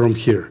 from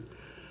here.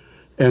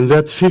 And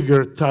that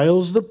figure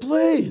tiles the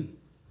plane.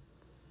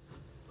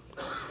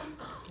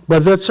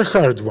 But that's a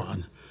hard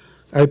one.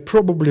 I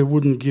probably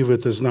wouldn't give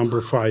it as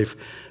number 5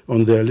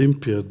 on the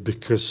Olympiad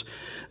because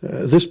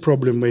this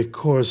problem may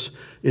cause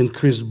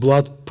increased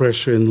blood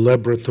pressure in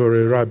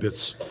laboratory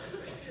rabbits.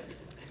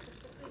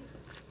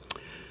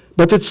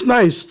 But it's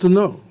nice to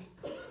know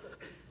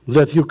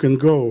that you can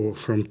go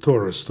from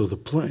torus to the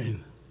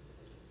plane.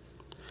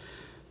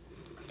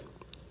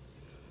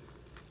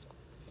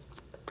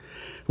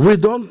 We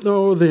don't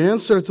know the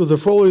answer to the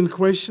following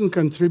question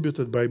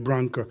contributed by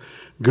Branka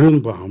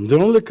Grunbaum. The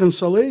only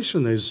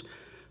consolation is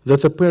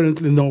that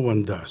apparently no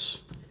one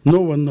does.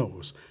 No one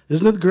knows.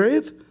 Isn't it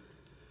great?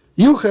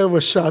 You have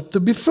a shot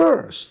to be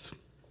first.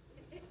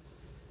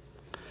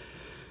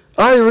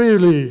 I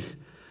really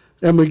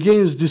am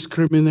against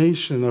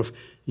discrimination of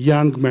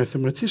young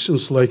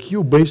mathematicians like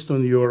you based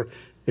on your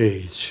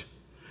age.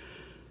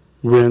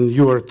 When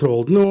you are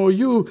told, no,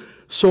 you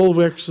solve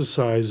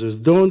exercises,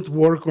 don't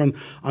work on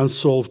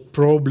unsolved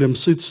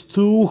problems, it's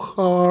too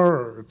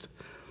hard.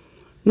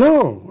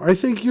 No, I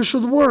think you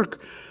should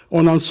work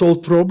on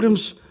unsolved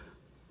problems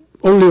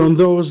only on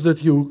those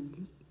that you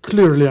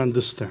clearly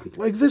understand,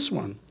 like this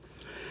one,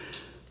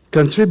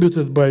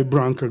 contributed by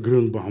Branka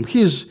Grunbaum.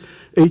 He's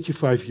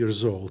 85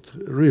 years old,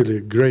 really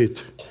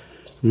great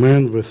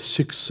man with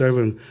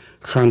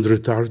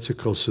 600-700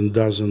 articles and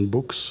dozen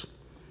books.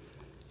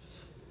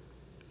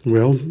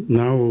 Well,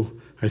 now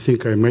I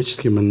think I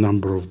matched him in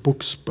number of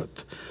books,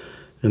 but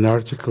in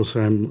articles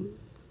I'm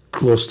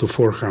close to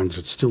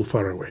 400, still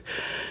far away.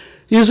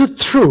 Is it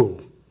true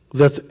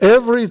that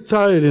every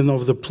tiling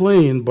of the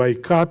plane by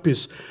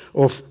copies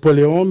of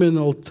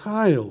polynomial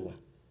tile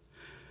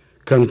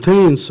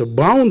contains a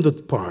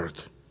bounded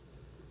part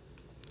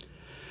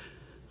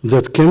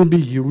that can be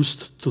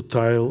used to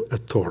tile a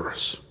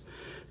torus.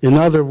 In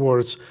other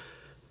words,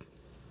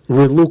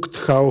 we looked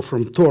how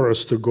from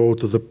torus to go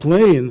to the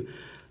plane,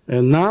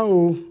 and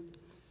now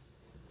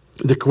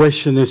the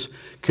question is,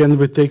 can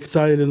we take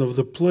tiling of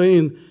the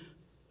plane,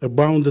 a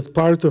bounded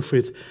part of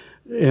it,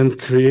 and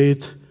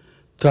create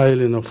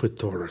tiling of a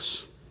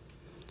torus?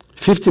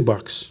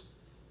 $50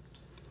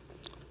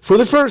 for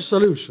the first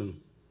solution,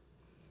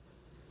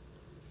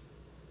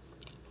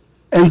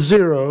 and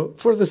 0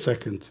 for the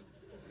second.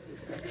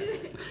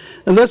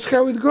 And that's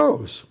how it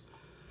goes.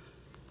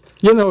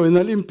 You know, in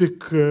Olympic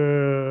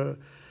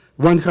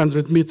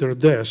 100-meter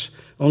dash,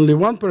 only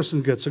one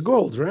person gets a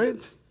gold,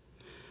 right?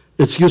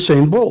 It's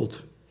Usain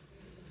Bolt.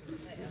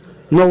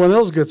 No one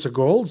else gets a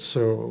gold,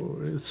 so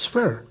it's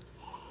fair.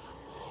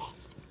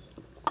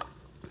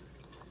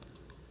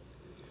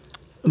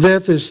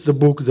 That is the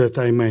book that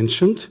I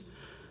mentioned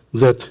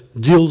that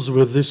deals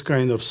with this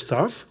kind of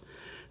stuff,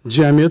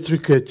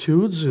 geometric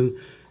etudes in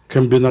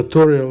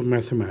combinatorial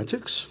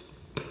mathematics.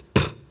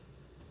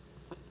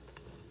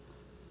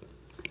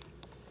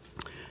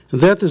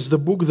 That is the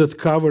book that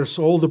covers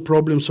all the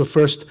problems of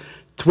first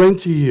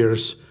 20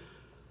 years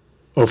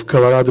of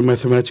Colorado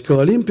Mathematical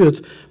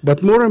Olympiad,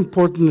 but more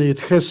importantly,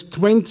 it has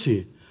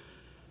 20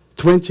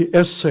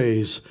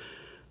 essays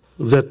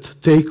that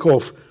take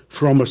off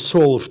from a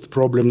solved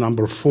problem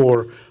number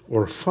 4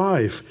 or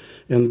 5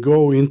 and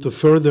go into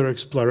further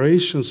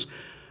explorations,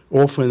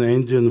 often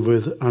ending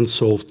with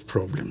unsolved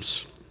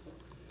problems.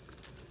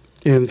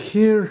 And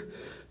here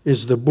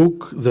is the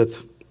book that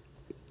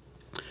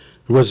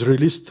was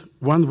released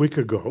 1 week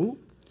ago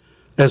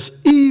as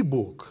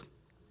e-book,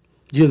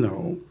 you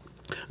know,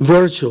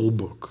 virtual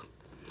book,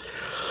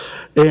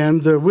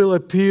 and will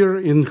appear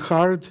in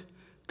hard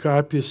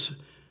copies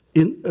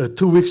in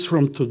 2 weeks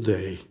from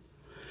today.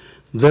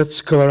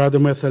 That's Colorado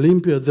Math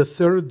Olympiad, the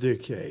third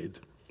decade,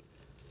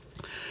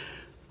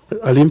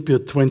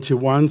 Olympiad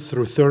 21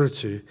 through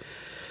 30.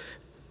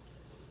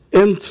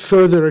 And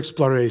further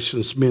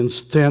explorations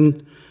means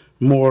 10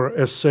 more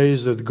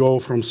essays that go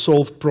from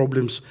solved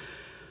problems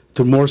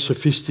to more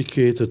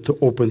sophisticated to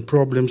open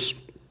problems.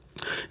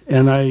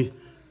 And I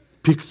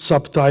picked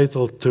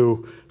subtitle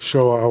to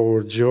show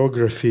our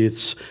geography.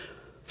 It's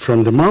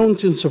from the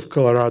mountains of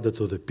Colorado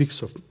to the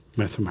peaks of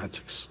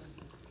mathematics.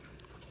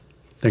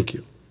 Thank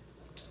you.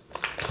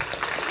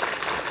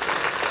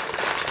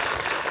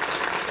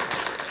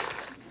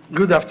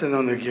 Good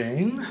afternoon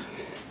again.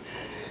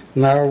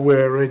 Now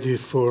we're ready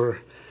for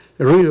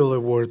a real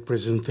award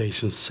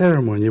presentation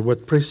ceremony.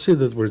 What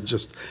preceded were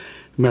just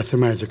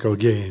mathematical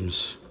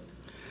games.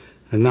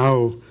 And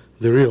now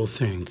the real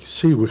thing.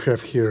 See, we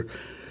have here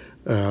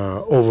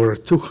over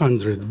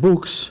 200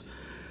 books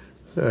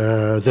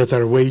that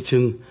are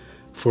waiting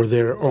for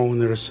their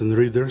owners and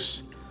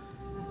readers.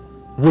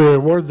 We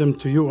award them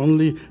to you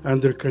only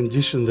under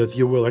condition that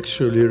you will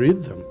actually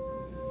read them.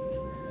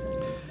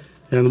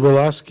 And we'll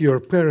ask your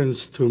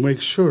parents to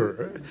make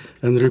sure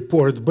and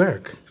report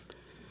back.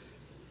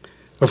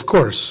 Of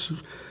course,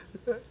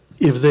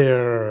 if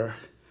they're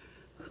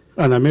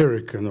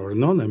un-American or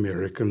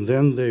non-American,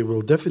 then they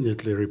will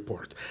definitely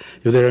report.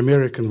 If they're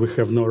American, we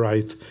have no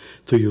right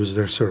to use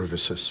their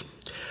services.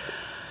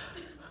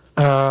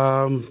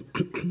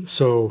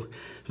 So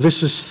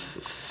this is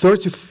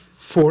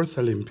 34th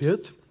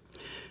Olympiad,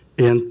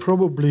 and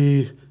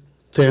probably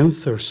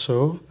 10th or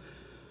so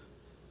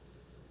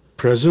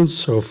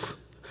presence of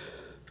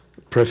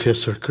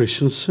Professor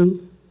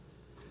Christensen.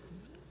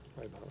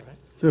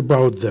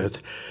 About that.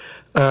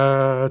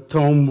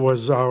 Tom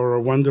was our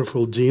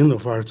wonderful Dean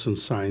of Arts and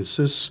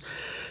Sciences,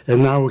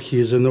 and now he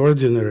is an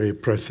ordinary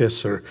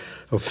professor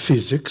of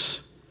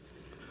physics.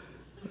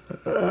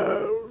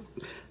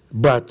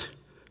 But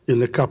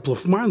in a couple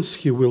of months,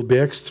 he will be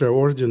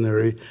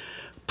extraordinary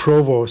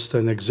provost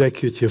and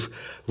executive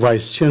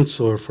vice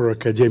chancellor for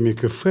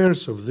academic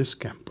affairs of this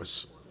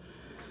campus.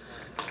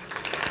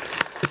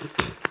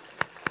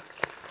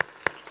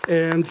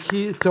 And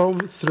Tom,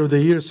 through the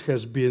years,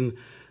 has been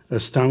a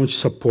staunch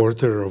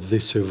supporter of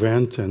this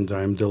event, and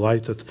I'm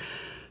delighted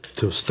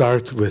to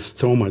start with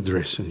Tom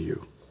addressing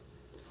you.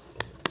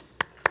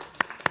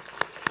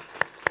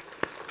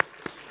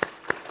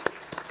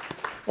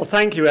 Well,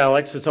 thank you,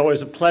 Alex. It's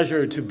always a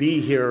pleasure to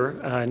be here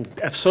and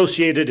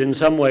associated in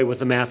some way with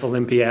the Math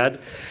Olympiad.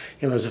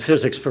 You know, as a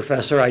physics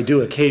professor, I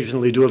do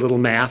occasionally do a little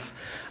math.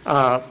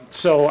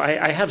 So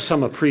I have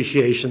some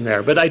appreciation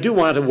there. But I do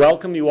want to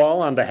welcome you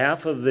all on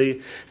behalf of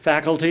the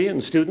faculty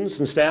and students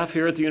and staff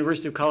here at the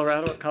University of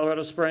Colorado at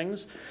Colorado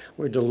Springs.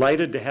 We're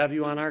delighted to have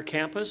you on our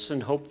campus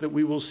and hope that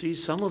we will see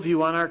some of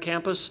you on our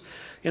campus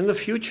in the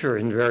future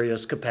in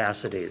various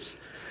capacities.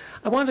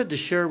 I wanted to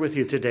share with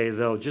you today,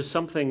 though, just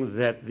something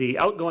that the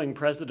outgoing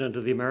president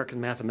of the American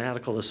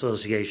Mathematical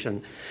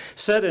Association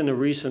said in a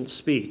recent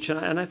speech,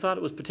 and I thought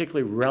it was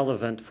particularly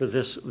relevant for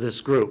this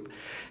group.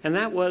 And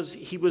that was,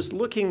 he was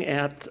looking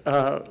at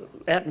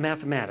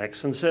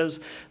mathematics and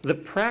says, the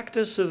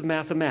practice of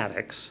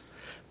mathematics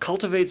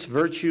cultivates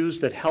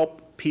virtues that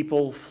help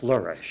people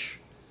flourish.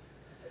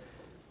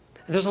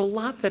 There's a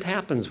lot that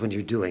happens when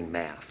you're doing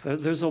math.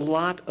 There's a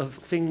lot of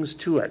things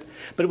to it.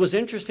 But it was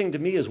interesting to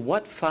me is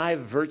what 5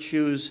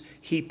 virtues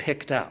he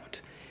picked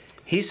out.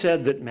 He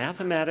said that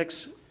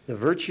mathematics, the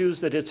virtues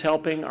that it's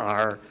helping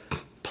are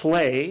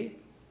play,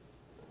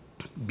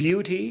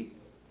 beauty,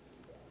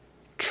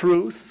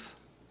 truth,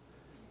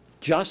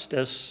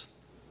 justice,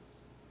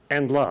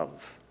 and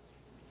love.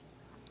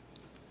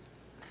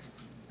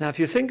 Now, if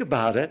you think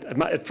about it,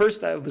 at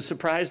first I was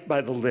surprised by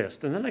the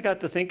list, and then I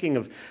got to thinking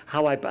of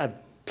how I've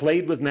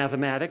played with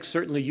mathematics.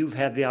 Certainly you've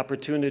had the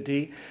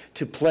opportunity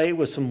to play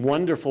with some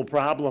wonderful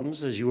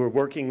problems as you were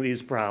working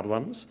these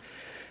problems.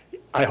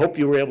 I hope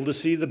you were able to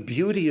see the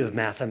beauty of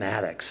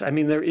mathematics. I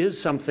mean, there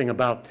is something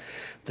about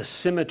the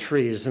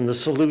symmetries and the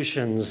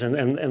solutions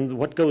and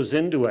what goes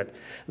into it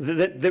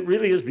that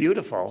really is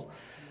beautiful.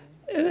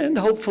 And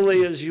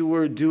hopefully as you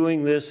were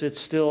doing this, it's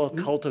still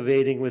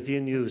cultivating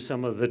within you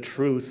some of the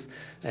truth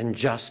and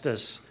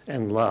justice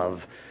and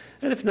love.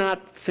 And if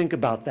not, think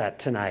about that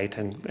tonight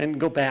and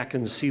go back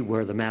and see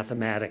where the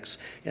mathematics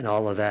in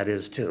all of that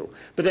is too.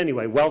 But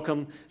anyway,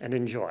 welcome and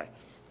enjoy.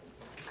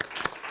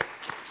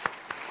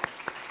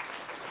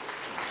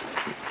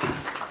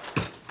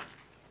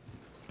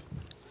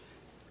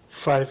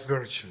 Five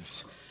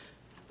virtues.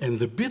 And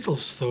the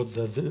Beatles thought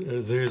that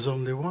there is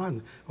only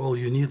one. All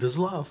you need is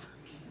love.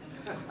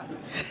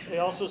 They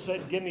also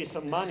said, give me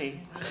some money.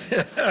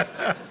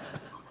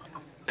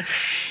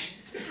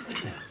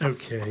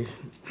 Okay.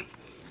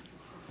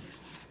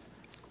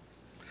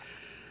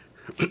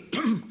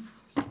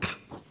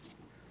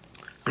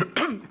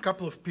 A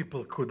couple of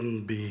people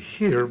couldn't be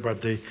here,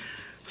 but they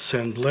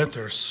sent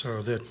letters,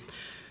 so that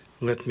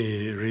let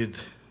me read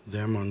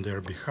them on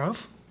their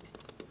behalf.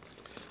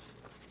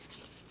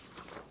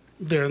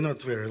 They're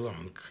not very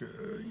long.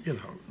 You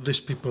know, these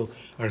people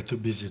are too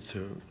busy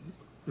to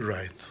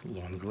write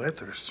long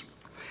letters.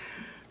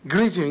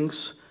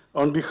 Greetings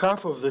on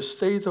behalf of the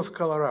state of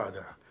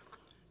Colorado.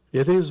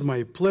 It is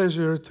my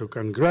pleasure to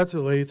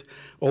congratulate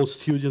all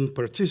student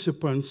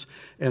participants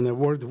and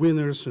award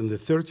winners in the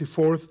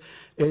 34th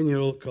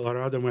Annual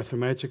Colorado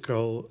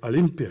Mathematical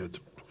Olympiad.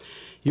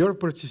 Your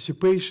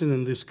participation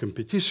in this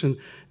competition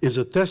is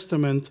a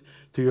testament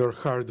to your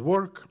hard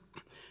work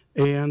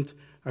and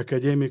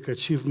academic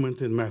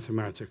achievement in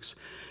mathematics.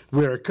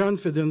 We are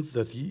confident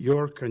that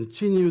your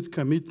continued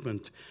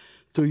commitment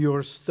to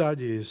your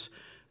studies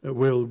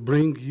will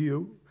bring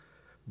you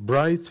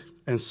bright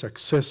and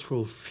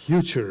successful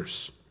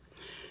futures.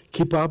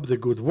 Keep up the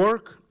good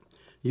work.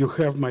 You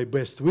have my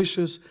best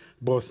wishes,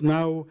 both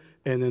now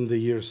and in the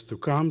years to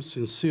come.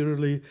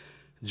 Sincerely,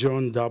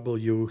 John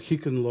W.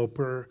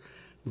 Hickenlooper,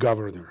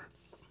 Governor.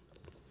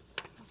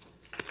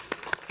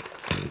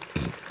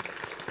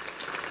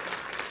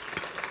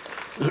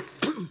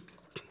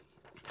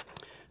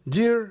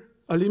 Dear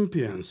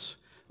Olympians,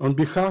 on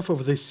behalf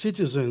of the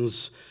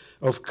citizens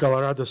of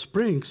Colorado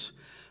Springs,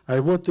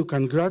 I want to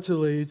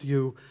congratulate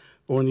you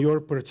on your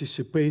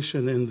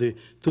participation in the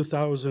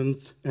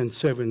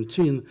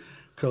 2017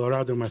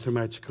 Colorado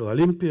Mathematical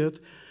Olympiad.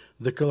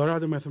 The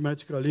Colorado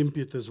Mathematical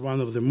Olympiad is one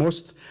of the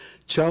most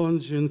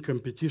challenging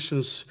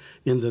competitions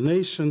in the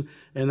nation,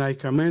 and I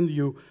commend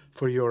you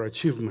for your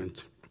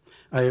achievement.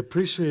 I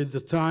appreciate the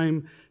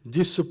time,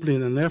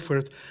 discipline, and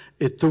effort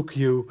it took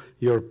you,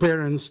 your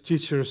parents,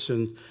 teachers,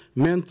 and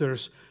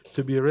mentors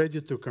to be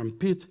ready to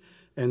compete,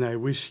 and I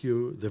wish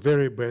you the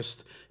very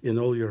best in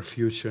all your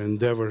future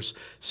endeavors.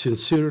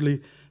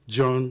 Sincerely,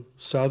 John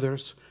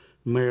Southers,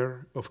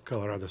 Mayor of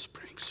Colorado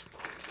Springs.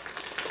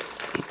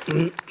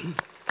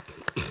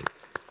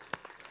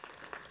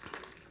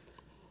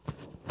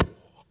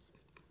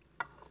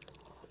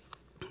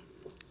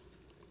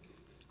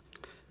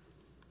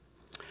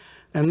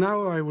 And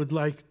now I would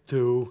like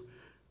to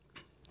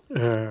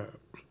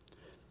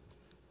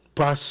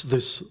pass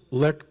this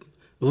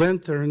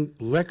lectern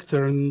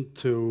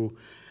to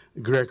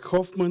Greg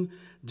Hoffman,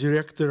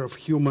 Director of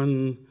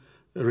Human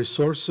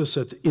Resources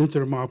at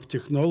Intermap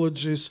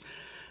Technologies,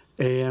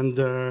 and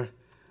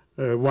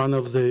one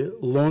of the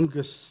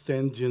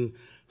longest-standing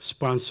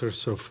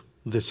sponsors of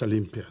this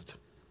Olympiad.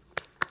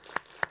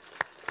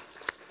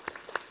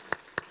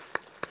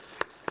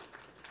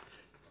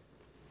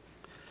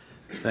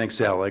 Thanks,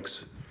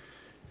 Alex,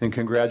 and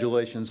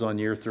congratulations on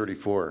year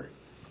 34.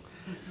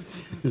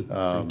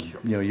 Thank you.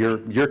 You know,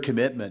 your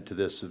commitment to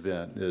this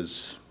event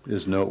is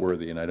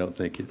noteworthy, and I don't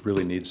think it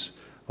really needs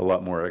a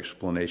lot more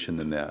explanation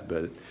than that,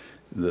 but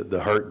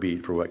the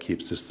heartbeat for what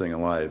keeps this thing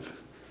alive.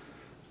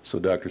 So,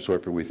 Dr.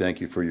 Sorper, we thank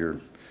you for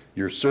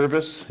your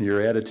service,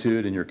 your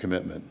attitude, and your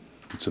commitment.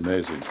 It's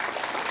amazing.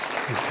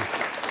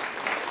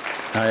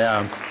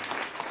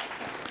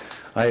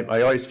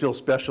 I always feel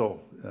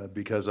special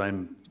because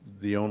I'm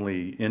the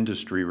only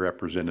industry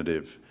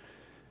representative,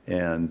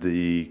 and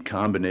the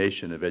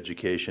combination of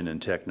education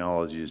and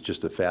technology is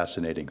just a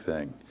fascinating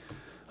thing.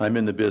 I'm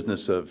in the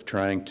business of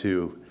trying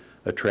to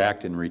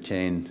attract and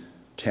retain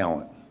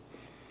talent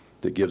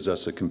that gives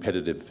us a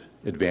competitive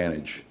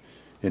advantage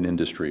in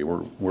industry.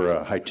 We're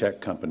a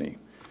high-tech company,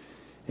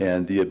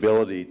 and the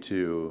ability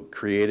to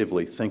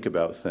creatively think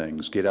about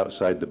things, get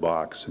outside the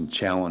box, and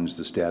challenge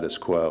the status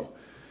quo.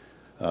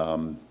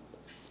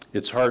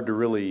 It's hard to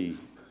really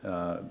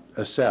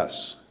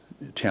assess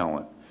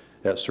talent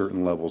at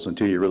certain levels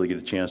until you really get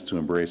a chance to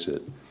embrace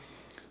it.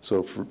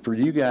 So for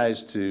you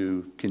guys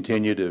to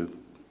continue to,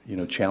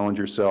 challenge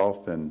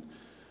yourself and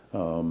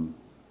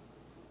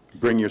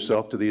bring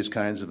yourself to these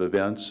kinds of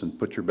events and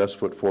put your best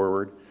foot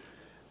forward,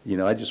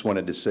 I just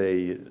wanted to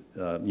say,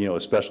 a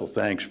special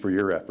thanks for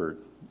your effort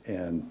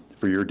and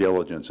for your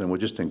diligence, and we'll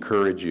just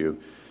encourage you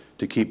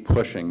to keep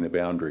pushing the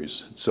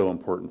boundaries. It's so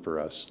important for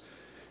us.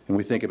 And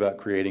we think about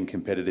creating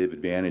competitive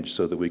advantage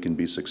so that we can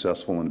be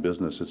successful in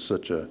business. It's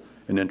such an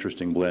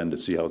interesting blend to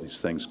see how these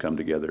things come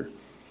together.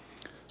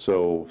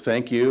 So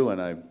thank you,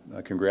 and I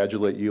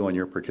congratulate you on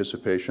your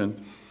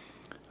participation.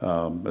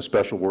 A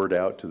special word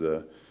out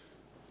to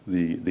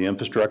the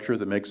infrastructure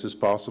that makes this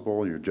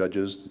possible, your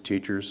judges, the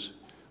teachers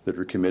that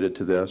are committed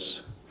to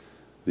this,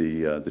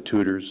 the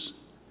tutors,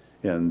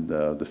 and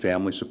the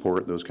family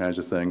support, those kinds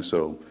of things.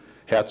 So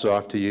hats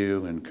off to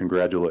you, and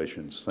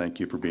congratulations. Thank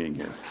you for being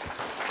here.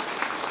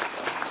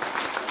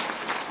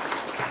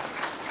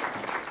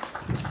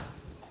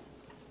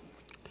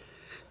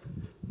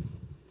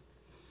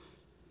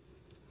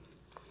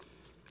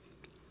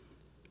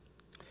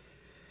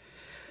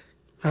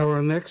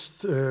 Our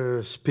next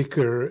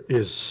speaker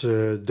is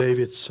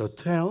David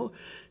Sottel,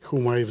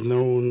 whom I've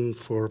known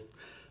for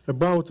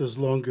about as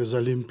long as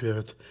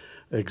Olympiad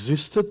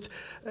existed.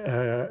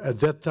 At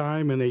that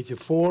time, in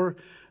 '84,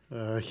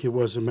 he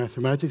was a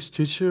mathematics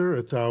teacher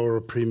at our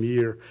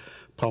premier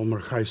Palmer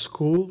High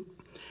School,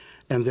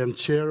 and then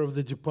chair of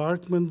the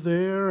department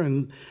there,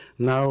 and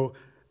now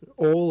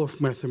all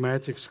of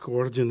mathematics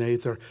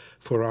coordinator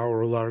for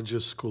our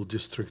largest school,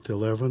 District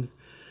 11.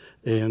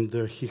 And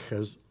he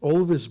has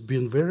always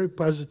been very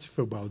positive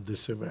about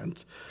this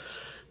event.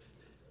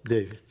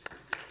 David.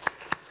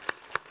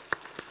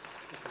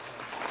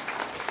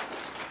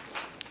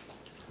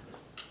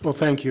 Well,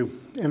 thank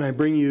you. And I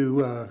bring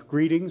you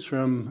greetings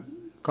from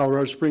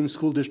Colorado Springs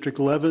School District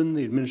 11,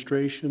 the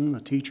administration,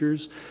 the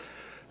teachers,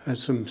 and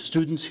some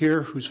students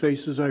here whose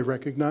faces I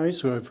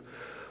recognize, who I've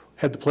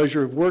had the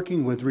pleasure of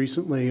working with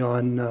recently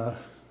on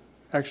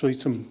actually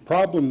some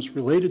problems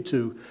related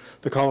to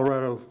the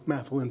Colorado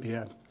Math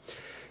Olympiad.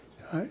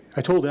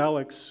 I told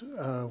Alex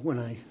when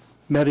I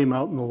met him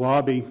out in the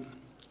lobby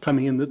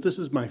coming in that this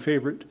is my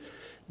favorite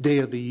day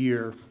of the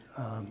year,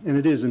 and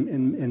it is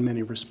in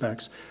many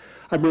respects.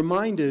 I'm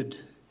reminded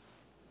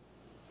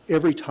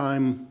every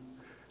time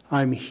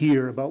I'm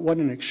here about what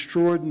an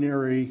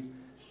extraordinary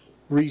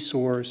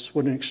resource,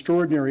 what an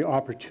extraordinary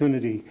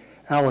opportunity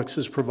Alex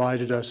has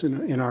provided us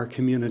in our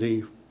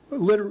community.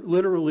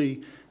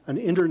 Literally an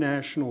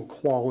international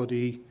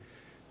quality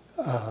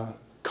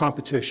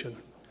competition.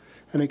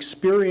 An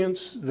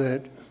experience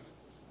that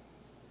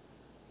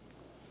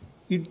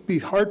you'd be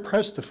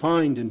hard-pressed to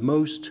find in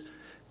most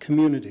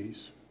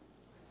communities.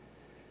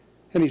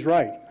 And he's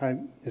right.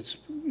 It's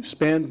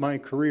spanned my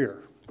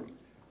career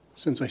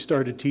since I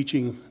started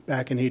teaching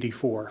back in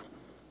 '84.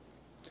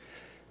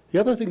 The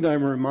other thing that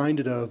I'm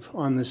reminded of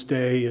on this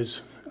day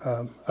is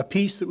a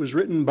piece that was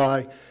written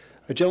by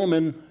a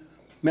gentleman,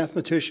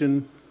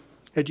 mathematician,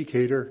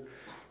 educator,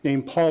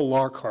 named Paul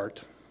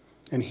Lockhart.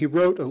 And he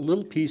wrote a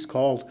little piece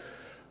called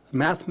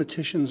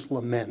Mathematician's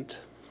Lament.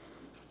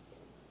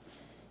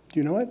 Do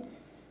you know it?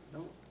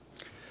 No.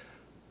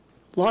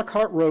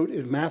 Lockhart wrote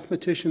in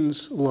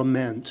Mathematician's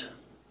Lament,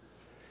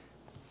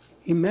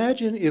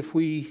 imagine if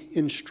we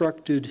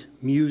instructed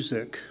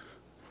music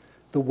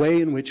the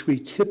way in which we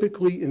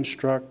typically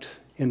instruct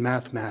in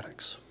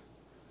mathematics.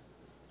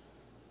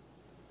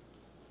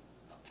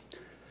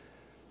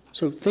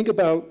 So think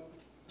about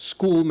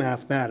school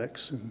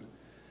mathematics and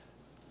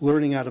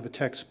learning out of a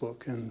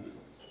textbook and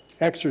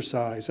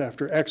exercise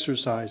after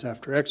exercise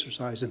after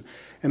exercise. And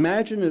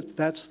imagine if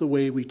that's the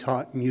way we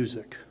taught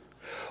music,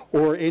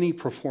 or any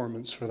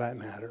performance for that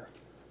matter.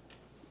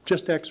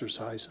 Just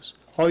exercises.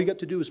 All you got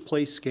to do is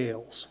play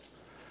scales.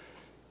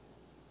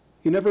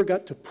 You never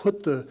got to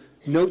put the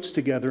notes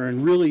together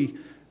and really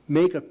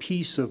make a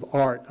piece of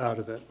art out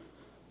of it.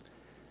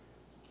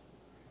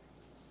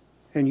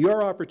 And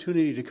your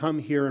opportunity to come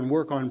here and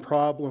work on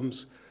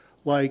problems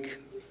like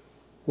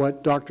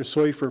what Dr.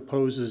 Seufer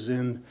poses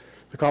in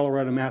the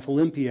Colorado Math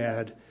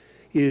Olympiad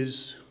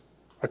is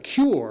a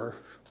cure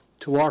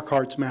to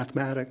Lockhart's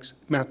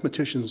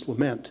Mathematician's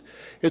Lament.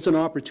 It's an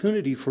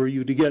opportunity for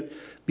you to get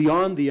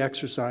beyond the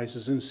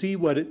exercises and see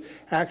what it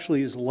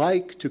actually is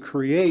like to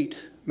create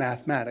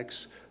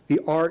mathematics, the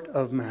art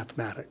of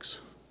mathematics.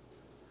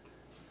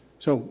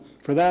 So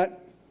for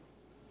that,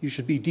 you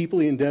should be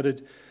deeply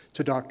indebted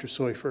to Dr.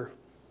 Seufer.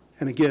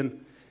 And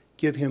again,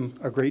 give him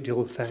a great deal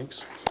of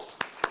thanks.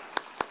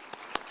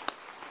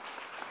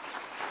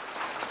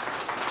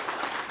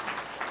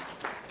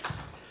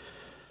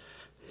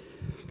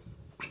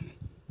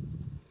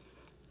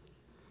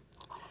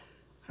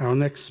 Our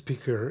next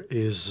speaker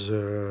is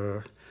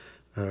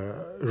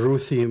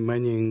Ruthie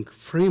Manning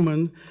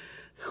Freeman,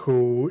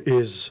 who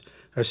is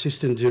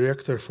Assistant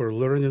Director for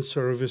Learning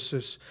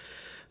Services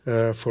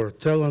for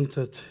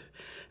Talented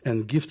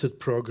and Gifted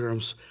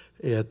Programs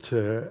at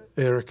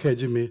Air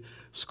Academy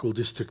School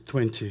District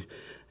 20,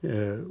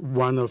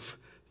 one of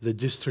the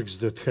districts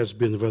that has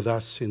been with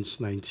us since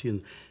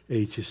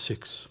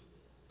 1986.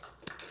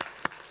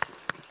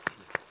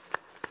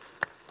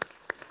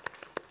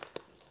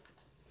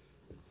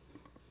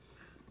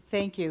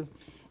 Thank you.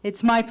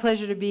 It's my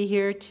pleasure to be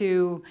here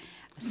to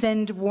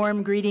send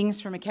warm greetings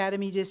from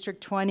Academy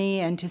District 20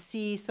 and to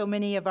see so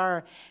many of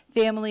our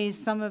families,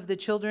 some of the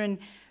children,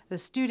 the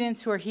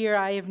students who are here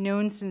I have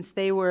known since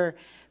they were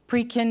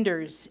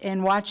pre-kinders,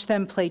 and watch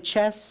them play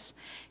chess,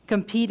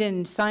 compete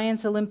in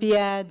science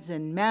Olympiads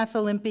and math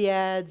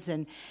Olympiads,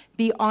 and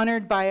be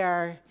honored by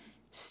our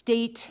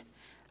state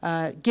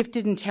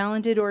gifted and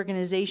talented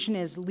organization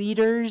as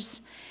leaders.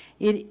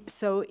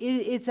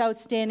 It's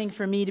outstanding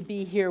for me to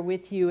be here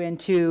with you and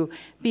to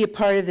be a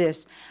part of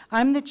this.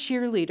 I'm the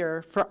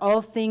cheerleader for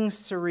all things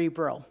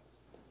cerebral.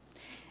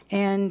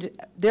 And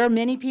there are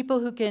many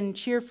people who can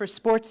cheer for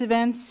sports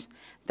events.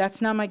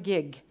 That's not my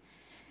gig.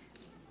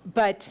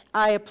 But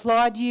I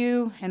applaud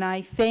you and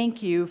I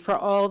thank you for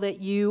all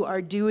that you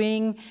are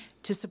doing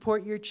to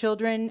support your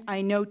children.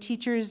 I know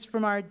teachers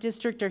from our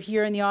district are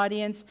here in the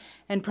audience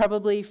and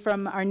probably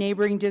from our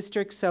neighboring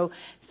districts, so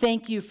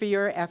thank you for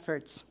your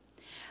efforts.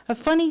 A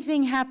funny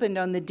thing happened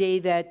on the day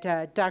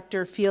that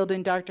Dr. Field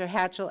and Dr.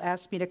 Hatchell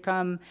asked me to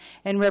come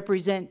and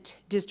represent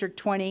District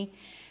 20.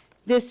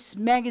 This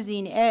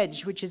magazine,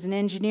 Edge, which is an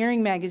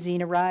engineering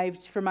magazine,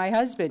 arrived for my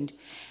husband.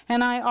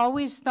 And I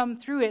always thumb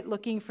through it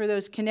looking for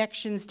those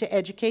connections to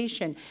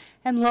education.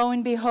 And lo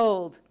and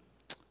behold,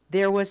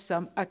 there was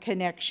a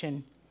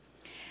connection.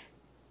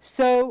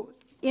 So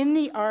in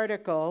the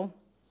article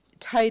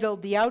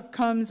titled "The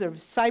Outcomes of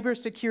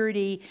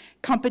Cybersecurity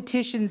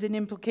Competitions and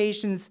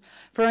Implications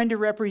for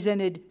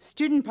Underrepresented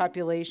Student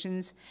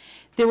Populations,"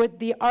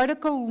 the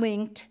article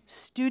linked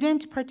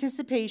student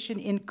participation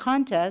in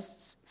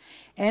contests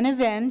and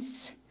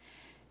events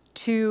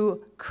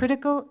to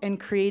critical and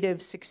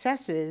creative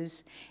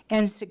successes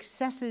and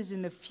successes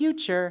in the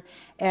future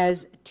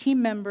as team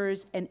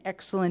members and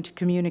excellent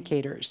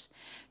communicators.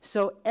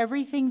 So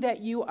everything that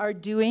you are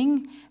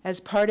doing as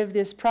part of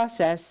this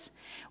process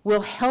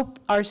will help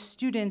our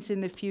students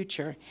in the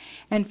future.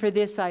 And for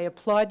this, I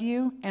applaud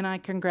you and I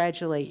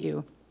congratulate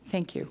you.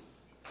 Thank you.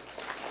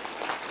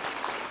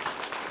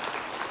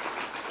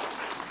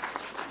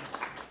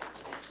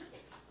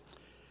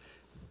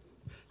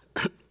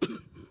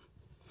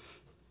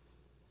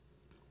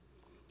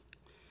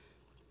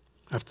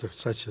 After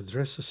such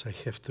addresses, I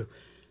have to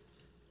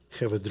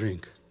have a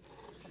drink.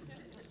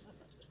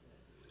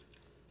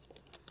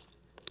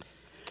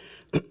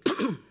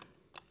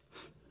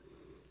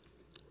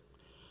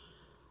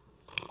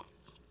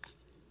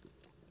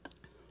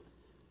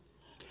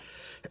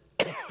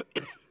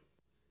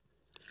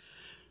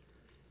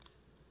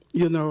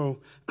 You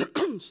know,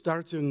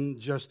 starting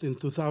just in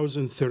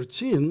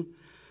 2013,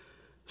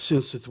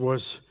 since it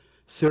was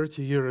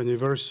 30-year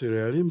anniversary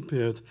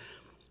Olympiad,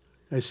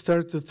 I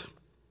started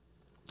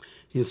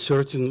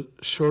inserting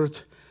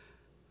short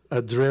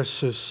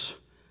addresses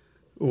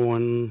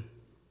on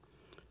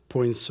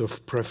points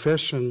of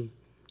professional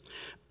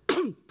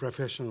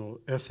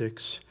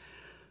ethics.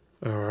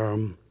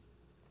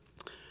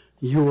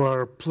 You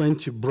are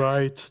plenty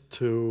bright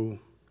to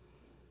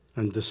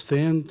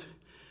understand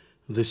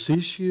these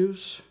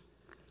issues.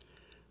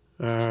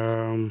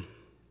 I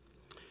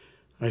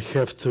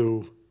have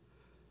to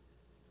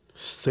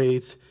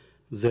state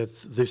that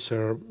these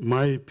are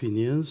my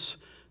opinions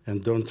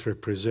and don't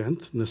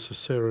represent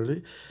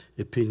necessarily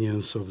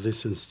opinions of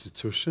this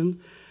institution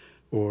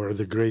or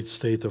the great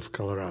state of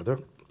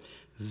Colorado.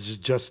 It's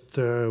just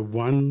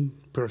one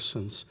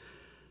person's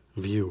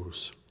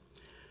views.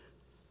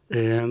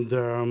 And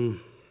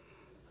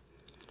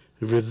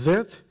with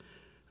that,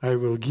 I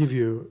will give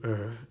you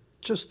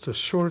just a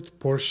short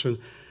portion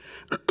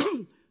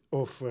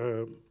of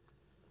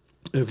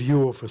a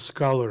view of a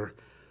scholar,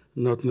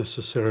 not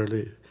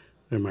necessarily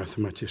a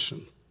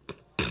mathematician.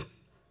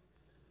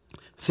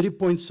 3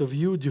 points of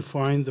view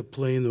define the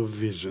plane of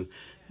vision.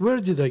 Where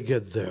did I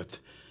get that?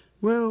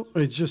 Well,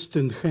 I just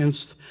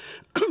enhanced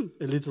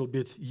a little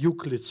bit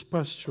Euclid's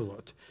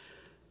postulate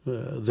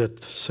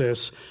that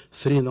says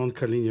 3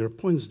 non-collinear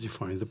points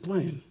define the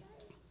plane.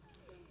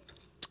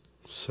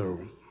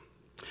 So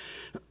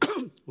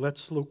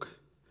let's look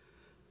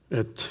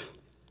at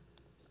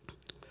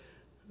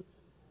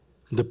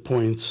the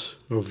points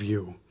of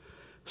view.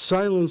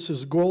 Silence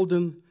is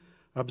golden,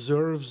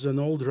 observes an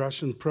old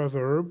Russian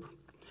proverb.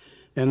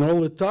 An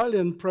old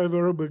Italian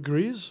proverb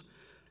agrees,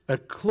 a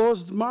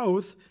closed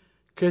mouth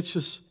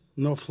catches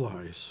no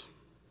flies.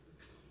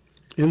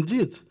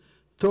 Indeed,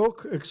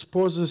 talk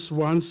exposes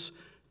one's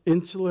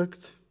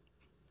intellect.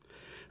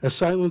 A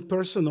silent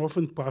person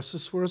often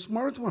passes for a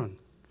smart one.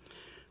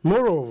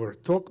 Moreover,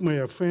 talk may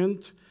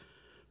offend,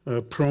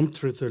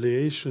 prompt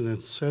retaliation,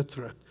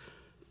 etc.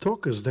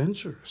 talk is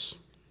dangerous.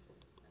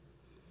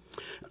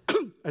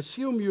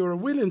 Assume you are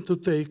willing to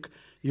take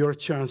your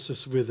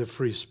chances with the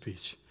free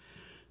speech.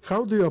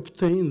 How do you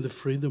obtain the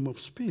freedom of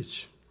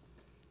speech?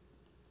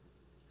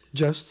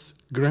 Just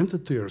grant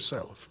it to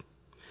yourself.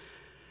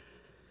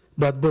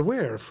 But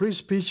beware, free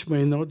speech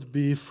may not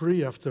be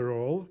free after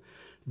all.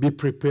 Be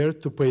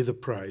prepared to pay the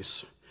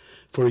price,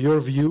 for your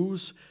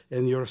views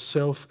and your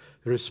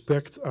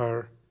self-respect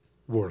are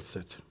worth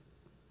it.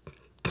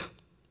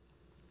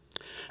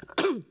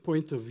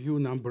 Point of view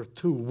number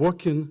 2,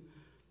 walking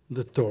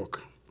the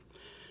talk.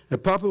 A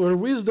popular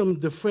wisdom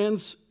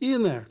defends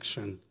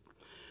inaction.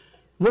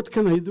 What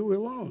can I do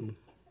alone?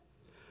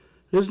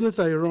 Isn't it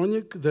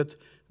ironic that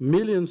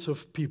millions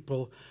of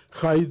people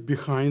hide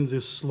behind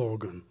this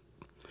slogan?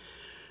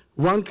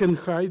 One can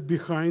hide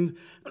behind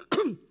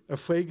a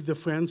fake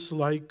defense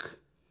like,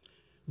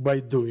 by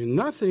doing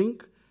nothing,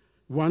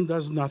 one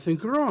does nothing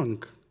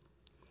wrong.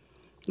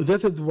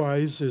 That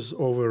advice is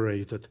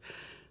overrated.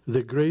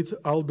 The great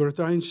Albert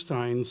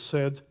Einstein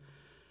said,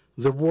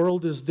 "The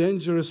world is a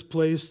dangerous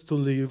place to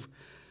live,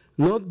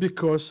 not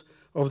because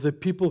of the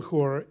people who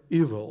are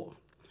evil,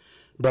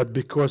 but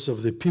because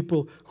of the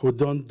people who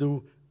don't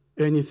do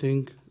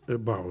anything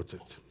about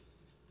it."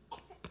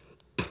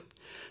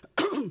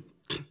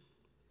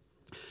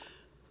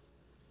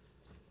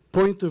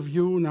 Point of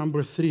view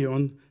number 3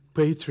 on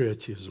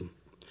patriotism.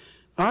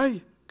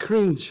 I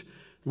cringe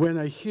when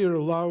I hear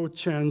loud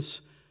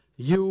chants,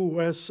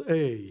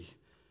 USA,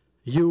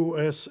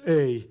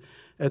 USA,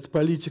 at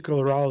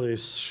political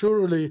rallies.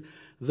 Surely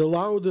the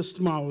loudest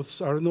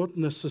mouths are not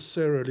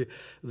necessarily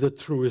the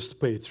truest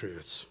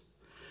patriots.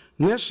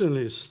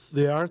 Nationalists,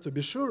 they are, to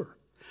be sure.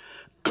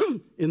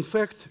 In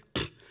fact,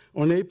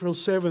 on April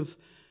 7th,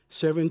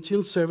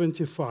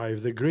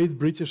 1775, the great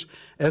British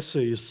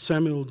essayist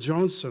Samuel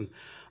Johnson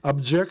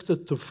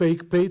objected to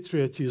fake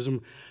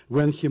patriotism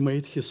when he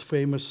made his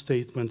famous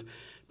statement,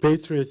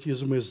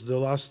 "Patriotism is the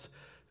last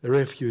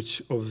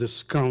refuge of the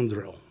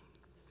scoundrel."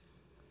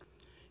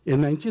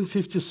 In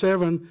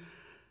 1957,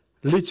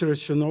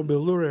 literature Nobel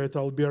laureate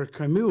Albert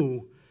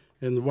Camus,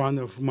 and one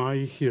of my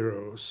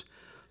heroes,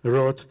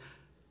 wrote,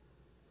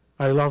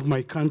 "I love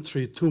my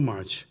country too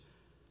much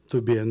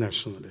to be a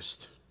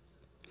nationalist."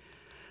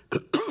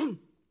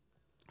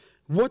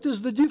 What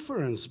is the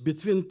difference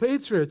between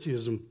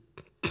patriotism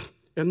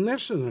and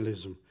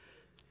nationalism?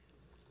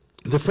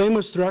 The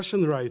famous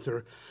Russian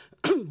writer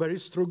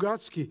Boris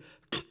Strugatsky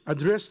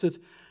addressed it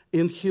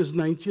in his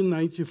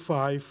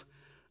 1995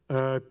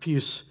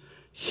 piece.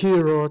 He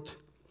wrote,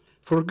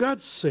 "For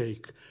God's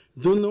sake,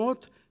 do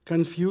not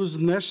confuse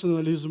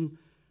nationalism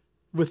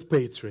with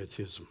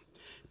patriotism.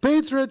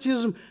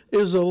 Patriotism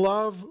is a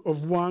love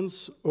of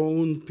one's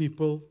own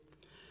people,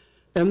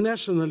 and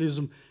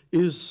nationalism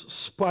is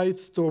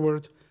spite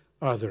toward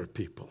other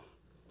people."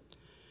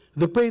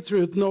 The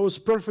patriot knows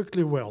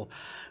perfectly well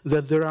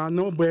that there are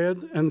no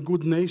bad and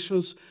good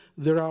nations,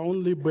 there are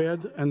only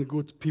bad and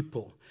good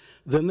people.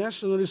 The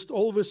nationalist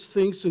always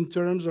thinks in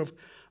terms of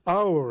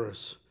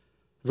ours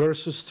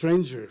versus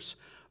strangers,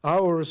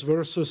 ours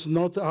versus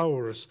not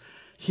ours.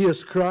 He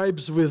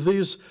ascribes with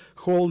these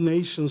whole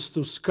nations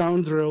to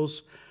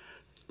scoundrels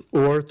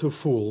or to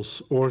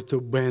fools or to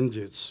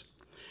bandits.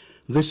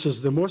 This is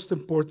the most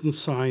important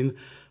sign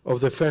of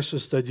the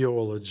fascist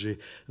ideology,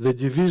 the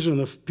division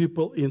of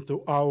people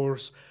into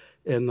ours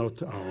and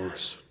not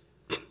ours.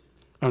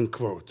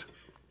 Unquote.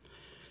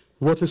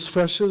 What is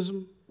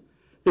fascism?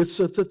 It's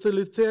a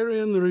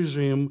totalitarian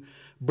regime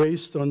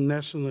based on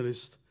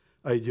nationalist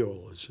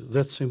ideology.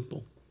 That's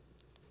simple.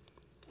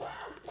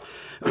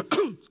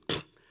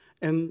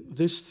 And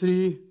these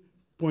 3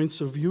 points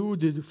of view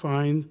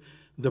define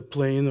the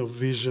plane of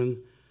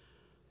vision,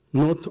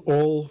 not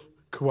all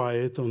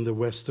quiet on the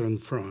Western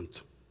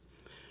Front.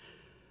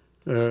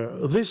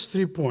 These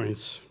 3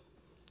 points.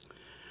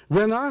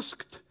 When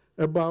asked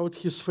about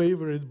his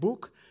favorite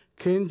book,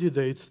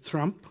 candidate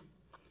Trump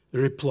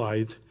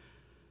replied,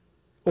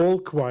 "All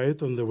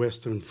quiet on the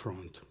Western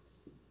Front."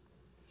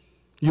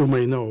 You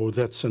may know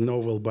that's a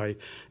novel by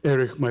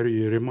Erich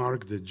Maria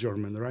Remarque, the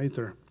German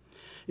writer.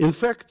 In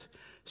fact,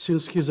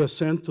 since his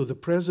ascent to the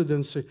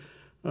presidency,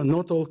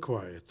 not all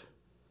quiet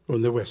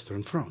on the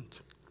Western Front.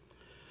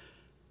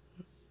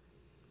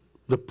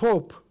 The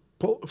Pope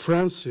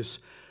Francis,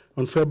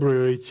 on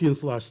February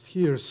 18th last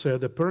year,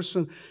 said, "A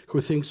person who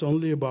thinks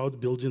only about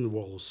building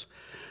walls,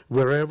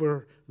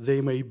 wherever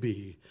they may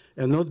be,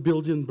 and not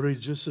building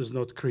bridges is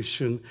not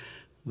Christian.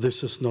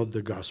 This is not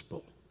the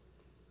gospel."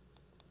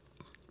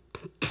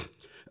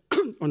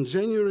 On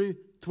January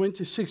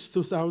 26,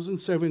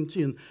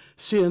 2017,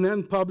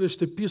 CNN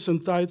published a piece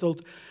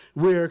entitled,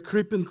 "We are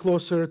creeping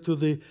closer to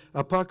the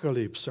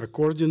apocalypse,"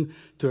 according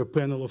to a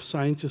panel of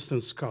scientists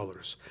and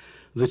scholars.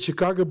 The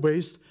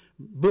Chicago-based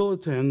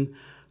Bulletin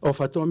of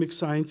Atomic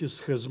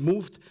Scientists has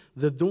moved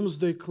the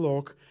doomsday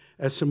clock,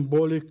 a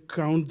symbolic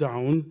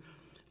countdown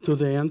to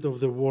the end of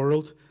the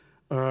world,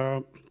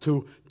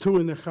 to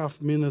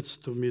 2.5 minutes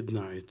to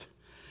midnight.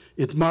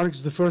 It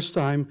marks the first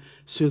time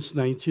since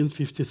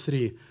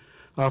 1953,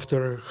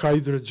 after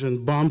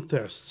hydrogen bomb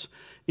tests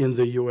in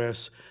the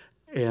US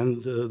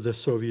and the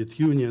Soviet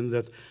Union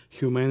that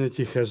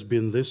humanity has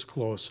been this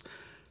close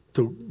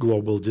to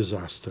global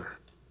disaster.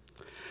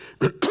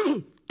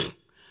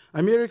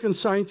 American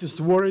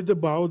scientists worried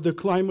about the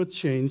climate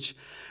change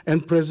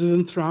and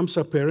President Trump's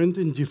apparent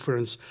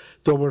indifference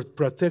toward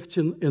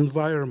protecting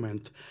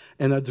environment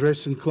and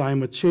addressing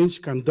climate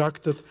change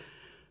conducted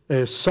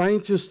a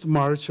scientist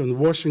march on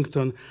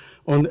Washington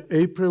on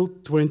April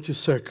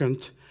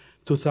 22nd,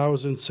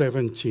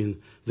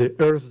 2017, the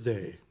Earth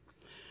Day.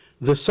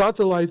 The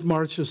satellite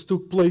marches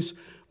took place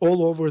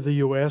all over the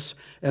US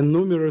and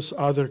numerous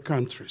other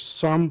countries,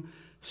 some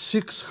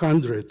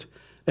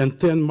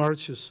 610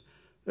 marches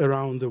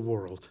around the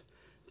world.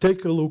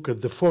 Take a look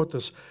at the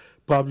photos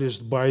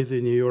published by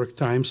the New York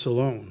Times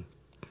alone.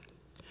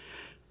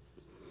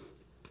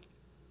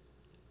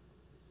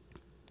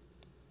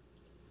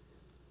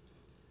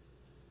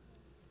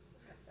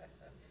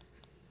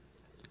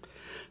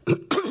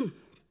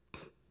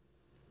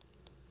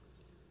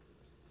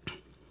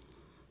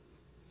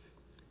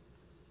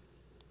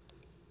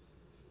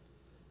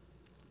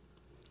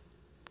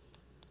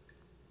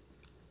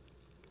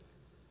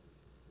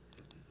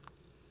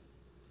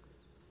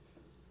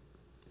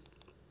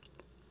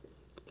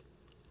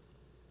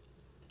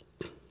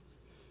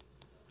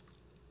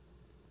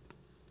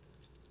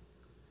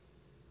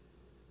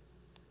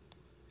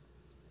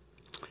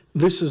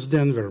 This is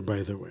Denver,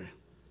 by the way.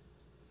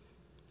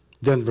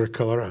 Denver,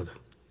 Colorado.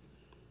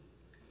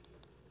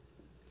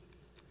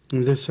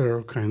 And these are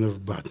all kind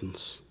of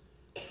buttons.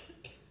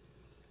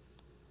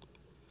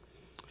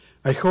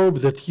 I hope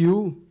that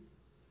you,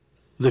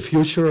 the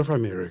future of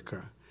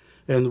America,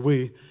 and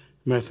we,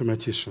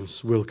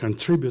 mathematicians, will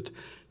contribute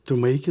to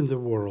making the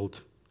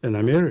world and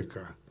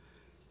America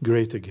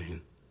great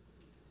again.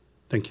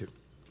 Thank you.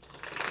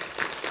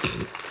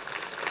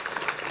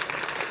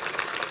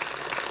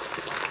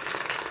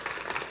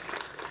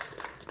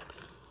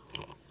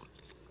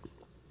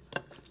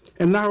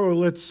 And now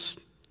let's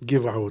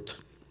give out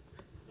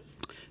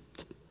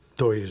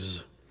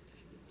toys.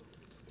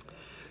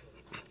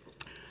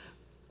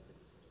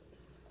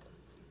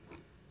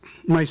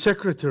 My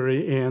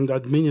secretary and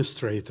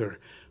administrator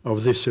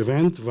of this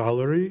event,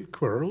 Valerie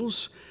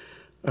Quarles,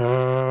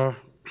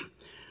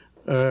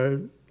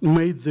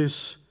 made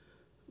this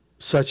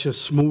such a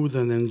smooth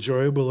and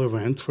enjoyable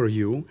event for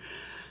you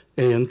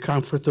and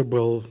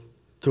comfortable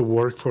to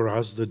work for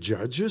us, the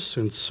judges.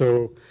 And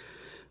so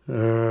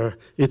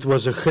it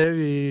was a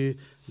heavy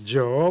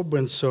job,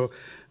 and so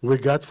we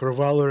got for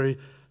Valerie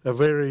a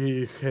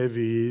very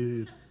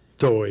heavy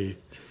toy.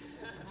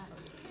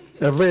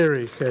 A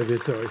very heavy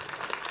toy.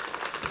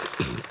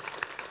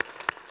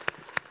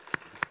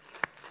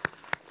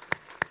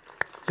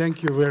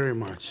 Thank you very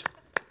much.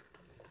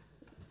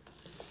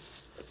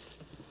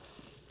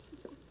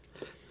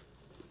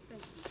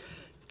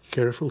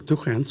 Careful, two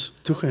hands,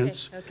 two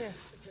hands. Okay.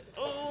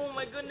 Oh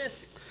my goodness.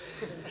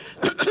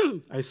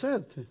 I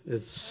said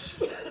it's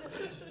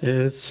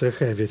a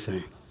heavy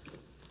thing.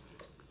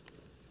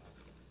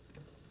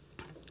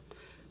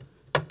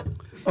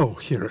 Oh,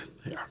 here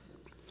they are.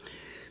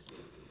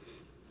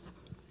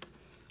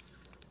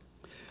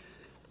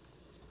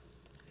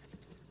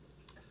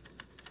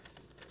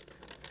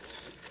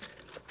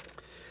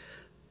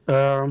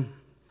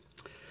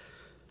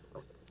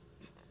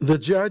 The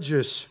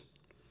judges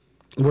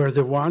were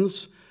the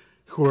ones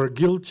who are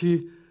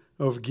guilty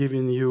of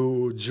giving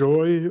you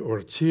joy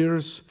or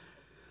tears.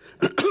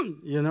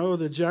 You know,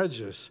 the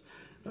judges.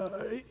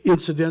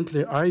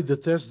 Incidentally, I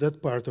detest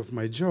that part of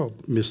my job,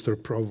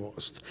 Mr.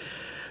 Provost.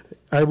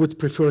 I would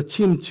prefer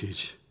team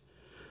teach.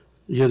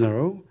 You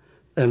know,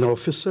 an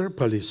officer,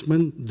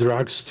 policeman,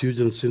 drags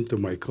students into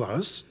my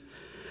class.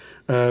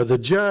 The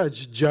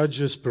judge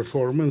judges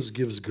performance,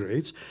 gives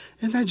grades,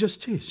 and I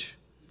just teach.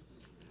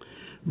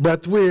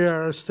 But we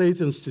are a state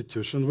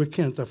institution. We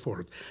can't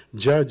afford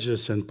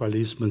judges and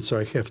policemen, so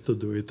I have to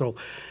do it all.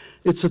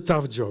 It's a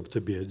tough job to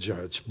be a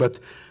judge, but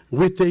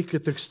we take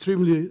it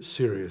extremely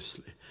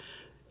seriously.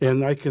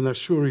 And I can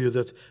assure you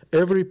that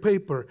every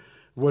paper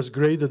was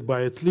graded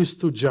by at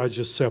least 2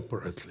 judges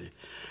separately.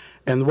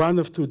 And one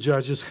of 2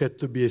 judges had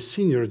to be a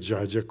senior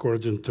judge,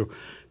 according to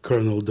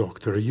Colonel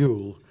Dr.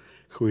 Yule,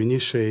 who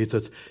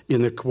initiated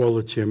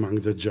inequality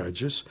among the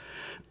judges,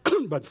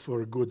 but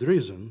for good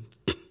reason.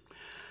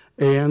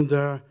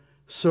 And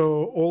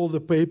so all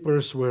the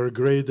papers were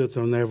graded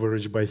on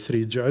average by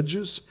 3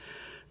 judges,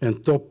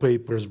 and top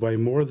papers by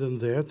more than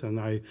that, and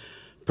I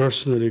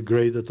personally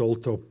graded all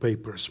top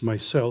papers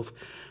myself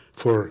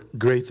for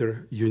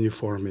greater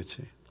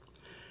uniformity.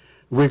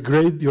 We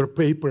grade your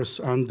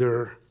papers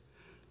under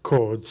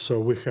code, so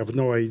we have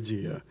no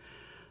idea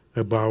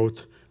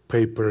about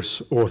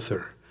paper's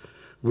author.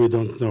 We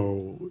don't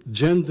know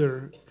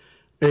gender,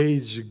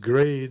 age,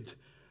 grade,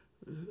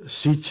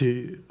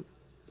 city,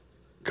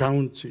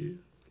 county.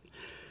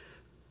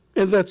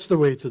 And that's the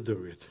way to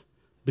do it,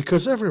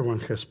 because everyone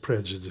has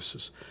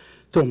prejudices.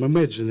 Tom,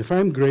 imagine if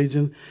I'm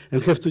grading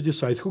and have to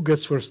decide who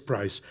gets first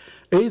prize,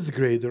 8th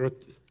grader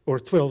or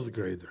 12th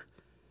grader.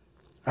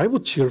 I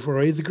would cheer for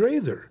 8th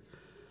grader.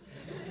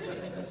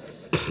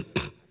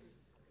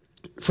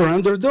 for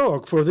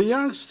underdog, for the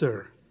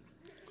youngster.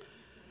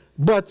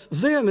 But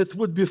then it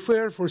would be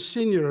fair for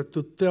senior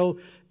to tell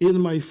in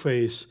my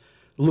face,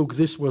 look,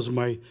 this was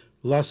my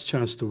last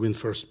chance to win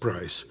first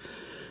prize.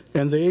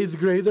 And the 8th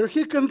grader,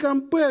 he can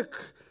come back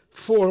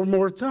 4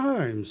 more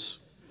times.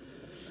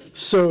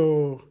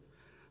 So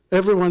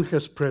everyone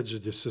has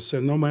prejudices,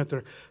 and no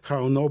matter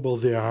how noble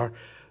they are,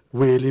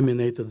 we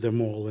eliminated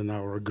them all in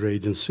our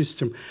grading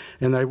system.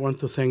 And I want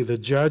to thank the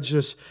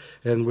judges,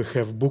 and we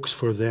have books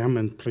for them,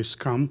 and please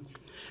come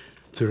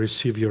to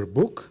receive your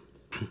book.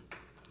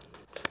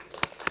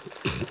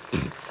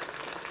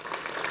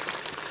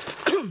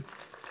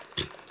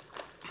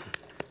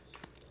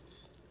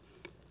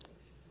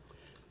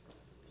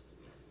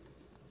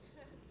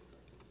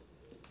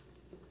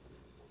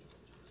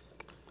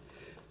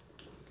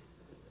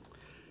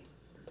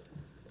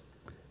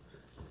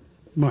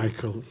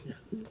 Michael,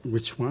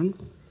 which one?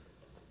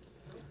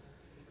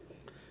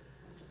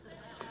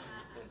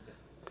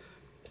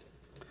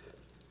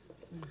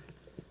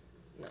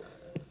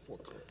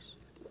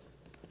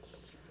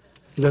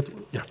 That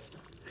one, yeah.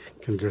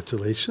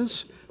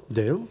 Congratulations,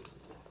 Dale.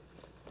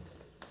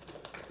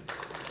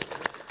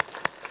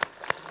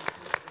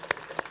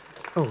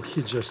 Oh,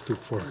 he just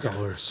took 4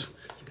 colors.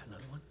 You got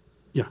another one?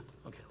 Yeah.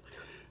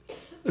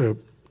 Okay.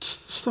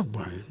 Stop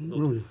by.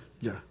 Really,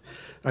 yeah.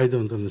 I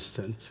don't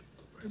understand.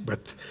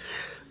 But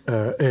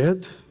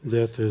Ed,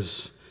 that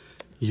is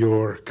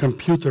your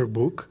computer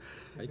book.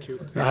 Thank you.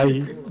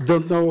 I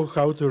don't know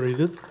how to read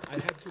it. I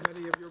have too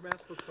many of your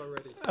math books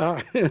already.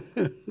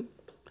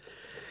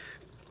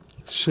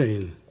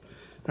 Shane,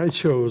 I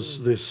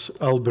chose this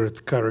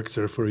Albert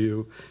character for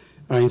you,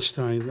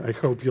 Einstein. I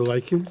hope you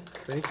like him.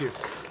 Thank you.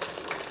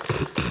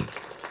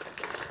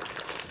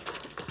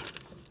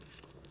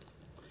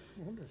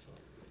 Wonderful.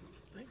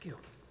 Thank you.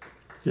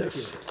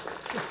 Yes.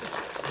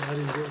 I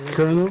didn't get one.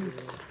 Colonel?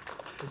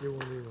 I get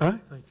one either. Huh?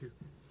 Thank you.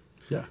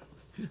 Yeah.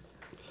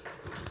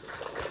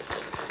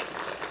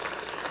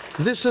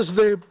 This is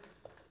the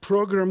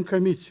program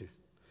committee.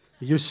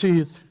 You see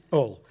it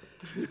all.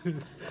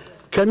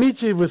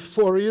 Committee with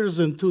 4 ears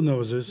and 2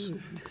 noses.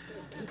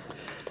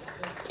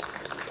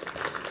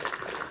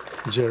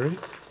 Jerry?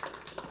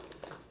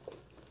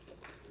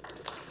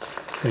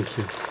 Thank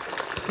you.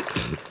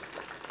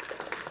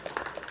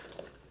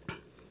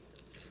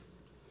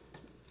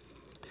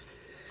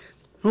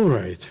 All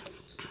right.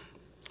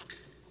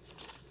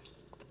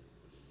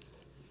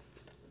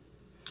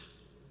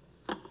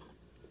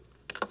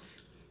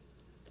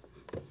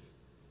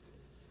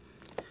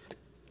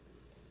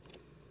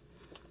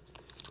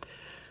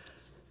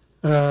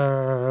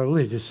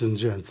 Ladies and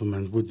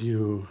gentlemen, would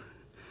you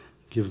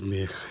give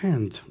me a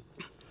hand?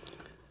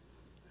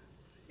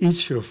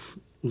 Each of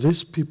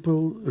these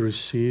people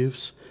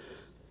receives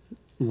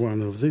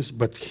one of these,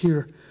 but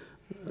here,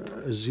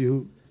 as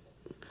you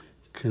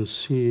can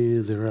see,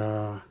 there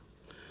are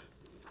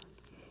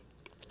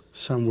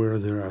somewhere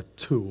there are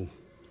 2,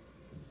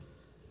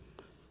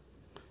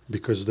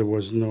 because there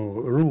was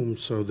no room,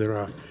 so there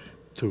are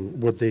 2.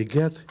 What they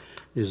get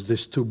is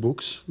these 2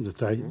 books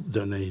that I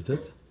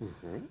donated.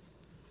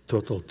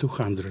 Total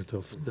 200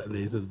 of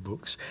donated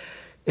books,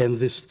 and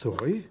this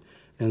toy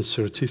and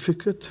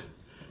certificate.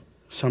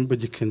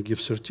 Somebody can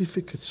give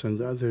certificates,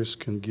 and others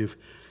can give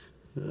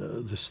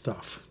the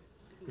stuff.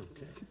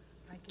 Okay.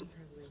 I can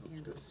probably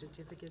handle the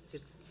certificates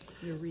if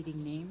you're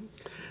reading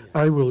names.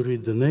 I will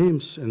read the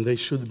names, and they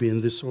should be in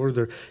this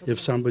order. Okay.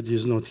 If somebody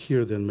is not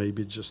here, then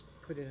maybe just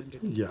put it under.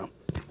 Yeah.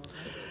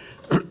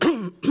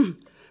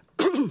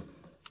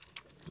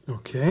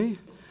 Okay.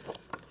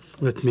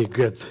 Let me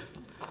get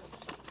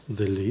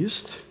the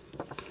list.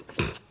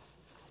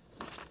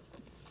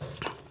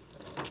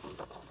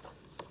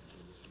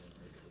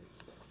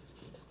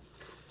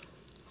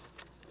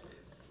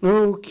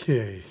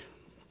 Okay.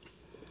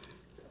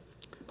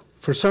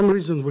 For some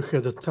reason, we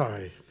had a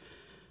tie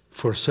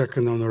for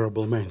second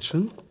honorable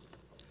mention.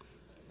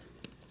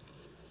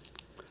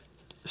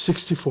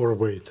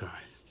 64-way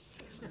tie.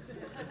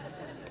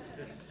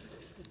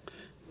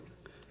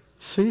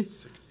 See?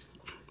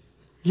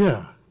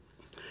 Yeah.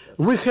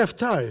 We have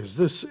ties.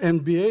 This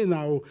NBA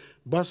now,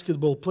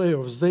 basketball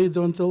playoffs, they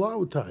don't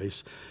allow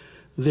ties.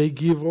 They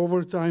give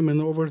overtime and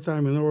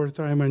overtime and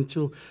overtime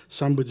until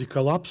somebody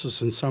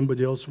collapses and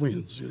somebody else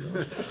wins, you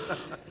know.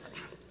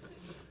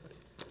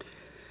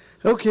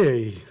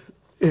 Okay,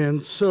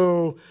 and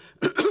so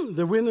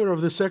the winner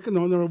of the second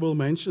honorable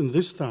mention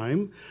this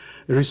time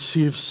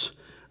receives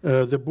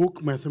the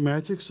book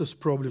Mathematics as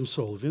Problem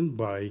Solving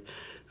by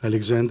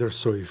Alexander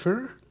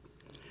Soifer,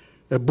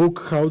 a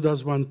book How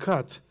Does One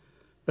Cut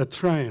a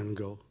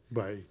Triangle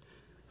by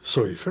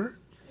Soifer,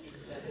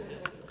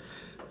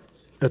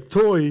 a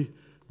toy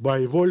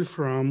by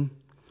Wolfram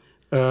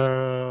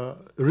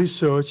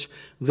Research,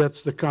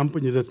 that's the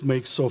company that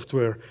makes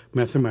software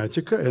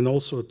Mathematica and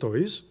also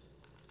toys,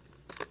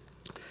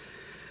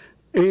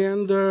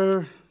 and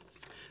a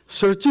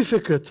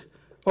certificate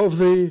of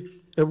the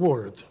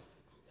award.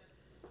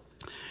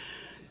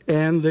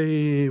 And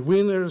the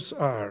winners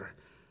are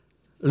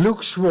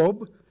Luke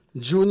Schwab,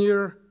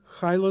 Junior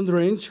Highland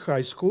Range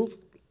High School,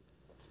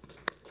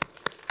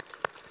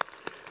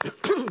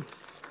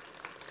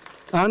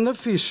 Anna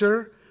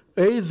Fisher,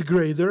 8th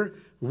grader,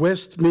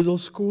 West Middle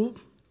School.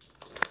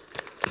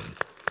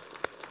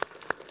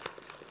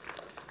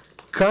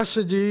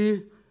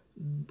 Cassidy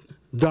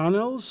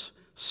Donnells,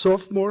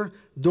 sophomore,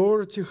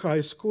 Doherty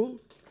High School.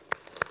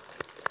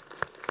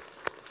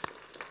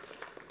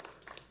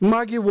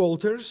 Maggie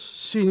Walters,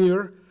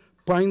 senior,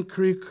 Pine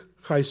Creek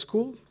High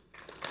School.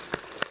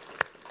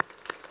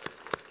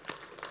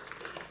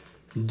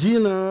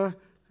 Dina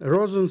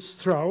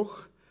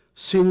Rosenstrauch,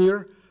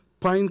 senior,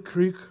 Pine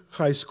Creek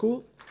High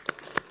School.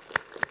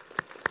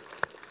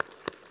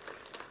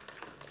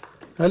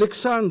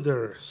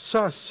 Alexander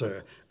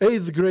Sasse,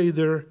 8th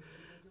grader,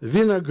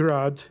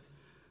 Vinograd,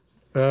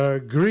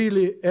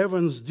 Greeley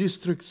Evans,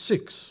 District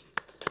 6.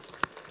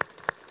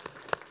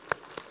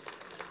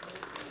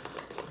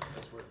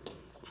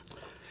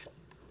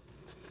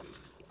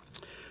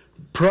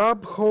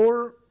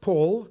 Prabhor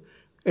Paul,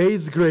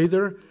 8th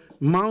grader,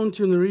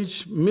 Mountain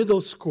Ridge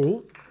Middle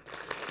School.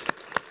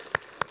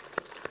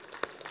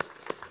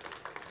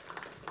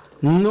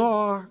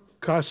 Noah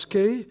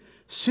Kaskey,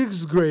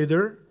 6th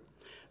grader,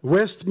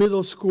 West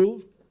Middle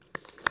School.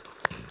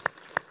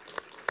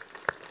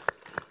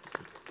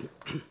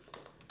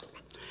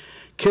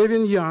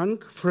 Kevin Young,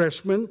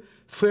 freshman,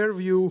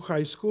 Fairview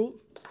High School.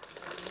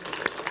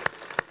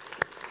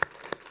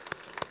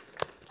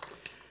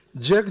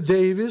 Jack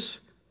Davis,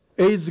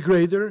 8th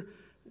grader,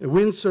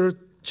 Windsor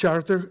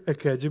Charter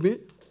Academy.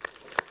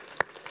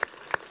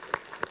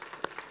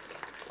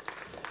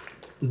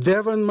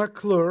 Devon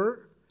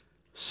McClure,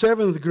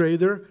 7th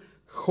grader,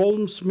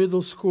 Holmes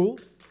Middle School.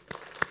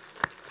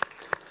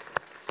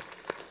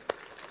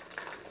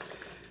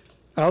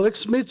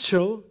 Alex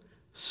Mitchell,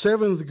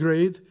 7th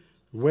grade,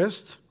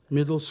 West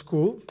Middle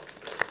School.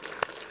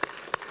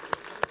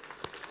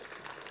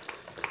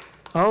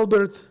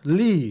 Albert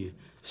Lee,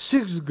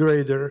 6th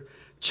grader,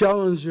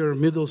 Challenger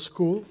Middle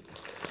School.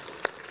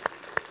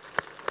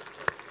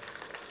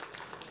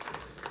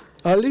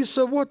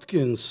 Alyssa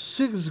Watkins,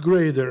 6th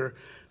grader,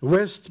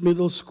 West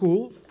Middle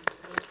School.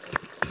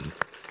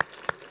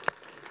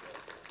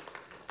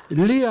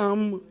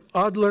 Liam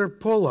Adler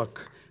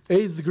Pollack,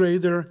 8th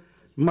grader,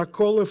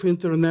 McAuliffe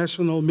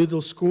International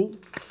Middle School.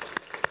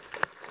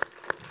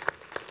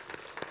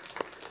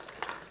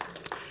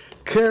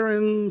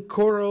 Karen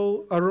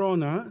Coral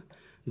Arona,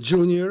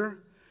 junior,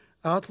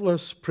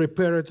 Atlas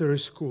Preparatory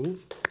School.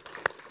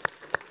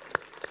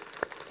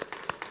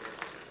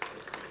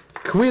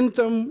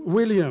 Quintum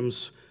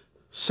Williams,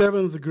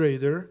 7th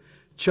grader,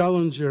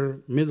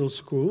 Challenger Middle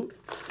School.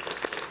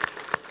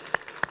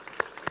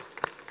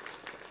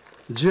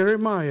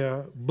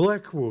 Jeremiah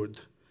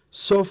Blackwood,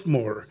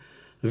 sophomore,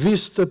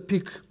 Vista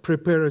Peak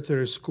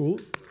Preparatory School.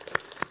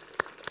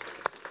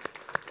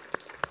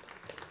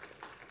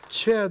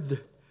 Chad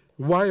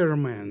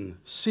Wireman,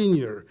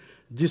 senior,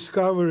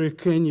 Discovery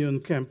Canyon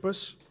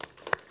Campus.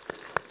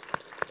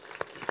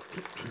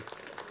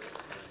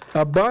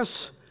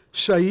 Abbas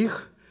Shaikh,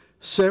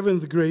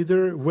 7th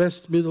grader,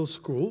 West Middle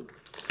School.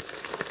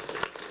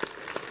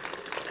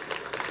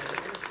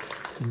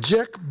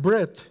 Jack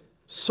Brett,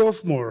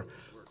 sophomore,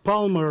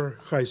 Palmer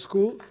High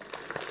School.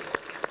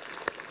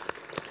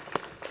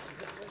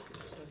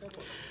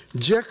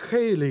 Jack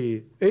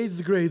Haley,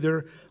 8th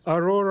grader,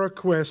 Aurora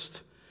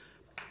Quest.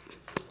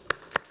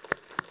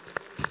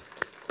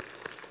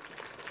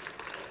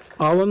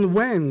 Alan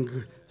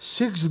Wang,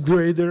 6th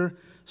grader,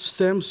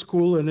 STEM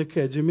School and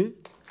Academy.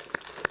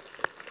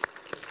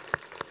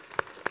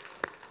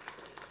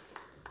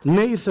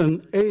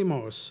 Nathan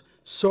Amos,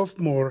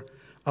 sophomore,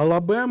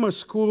 Alabama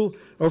School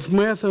of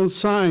Math and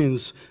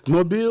Science,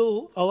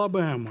 Mobile,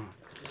 Alabama.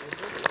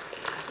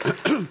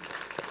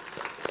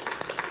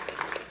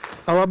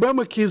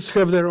 Alabama kids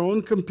have their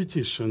own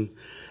competition,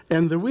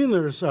 and the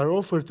winners are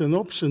offered an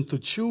option to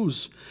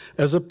choose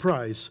as a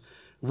prize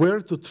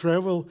where to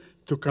travel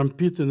to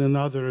compete in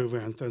another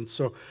event. And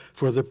so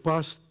for the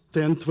past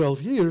 10,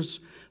 12 years,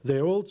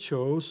 they all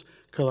chose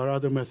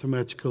Colorado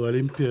Mathematical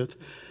Olympiad,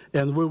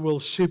 and we will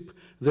ship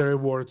their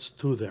awards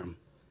to them.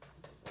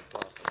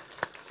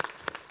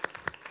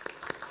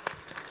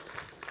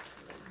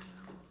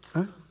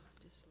 Huh?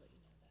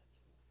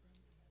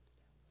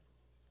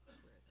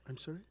 I'm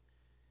sorry?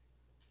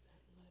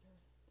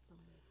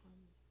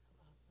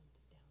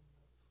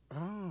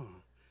 Ah,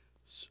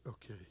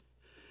 okay.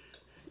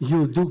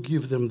 You do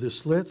give them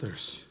these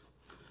letters?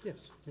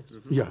 Yes.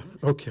 Yeah,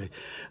 okay.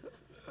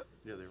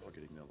 Yeah, they're all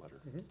getting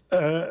that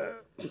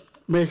letter.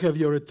 May I have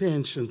your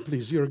attention,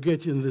 please? You're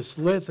getting this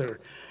letter.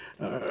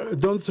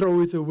 Don't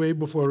throw it away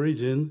before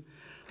reading,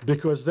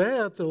 because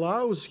that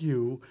allows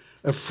you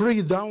a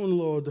free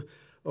download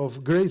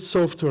of great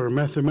software,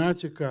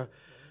 Mathematica,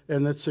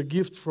 and it's a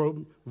gift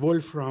from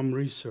Wolfram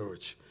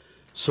Research.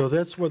 So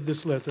that's what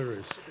this letter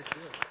is.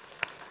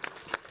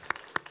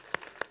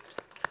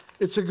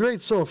 It's a great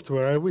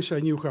software. I wish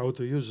I knew how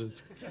to use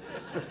it.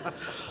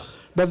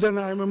 But then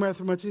I'm a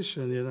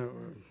mathematician, you know.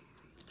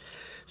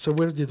 So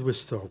where did we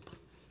stop?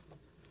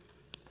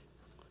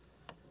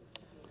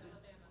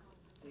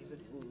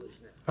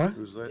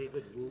 Who's that?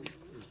 David Wu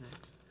is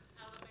next.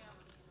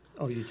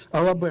 Oh, you,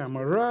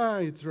 Alabama,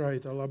 right,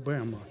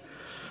 Alabama.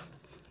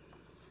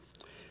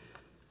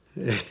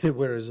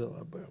 Where is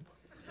Alabama?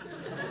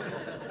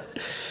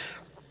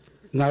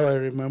 Now I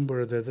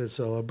remember that it's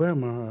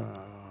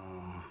Alabama.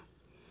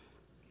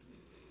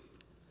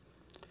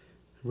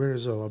 Where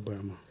is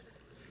Alabama?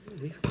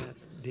 we've got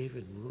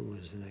David Wu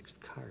as the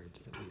next card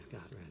that we've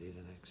got ready,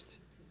 the next.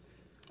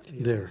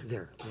 There.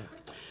 There,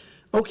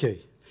 yeah. Okay.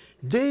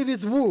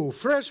 David Wu,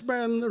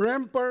 freshman,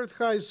 Rampart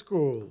High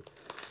School.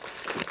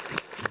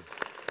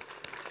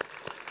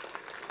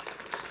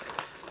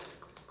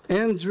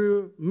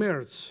 Andrew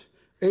Mertz,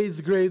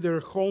 8th grader,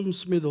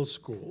 Holmes Middle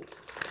School.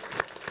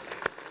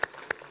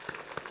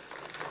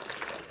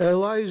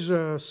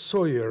 Elijah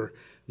Sawyer,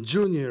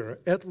 junior,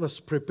 Atlas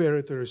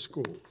Preparatory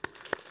School.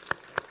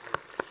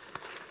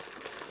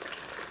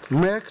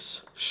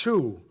 Max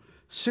Shu,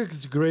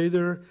 6th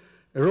grader,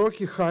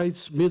 Rocky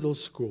Heights Middle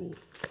School.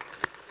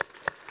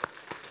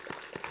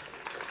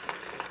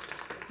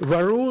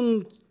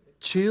 Varun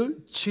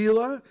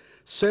Chila,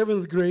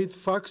 7th grade,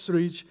 Fox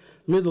Ridge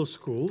Middle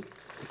School.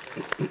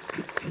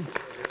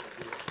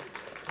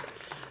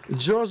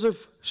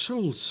 Joseph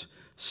Schultz,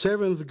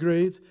 7th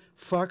grade,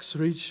 Fox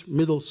Ridge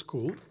Middle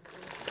School.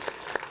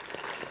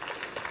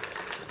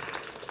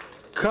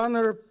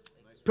 Connor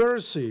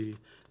Percy,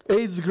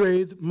 8th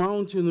grade,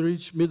 Mountain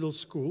Ridge Middle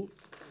School.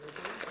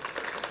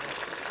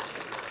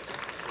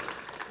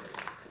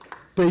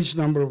 Page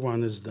number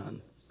 1 is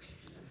done.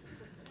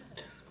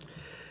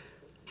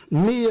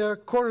 Mia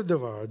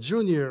Cordova,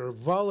 junior,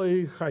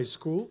 Valley High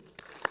School.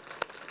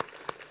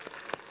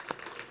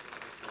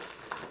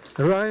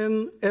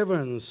 Ryan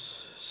Evans,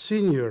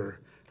 senior,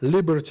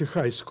 Liberty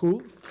High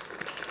School.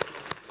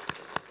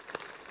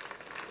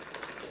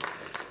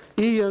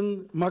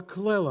 Ian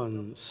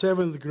McClellan,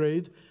 7th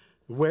grade,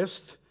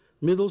 West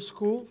Middle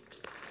School.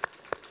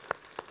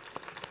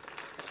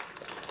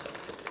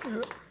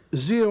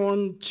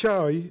 Zion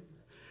Chai,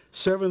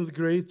 7th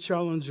grade,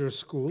 Challenger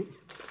School.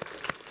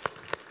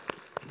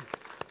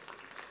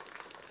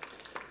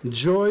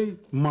 Joy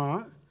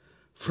Ma,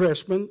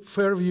 freshman,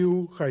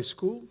 Fairview High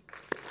School.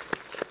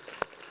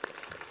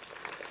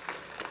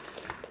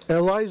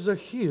 Eliza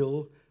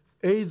Hill,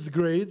 8th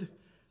grade,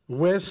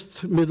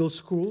 West Middle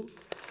School.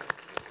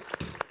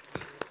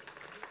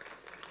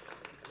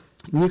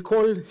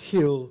 Nicole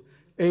Hill,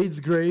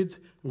 8th grade,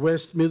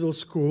 West Middle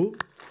School.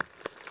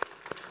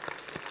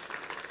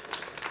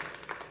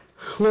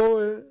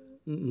 Chloe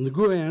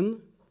Nguyen,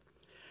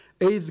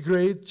 8th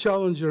grade,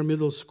 Challenger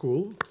Middle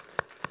School.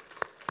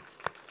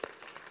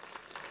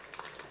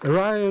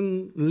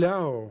 Ryan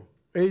Liao,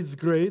 8th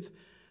grade,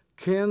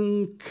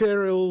 Ken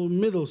Carroll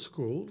Middle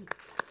School.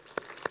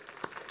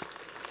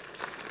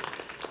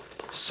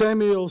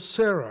 Samuel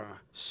Serra,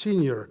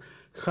 senior,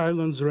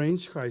 Highlands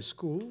Range High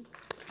School.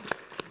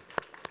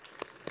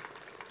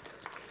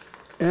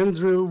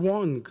 Andrew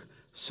Wong,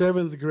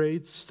 7th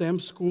grade, STEM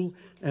School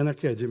and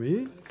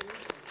Academy.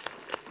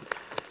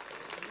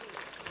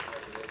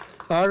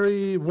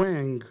 Ari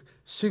Wang,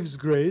 6th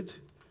grade,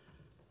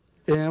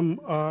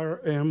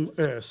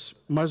 MRMS,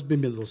 must be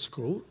middle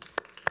school.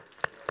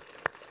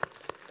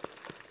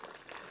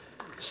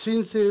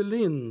 Cynthia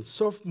Lin,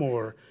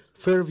 sophomore,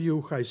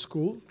 Fairview High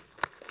School.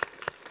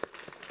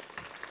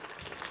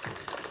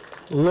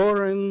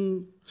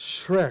 Lauren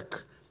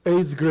Schreck,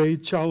 8th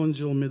grade,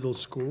 Challenger Middle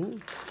School.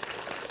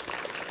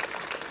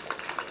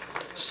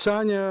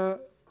 Sanya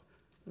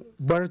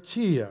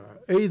Bartia,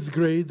 8th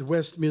grade,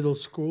 West Middle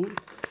School.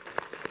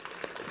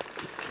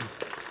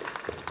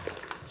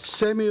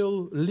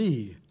 Samuel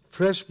Lee,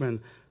 freshman,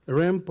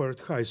 Rampart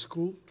High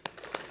School.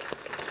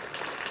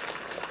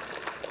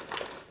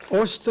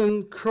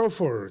 Austin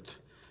Crawford,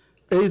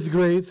 8th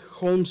grade,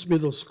 Holmes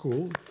Middle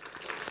School.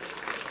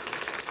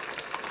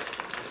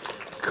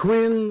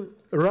 Quinn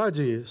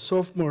Ruddy,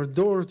 sophomore,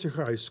 Doherty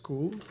High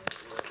School.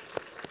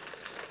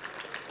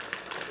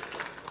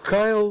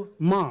 Kyle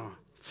Ma,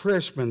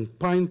 freshman,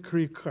 Pine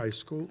Creek High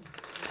School.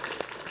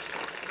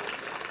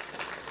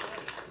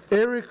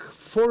 Eric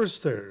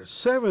Forster,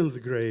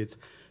 7th grade,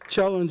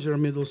 Challenger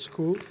Middle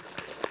School.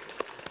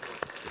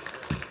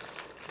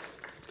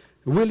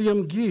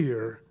 William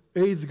Gear,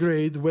 8th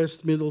grade,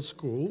 West Middle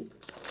School.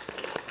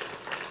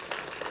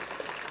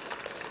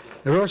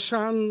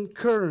 Roshan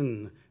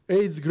Kern,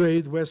 8th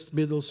grade, West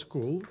Middle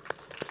School.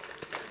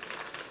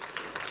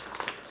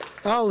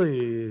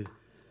 Ali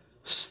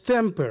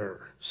Stemper,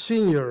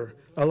 senior,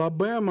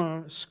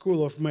 Alabama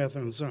School of Math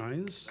and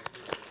Science.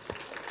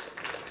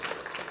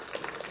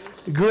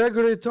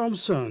 Gregory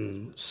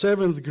Thompson,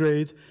 7th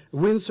grade,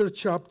 Windsor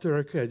Chapter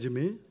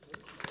Academy.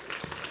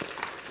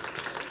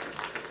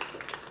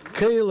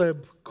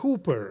 Caleb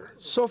Cooper,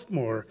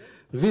 sophomore,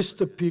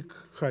 Vista Peak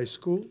High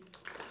School.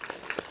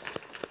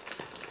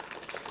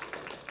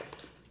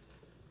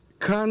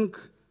 Kang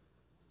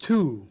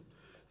Tu,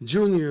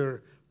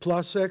 junior,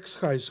 Plus X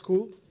High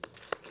School.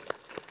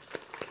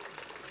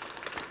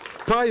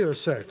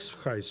 Pius X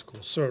High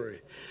School,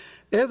 sorry.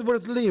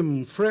 Edward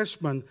Lim,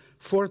 freshman,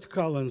 Fort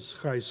Collins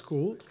High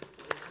School.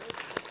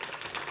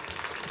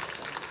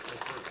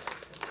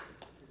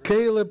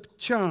 Caleb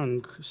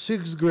Chung,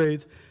 6th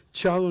grade,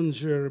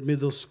 Challenger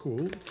Middle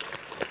School.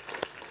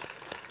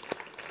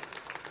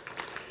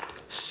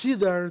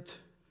 Siddharth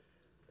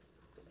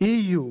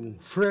EU,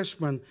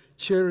 freshman,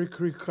 Cherry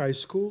Creek High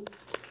School.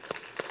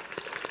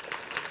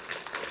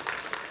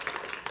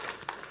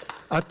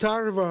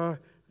 Atharva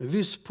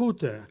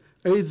Visputa,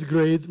 8th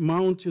grade,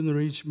 Mountain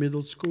Ridge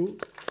Middle School.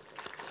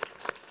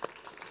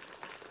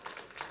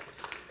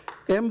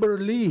 Amber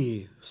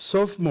Lee,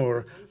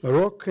 sophomore,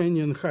 Rock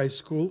Canyon High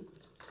School.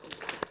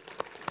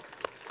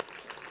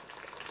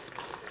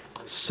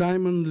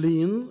 Simon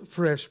Lean,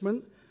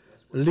 freshman,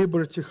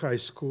 Liberty High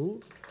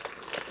School.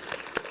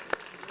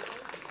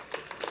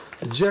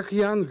 Jack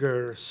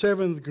Younger,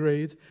 7th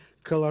grade,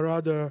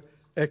 Colorado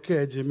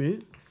Academy.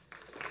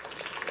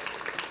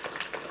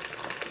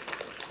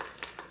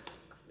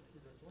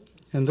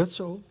 And that's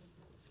all.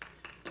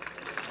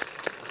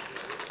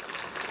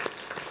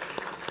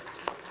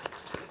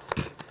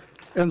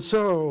 And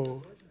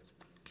so,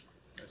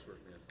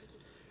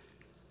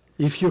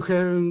 if you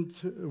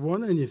haven't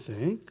won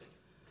anything,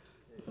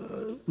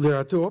 there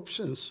are two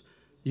options.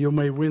 You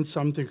may win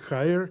something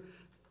higher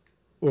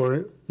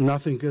or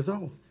nothing at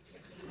all.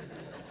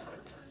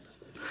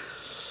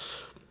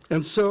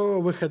 And so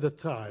we had a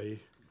tie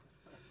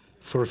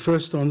for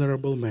first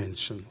honorable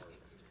mention.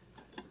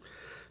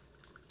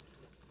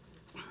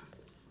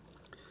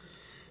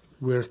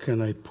 Where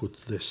can I put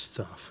this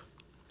stuff?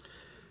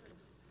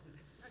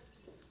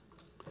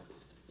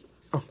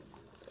 Oh,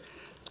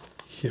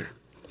 here.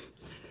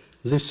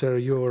 These are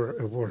your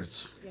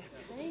awards. Yes,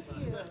 thank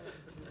you.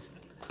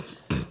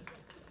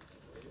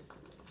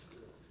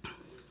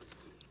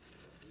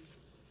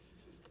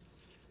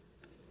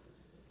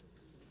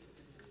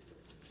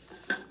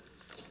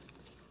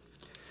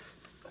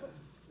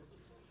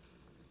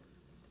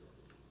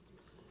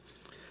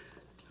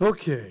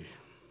 Okay.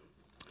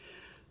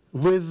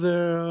 With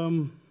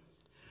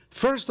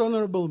first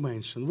honorable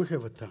mention, we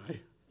have a tie,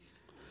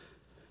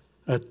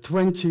 a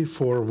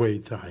 24-way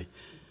tie.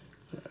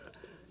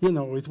 You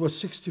know, it was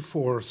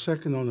 64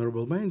 second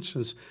honorable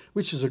mentions,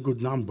 which is a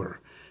good number.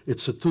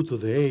 It's a 2 to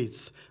the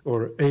 8th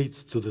or 8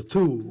 to the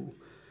 2.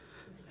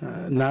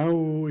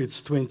 Now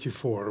it's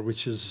 24,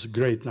 which is a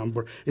great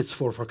number. It's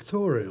 4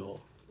 factorial.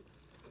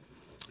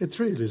 It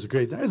really is a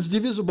great. It's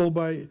divisible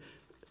by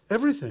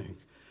everything.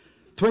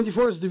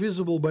 24 is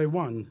divisible by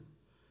 1.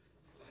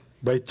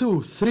 By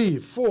 2, 3,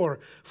 4,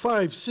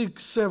 5,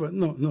 6, 7.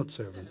 No, not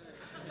 7.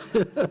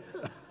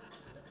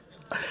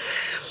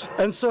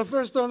 And so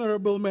first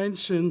honorable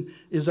mention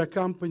is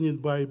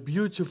accompanied by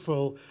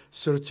beautiful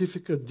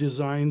certificate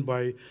designed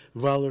by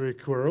Valerie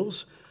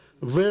Quarles.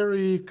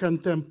 Very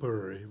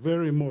contemporary,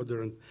 very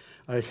modern.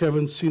 I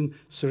haven't seen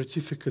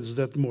certificates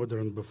that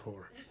modern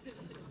before.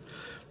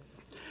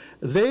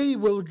 They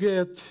will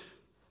get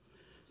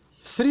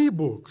 3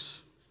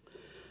 books.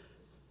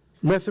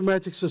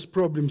 Mathematics as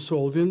Problem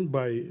Solving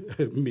by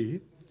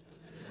me.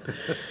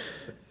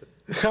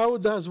 How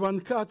does one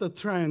cut a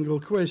triangle ?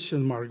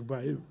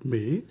 By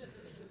me.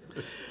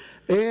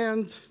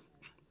 And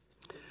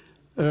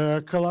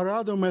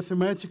Colorado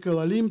Mathematical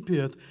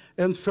Olympiad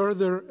and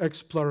Further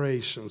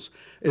Explorations.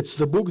 It's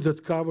the book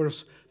that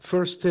covers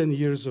first 10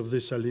 years of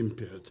this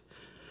Olympiad.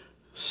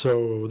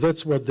 So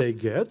that's what they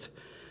get.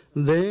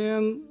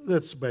 Then,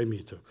 that's by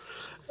me too.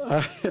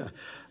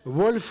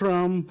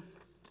 Wolfram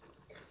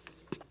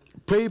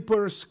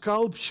Paper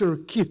Sculpture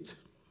Kit.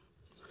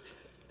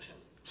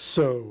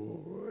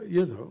 So,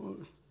 you know,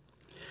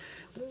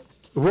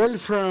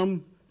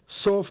 Wolfram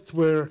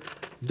Software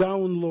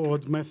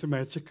Download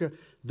Mathematica.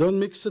 Don't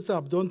mix it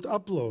up, don't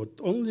upload,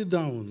 only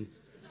down.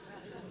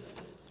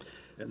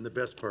 And the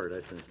best part, I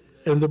think.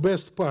 And the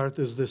best part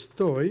is this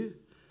toy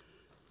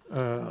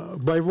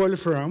by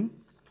Wolfram.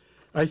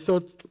 I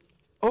thought,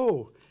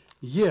 oh,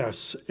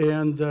 yes,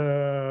 and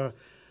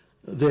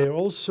they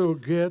also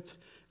get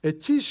a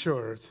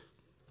T-shirt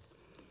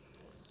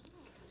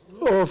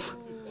of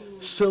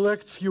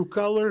select few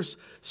colors,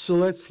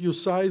 select few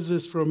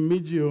sizes from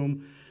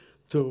medium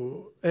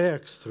to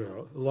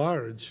extra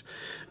large.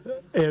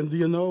 And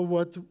you know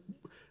what?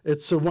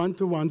 It's a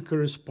one-to-one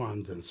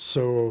correspondence.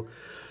 So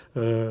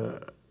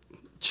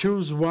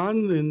choose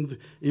one, and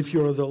if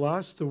you're the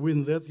last to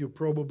win that, you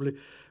probably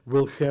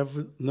will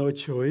have no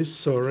choice,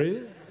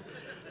 sorry.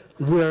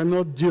 We are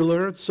not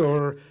Dillard's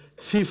or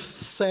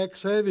Fifth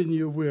Saks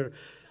Avenue, we're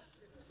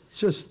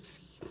just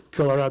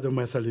Colorado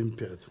Math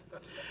Olympiad.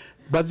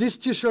 But these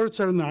T-shirts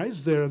are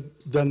nice. They're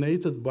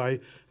donated by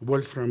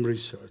Wolfram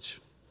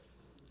Research.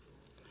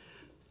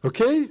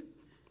 Okay?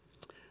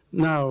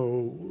 Now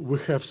we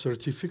have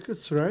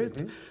certificates, right?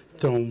 Mm-hmm.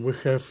 Tom, we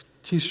have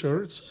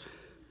T-shirts,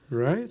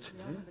 right?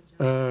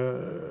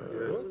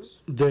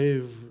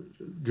 Dave,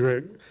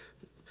 Greg,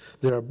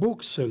 there are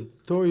books and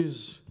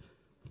toys.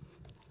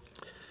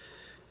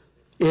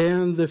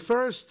 And the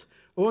first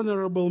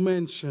honorable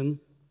mention,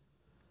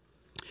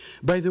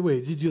 by the way,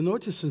 did you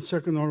notice in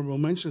second honorable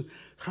mention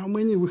how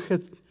many we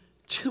had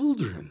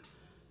children?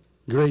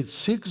 Grade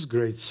 6,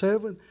 grade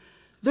 7.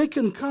 They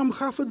can come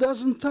half a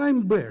dozen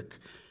times back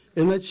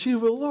and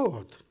achieve a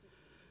lot.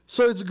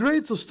 So it's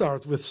great to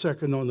start with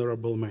second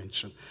honorable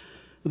mention.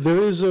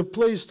 There is a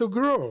place to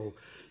grow.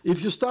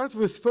 If you start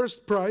with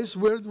first prize,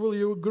 where will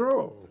you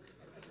grow?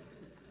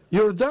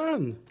 You're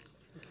done.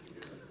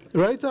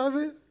 Right,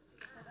 Avi?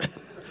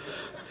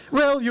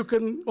 Well, you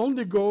can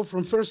only go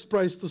from first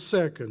prize to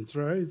second,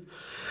 right?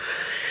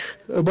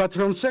 But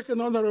from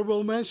second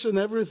honorable mention,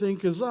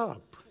 everything is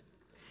up.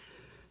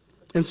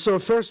 And so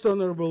first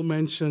honorable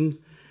mention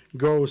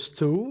goes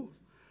to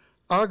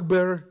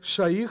Akber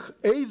Shaikh,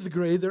 8th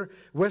grader,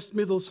 West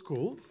Middle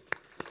School.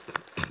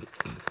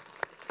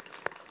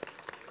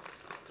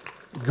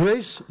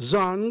 Grace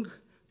Zhang,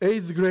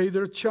 8th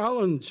grader,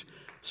 Challenge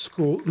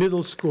School,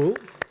 Middle School.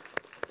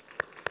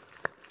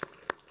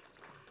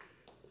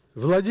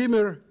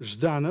 Vladimir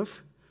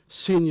Zhdanov,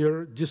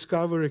 senior,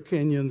 Discovery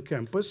Canyon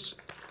campus.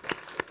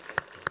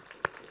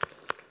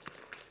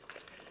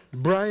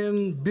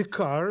 Brian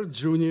Bikar,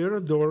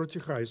 junior, Dorothy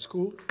High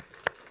School.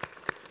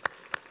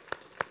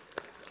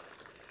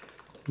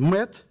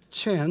 Matt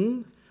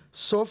Chen,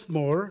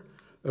 sophomore,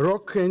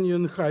 Rock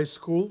Canyon High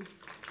School.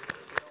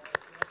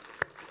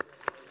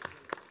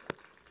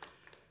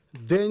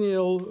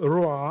 Daniel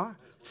Roy,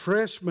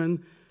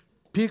 freshman,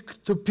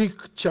 Peak to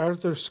Peak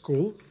Charter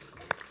School.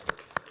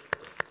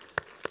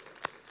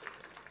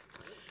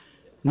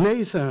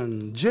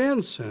 Nathan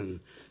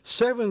Jensen,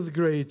 7th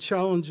grade,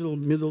 Challenger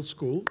Middle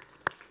School.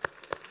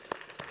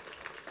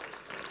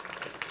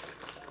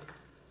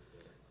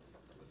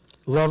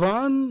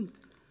 Lavan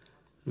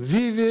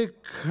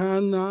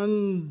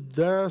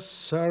Vivekananda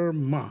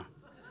Sarma,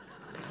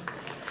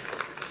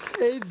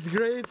 8th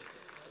grade,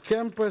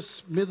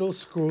 Campus Middle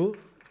School.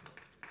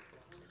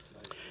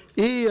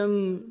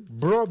 Ian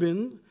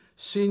Brobin,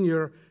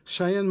 senior,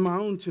 Cheyenne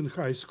Mountain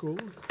High School.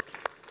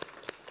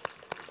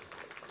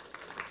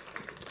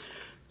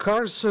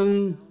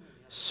 Carson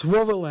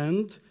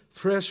Swoveland,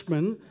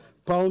 freshman,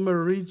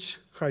 Palmer Ridge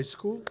High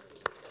School.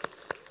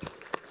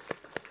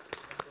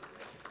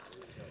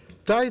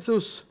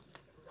 Titus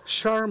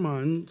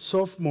Sharman,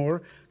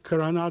 sophomore,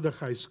 Coronado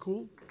High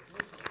School.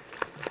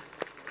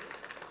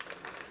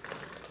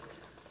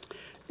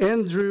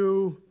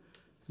 Andrew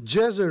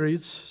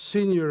Jezeritz,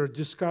 senior,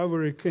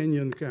 Discovery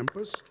Canyon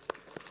campus.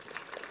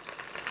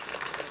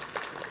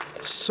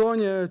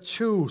 Sonia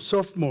Chu,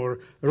 sophomore,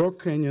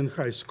 Rock Canyon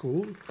High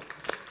School.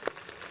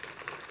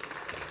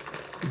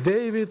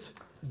 David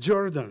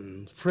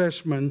Jordan,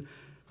 freshman,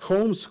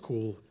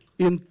 homeschool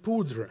in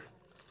Poudre.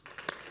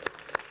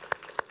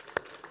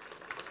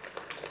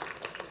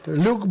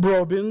 Luke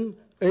Brobin,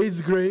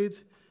 8th grade,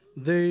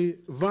 the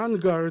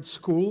Vanguard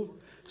School,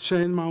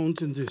 Cheyenne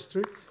Mountain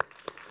District.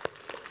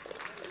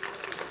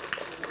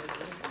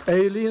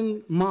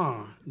 Aileen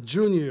Ma,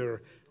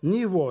 junior,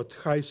 Niwot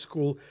High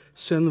School,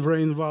 San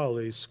Vrain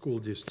Valley School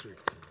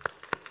District.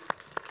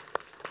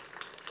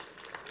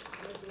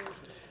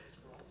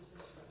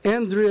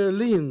 Andrea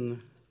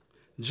Lin,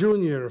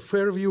 junior,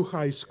 Fairview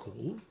High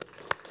School.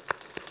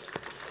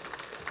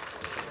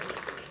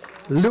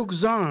 Luke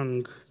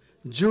Zhang,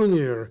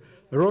 junior,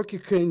 Rocky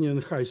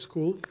Canyon High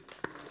School.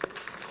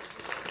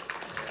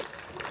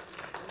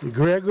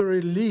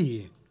 Gregory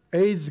Lee,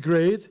 8th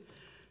grade,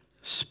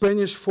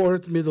 Spanish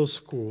Fort Middle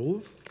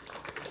School.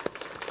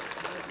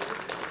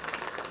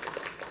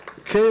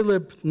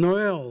 Caleb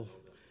Noel,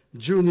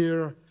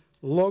 junior,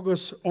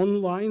 Logos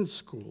Online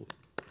School.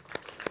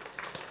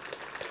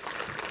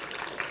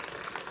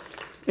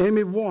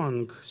 Amy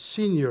Wong,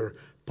 senior,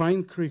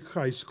 Pine Creek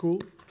High School.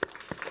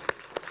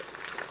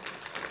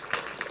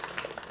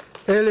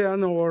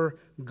 Eleanor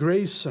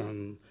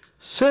Grayson,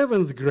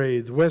 7th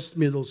grade, West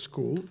Middle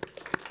School.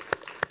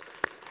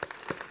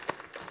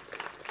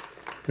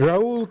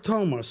 Raul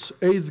Thomas,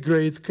 8th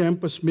grade,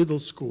 Campus Middle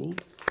School.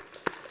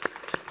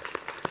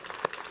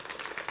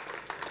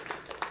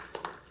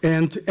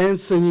 And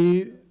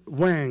Anthony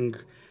Wang,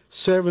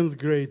 7th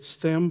grade,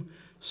 STEM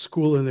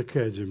School and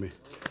Academy.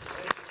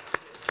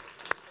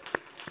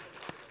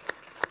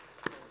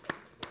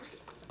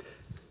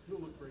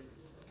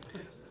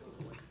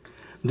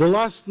 The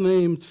last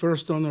named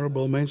first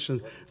honorable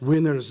mention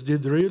winners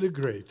did really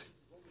great.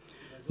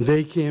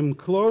 They came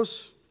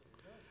close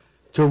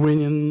to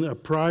winning a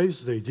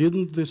prize. They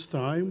didn't this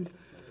time.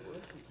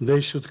 They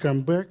should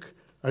come back.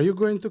 Are you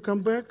going to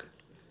come back?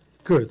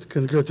 Good,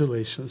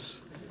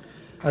 congratulations.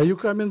 Are you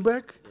coming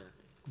back?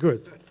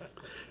 Good.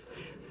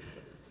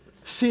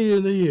 See you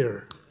in a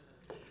year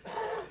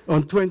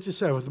on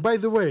 27th. By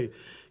the way,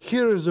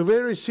 here is a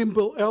very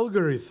simple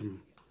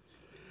algorithm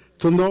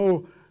to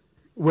know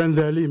when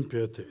the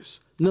Olympiad is.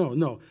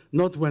 No,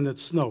 not when it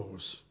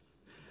snows.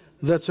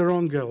 That's a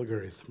wrong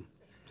algorithm.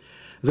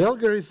 The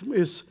algorithm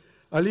is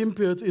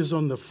Olympiad is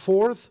on the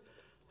 4th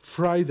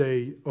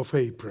Friday of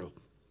April.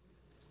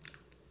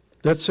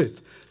 That's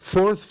it.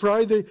 4th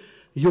Friday,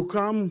 you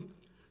come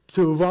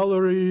to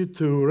Valerie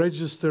to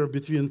register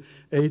between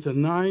 8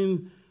 and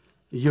 9.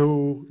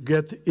 You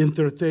get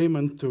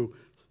entertainment to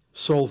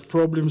solve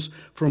problems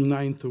from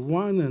 9 to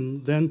 1,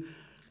 and then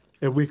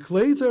a week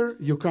later,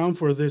 you come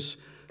for this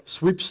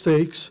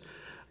sweepstakes,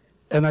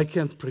 and I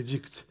can't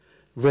predict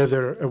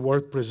whether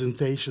award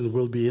presentation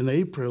will be in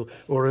April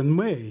or in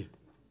May.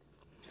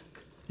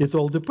 It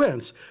all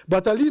depends.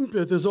 But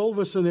Olympiad is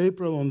always in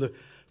April on the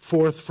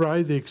fourth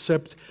Friday,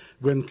 except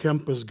when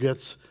campus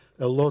gets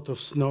a lot of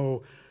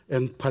snow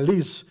and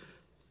police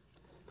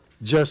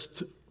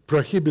just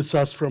prohibits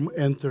us from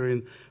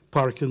entering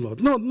parking lot.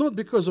 No, not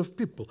because of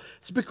people.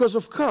 It's because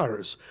of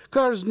cars.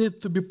 Cars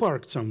need to be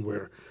parked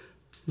somewhere.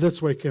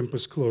 That's why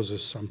campus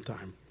closes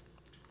sometime.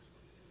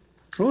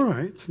 All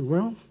right,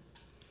 well,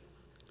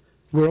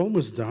 we're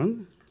almost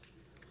done.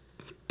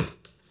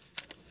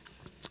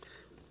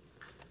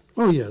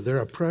 Oh yeah, there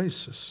are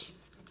prices.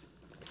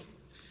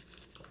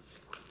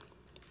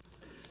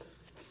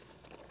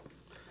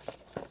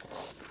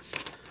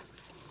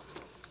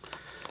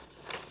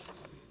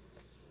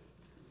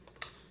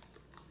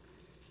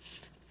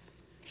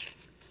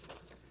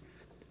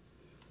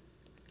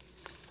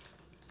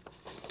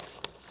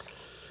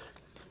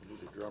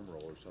 Drum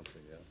roll or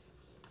something, yeah.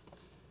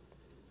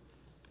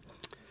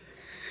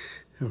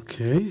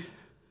 Okay,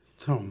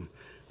 Tom,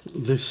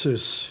 this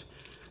is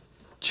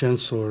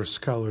Chancellor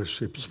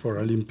Scholarships for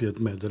Olympiad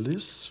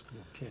medalists.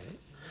 Okay.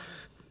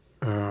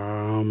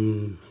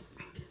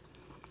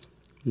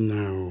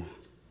 Now,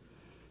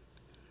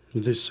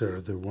 these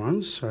are the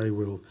ones. I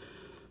will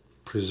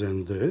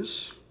present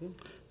this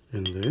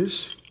and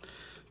this.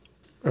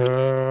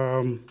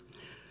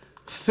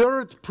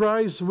 Third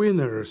prize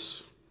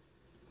winners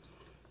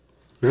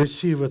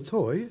receive a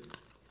toy.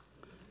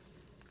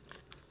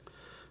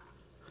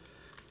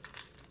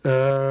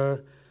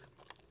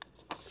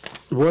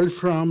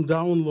 Wolfram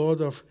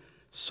download of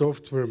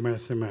software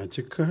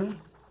Mathematica.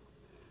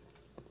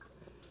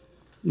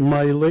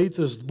 My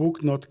latest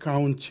book, not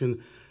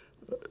counting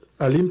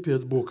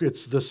Olympiad book,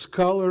 it's the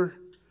Scholar.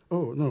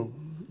 Oh, no,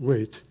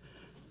 wait.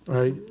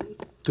 I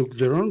took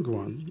the wrong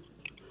one.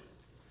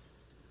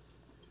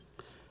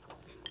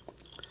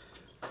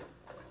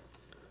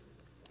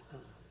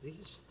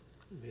 These,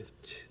 we have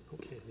two,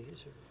 okay,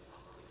 these are.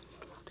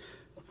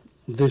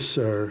 These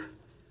are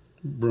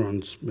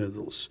bronze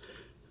medals.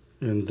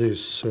 And this,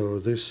 so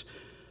this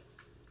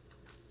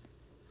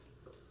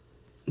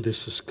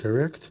is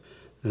correct.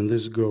 And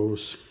this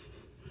goes,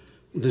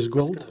 this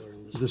gold?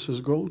 This is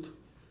gold?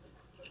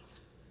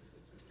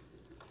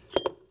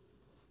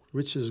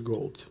 Which is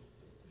gold?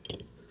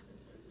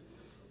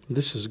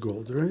 This is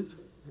gold, right?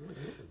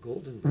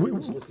 Gold and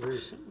bronze look very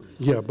similar.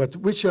 Yeah, but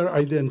which are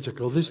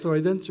identical? These two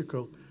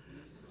identical?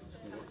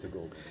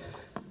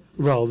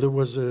 Well, there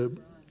was a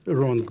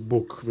wrong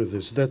book with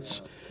this.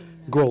 That's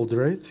gold,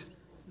 right?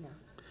 No,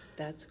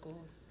 that's gold.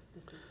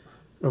 This is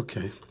bronze.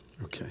 Okay,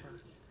 okay,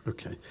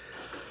 okay.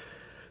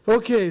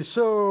 Okay,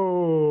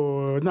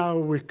 so now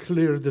we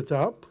cleared it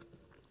up.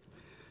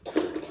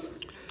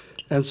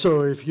 And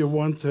so if you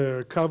want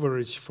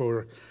coverage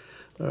for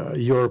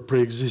your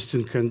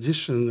pre-existing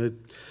condition,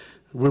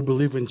 we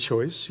believe in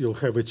choice. You'll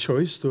have a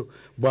choice to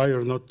buy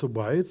or not to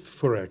buy it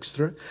for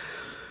extra.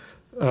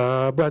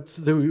 But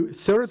the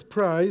third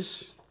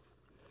prize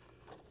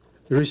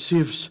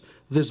receives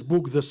this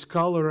book, The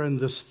Scholar and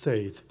the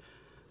State,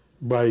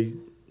 by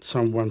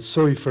someone,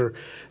 Seufer,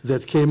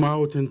 that came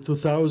out in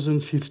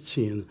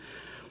 2015.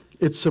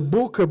 It's a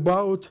book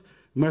about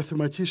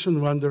mathematician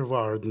van der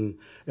Waarden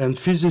and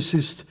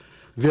physicist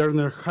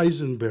Werner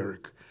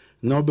Heisenberg,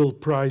 Nobel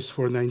Prize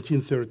for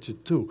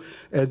 1932,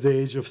 at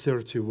the age of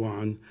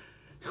 31,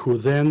 who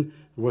then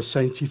was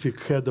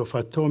scientific head of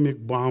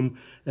atomic bomb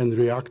and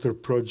reactor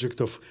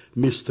project of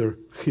Mr.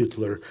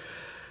 Hitler.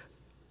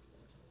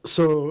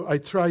 So I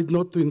tried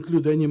not to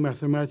include any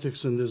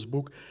mathematics in this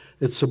book.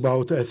 It's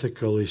about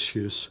ethical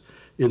issues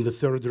in the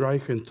Third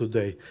Reich and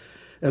today.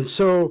 And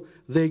so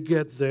they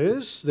get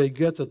this, they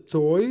get a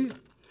toy,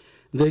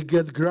 they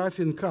get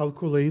graphing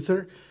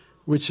calculator,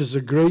 which is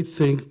a great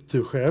thing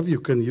to have. You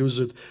can use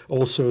it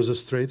also as a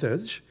straight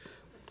edge.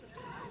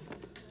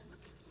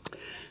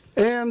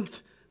 And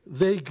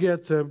they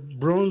get a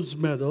bronze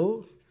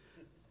medal,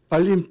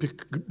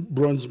 Olympic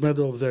bronze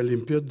medal of the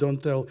Olympiad.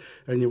 Don't tell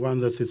anyone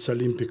that it's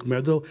Olympic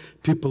medal.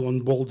 People on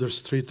Boulder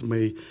Street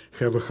may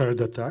have a heart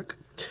attack.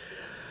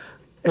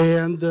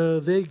 And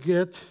they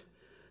get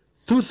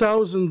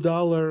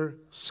 $2,000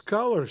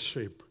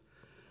 scholarship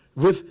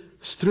with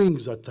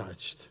strings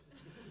attached.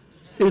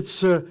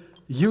 It's a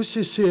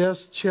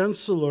UCCS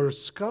Chancellor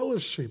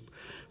Scholarship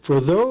for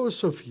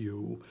those of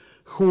you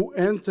who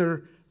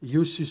enter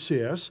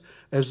UCCS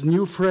as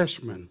new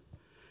freshmen.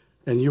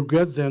 And you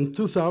get then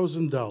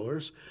 $2,000,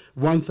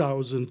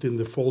 $1,000 in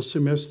the fall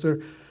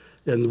semester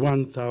and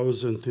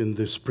 $1,000 in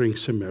the spring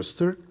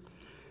semester,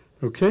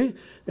 okay?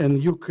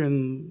 And you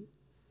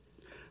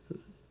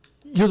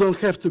don't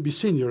have to be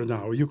senior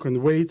now. You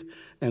can wait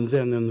and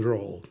then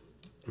enroll,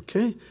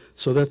 okay?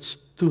 So that's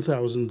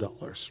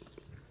 $2,000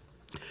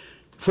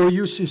 for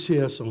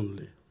UCCS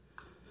only.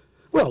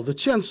 Well, the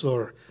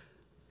chancellor,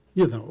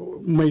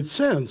 made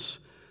sense.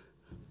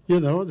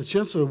 The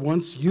chancellor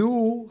wants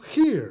you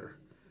here,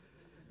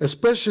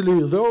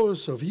 especially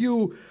those of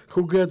you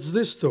who gets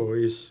these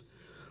toys.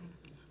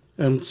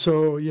 And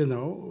so,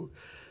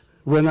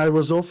 when I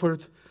was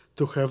offered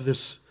to have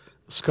this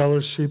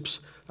scholarships,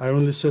 I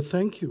only said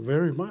thank you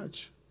very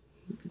much.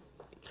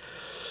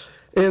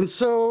 And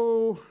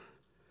so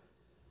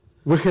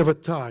we have a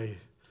tie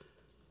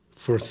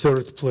for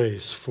third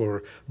place,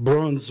 for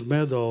bronze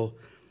medal,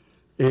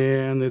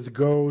 and it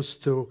goes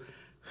to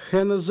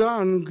Hannah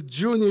Zhang,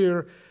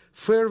 Junior,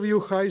 Fairview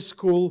High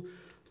School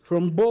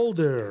from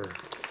Boulder.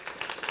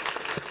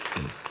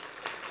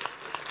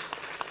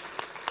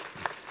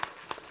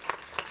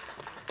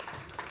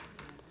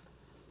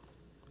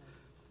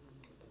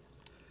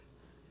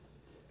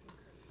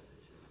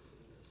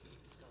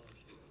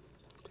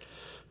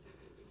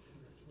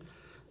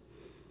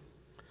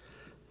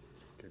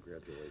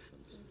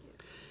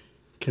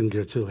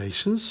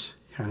 Congratulations,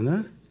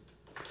 Hannah.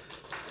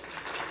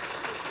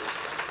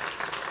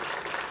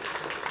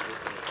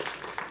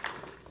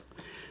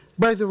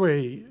 By the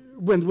way,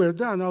 when we're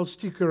done, I'll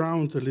stick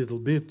around a little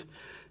bit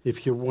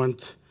if you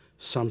want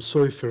some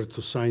Seufer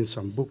to sign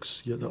some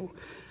books, you know.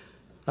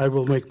 I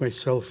will make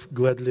myself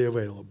gladly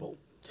available.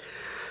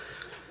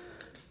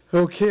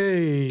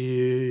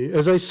 Okay,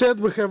 as I said,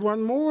 we have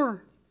one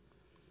more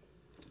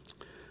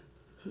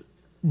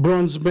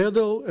bronze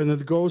medal, and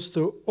it goes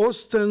to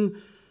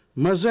Austin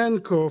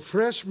Mazenko,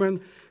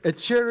 freshman at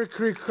Cherry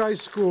Creek High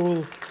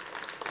School.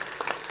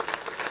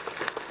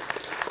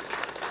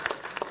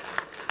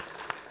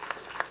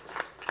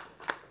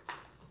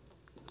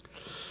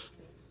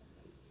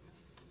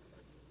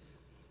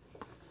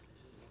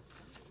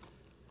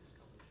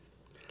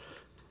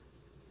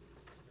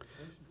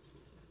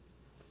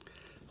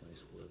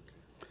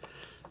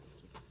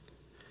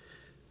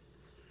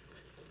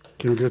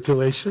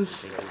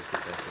 Congratulations.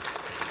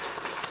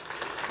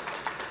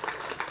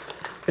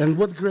 And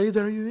what grade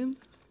are you in?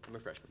 I'm a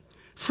freshman.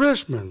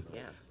 Freshman?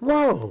 Yeah.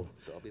 Wow.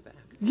 So I'll be back.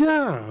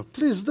 Yeah,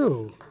 please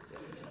do.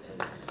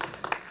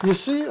 You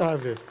see,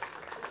 Avi?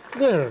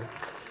 There.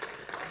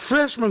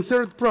 Freshman,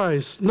 third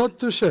prize, not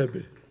too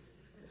shabby.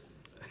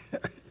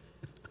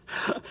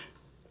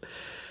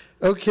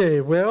 Okay,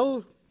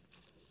 well,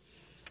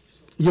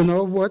 you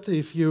know what?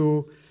 If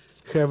you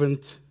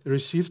haven't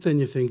received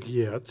anything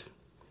yet,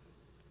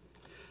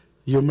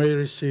 you may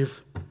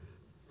receive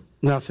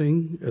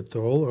nothing at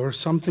all or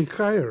something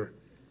higher.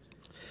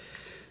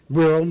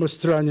 We're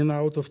almost running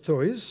out of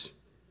toys.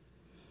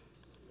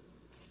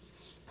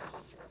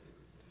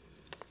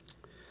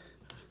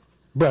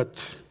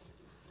 But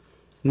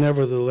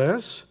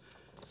nevertheless,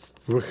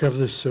 we have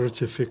this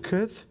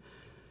certificate.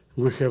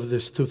 We have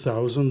this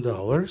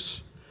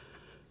 $2,000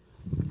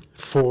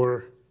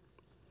 for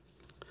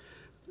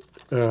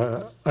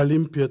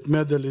Olympiad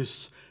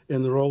medalists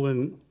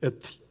enrolling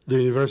at the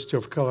University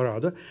of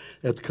Colorado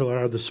at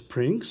Colorado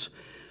Springs.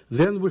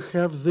 Then we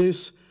have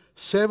this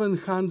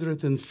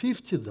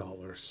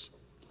 $750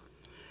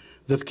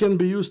 that can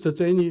be used at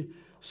any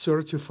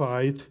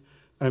certified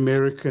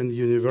American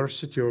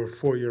university or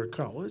four-year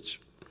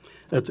college,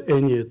 at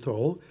any at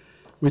all,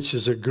 which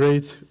is a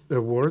great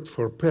award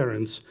for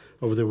parents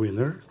of the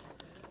winner.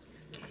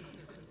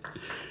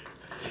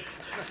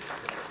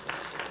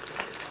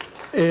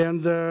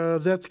 And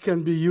that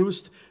can be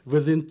used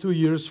within 2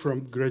 years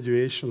from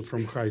graduation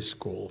from high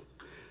school.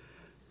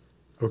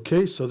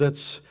 Okay, so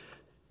that's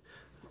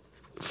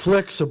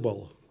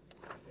flexible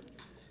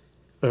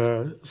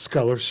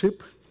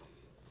scholarship.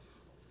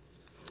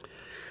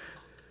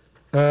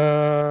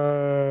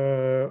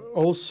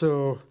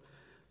 Also,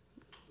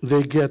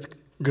 they get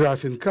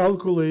graphing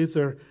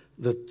calculator,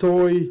 the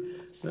toy,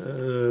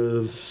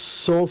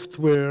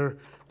 software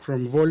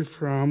from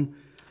Wolfram,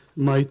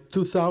 my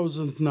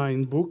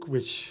 2009 book,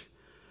 which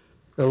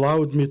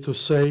allowed me to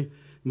say,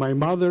 my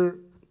mother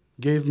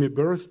gave me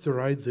birth to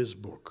write this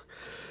book.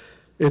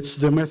 It's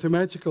the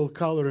mathematical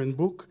coloring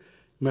book,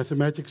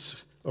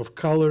 Mathematics of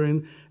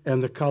Coloring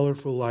and the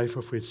Colorful Life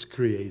of its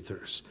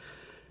Creators.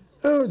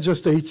 Oh,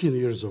 just 18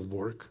 years of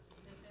work.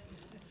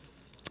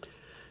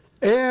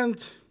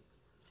 And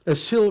a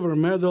silver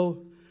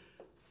medal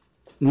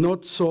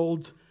not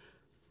sold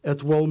at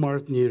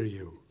Walmart near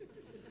you.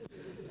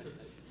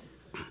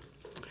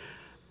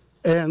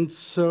 And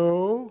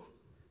so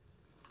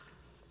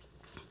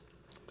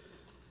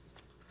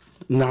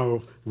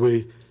now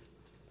we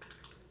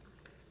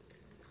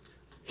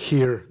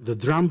hear the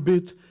drum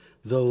beat,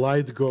 the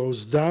light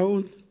goes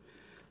down,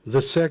 the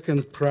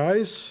second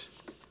prize,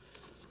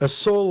 a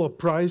solo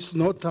prize,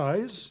 no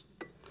ties,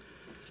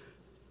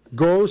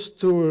 goes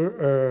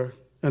to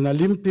an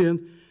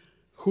Olympian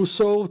who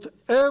solved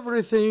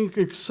everything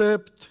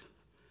except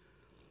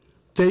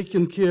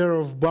taking care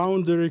of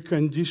boundary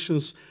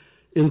conditions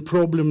in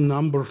problem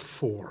number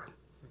 4.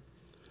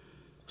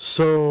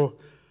 So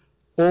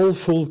all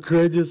full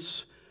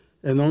credits,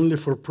 and only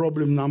for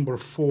problem number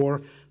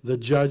 4, the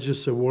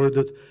judges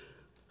awarded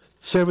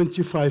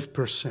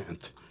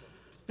 75%,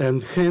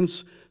 and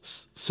hence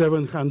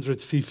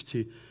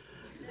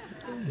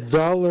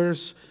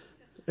 $750.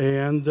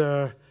 And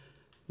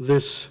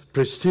this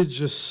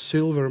prestigious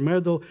silver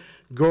medal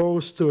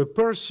goes to a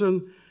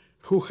person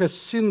who has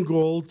seen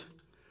gold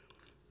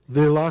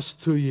the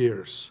last 2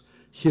 years.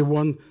 He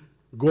won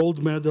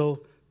gold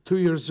medal 2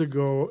 years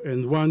ago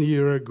and 1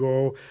 year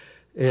ago,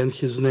 and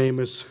his name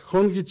is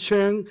Hongyi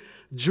Cheng,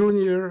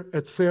 Junior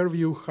at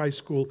Fairview High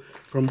School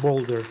from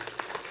Boulder.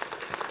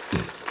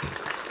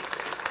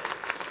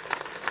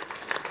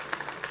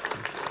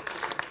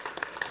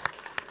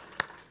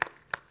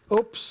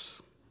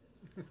 Oops.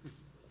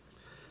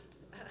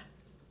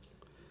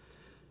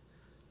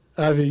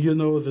 Avi, you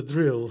know the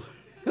drill.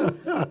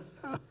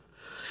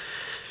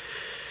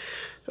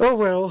 Oh,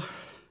 well,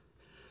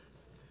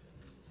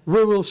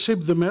 we will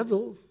ship the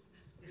medal.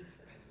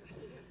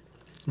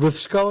 With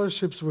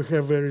scholarships, we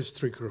have very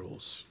strict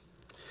rules.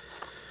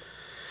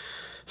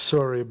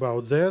 Sorry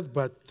about that,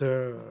 but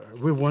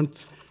we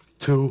want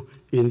to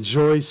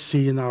enjoy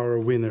seeing our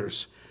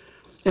winners.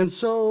 And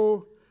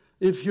so,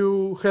 if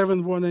you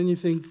haven't won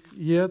anything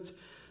yet,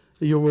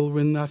 you will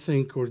win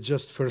nothing or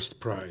just first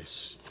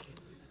prize.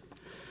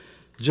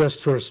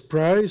 Just first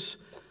prize.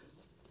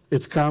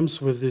 It comes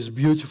with this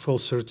beautiful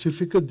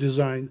certificate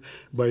designed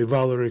by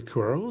Valerie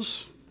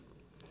Quarles.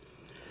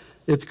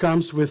 It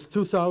comes with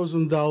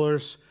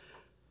 $2,000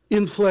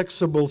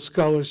 inflexible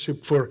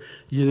scholarship for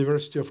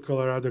University of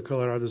Colorado,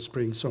 Colorado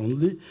Springs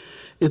only.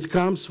 It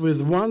comes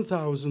with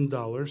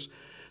 $1,000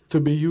 to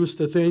be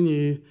used at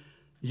any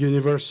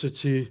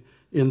university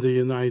in the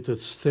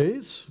United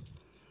States.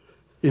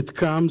 It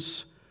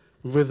comes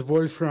with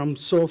Wolfram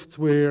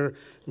software,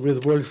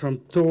 with Wolfram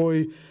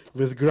toy,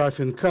 with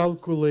graphing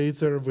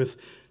calculator, with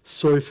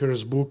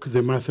Seufer's book,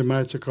 the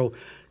mathematical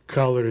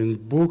coloring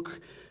book,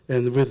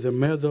 and with the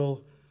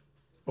medal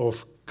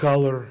of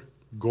color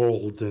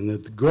gold. And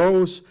it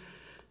goes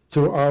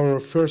to our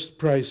first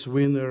prize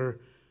winner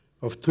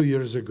of 2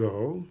 years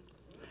ago,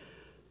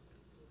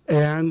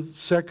 and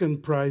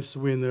second prize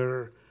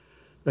winner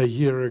a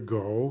year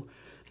ago,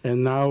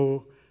 and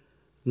now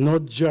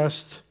not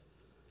just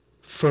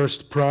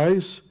first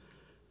prize,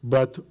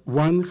 but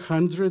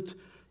 100%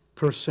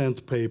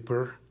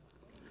 paper.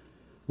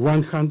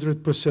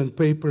 100%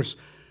 papers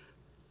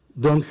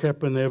don't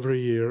happen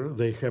every year,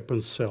 they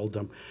happen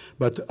seldom.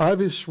 But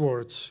Avi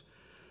Schwartz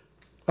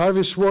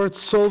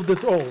solved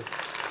it all.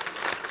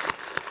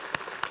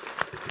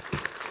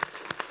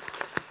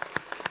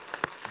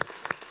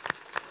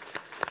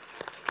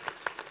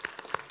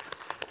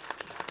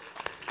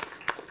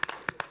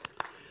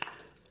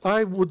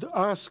 I would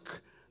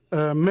ask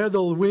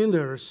medal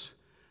winners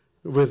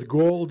with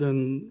gold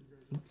and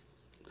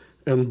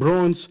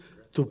bronze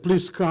to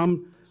please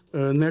come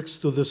next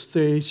to the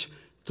stage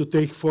to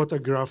take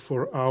photograph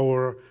for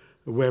our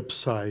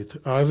website.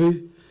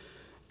 Avi,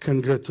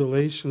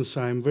 congratulations,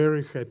 I'm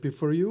very happy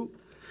for you.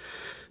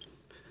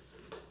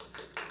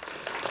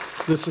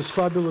 This is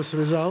fabulous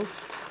result.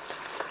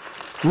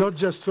 Not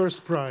just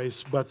first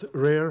prize, but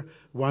rare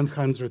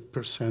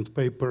 100%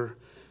 paper.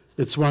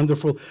 It's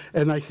wonderful,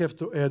 and I have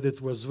to add it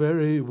was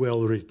very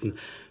well written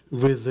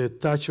with a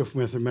touch of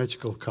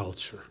mathematical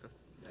culture.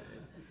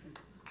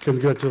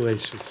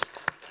 Congratulations.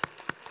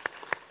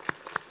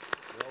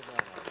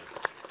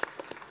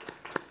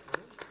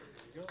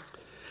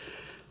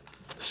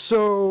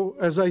 So,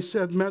 as I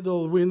said,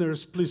 medal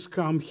winners, please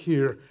come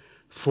here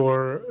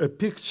for a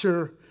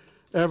picture.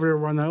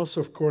 Everyone else,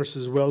 of course,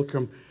 is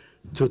welcome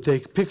to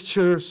take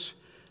pictures,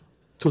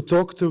 to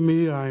talk to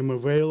me. I'm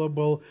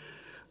available.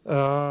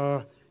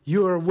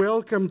 You are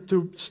welcome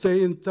to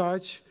stay in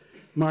touch.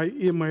 My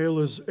email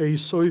is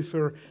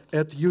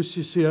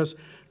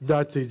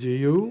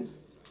aseufer@uccs.edu.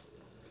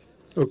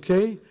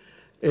 Okay?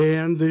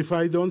 And if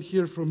I don't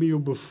hear from you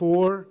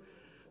before,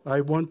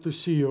 I want to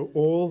see you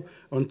all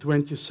on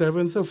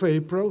 27th of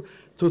April,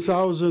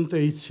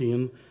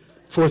 2018,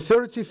 for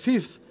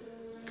 35th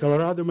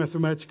Colorado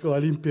Mathematical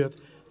Olympiad.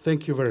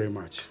 Thank you very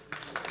much.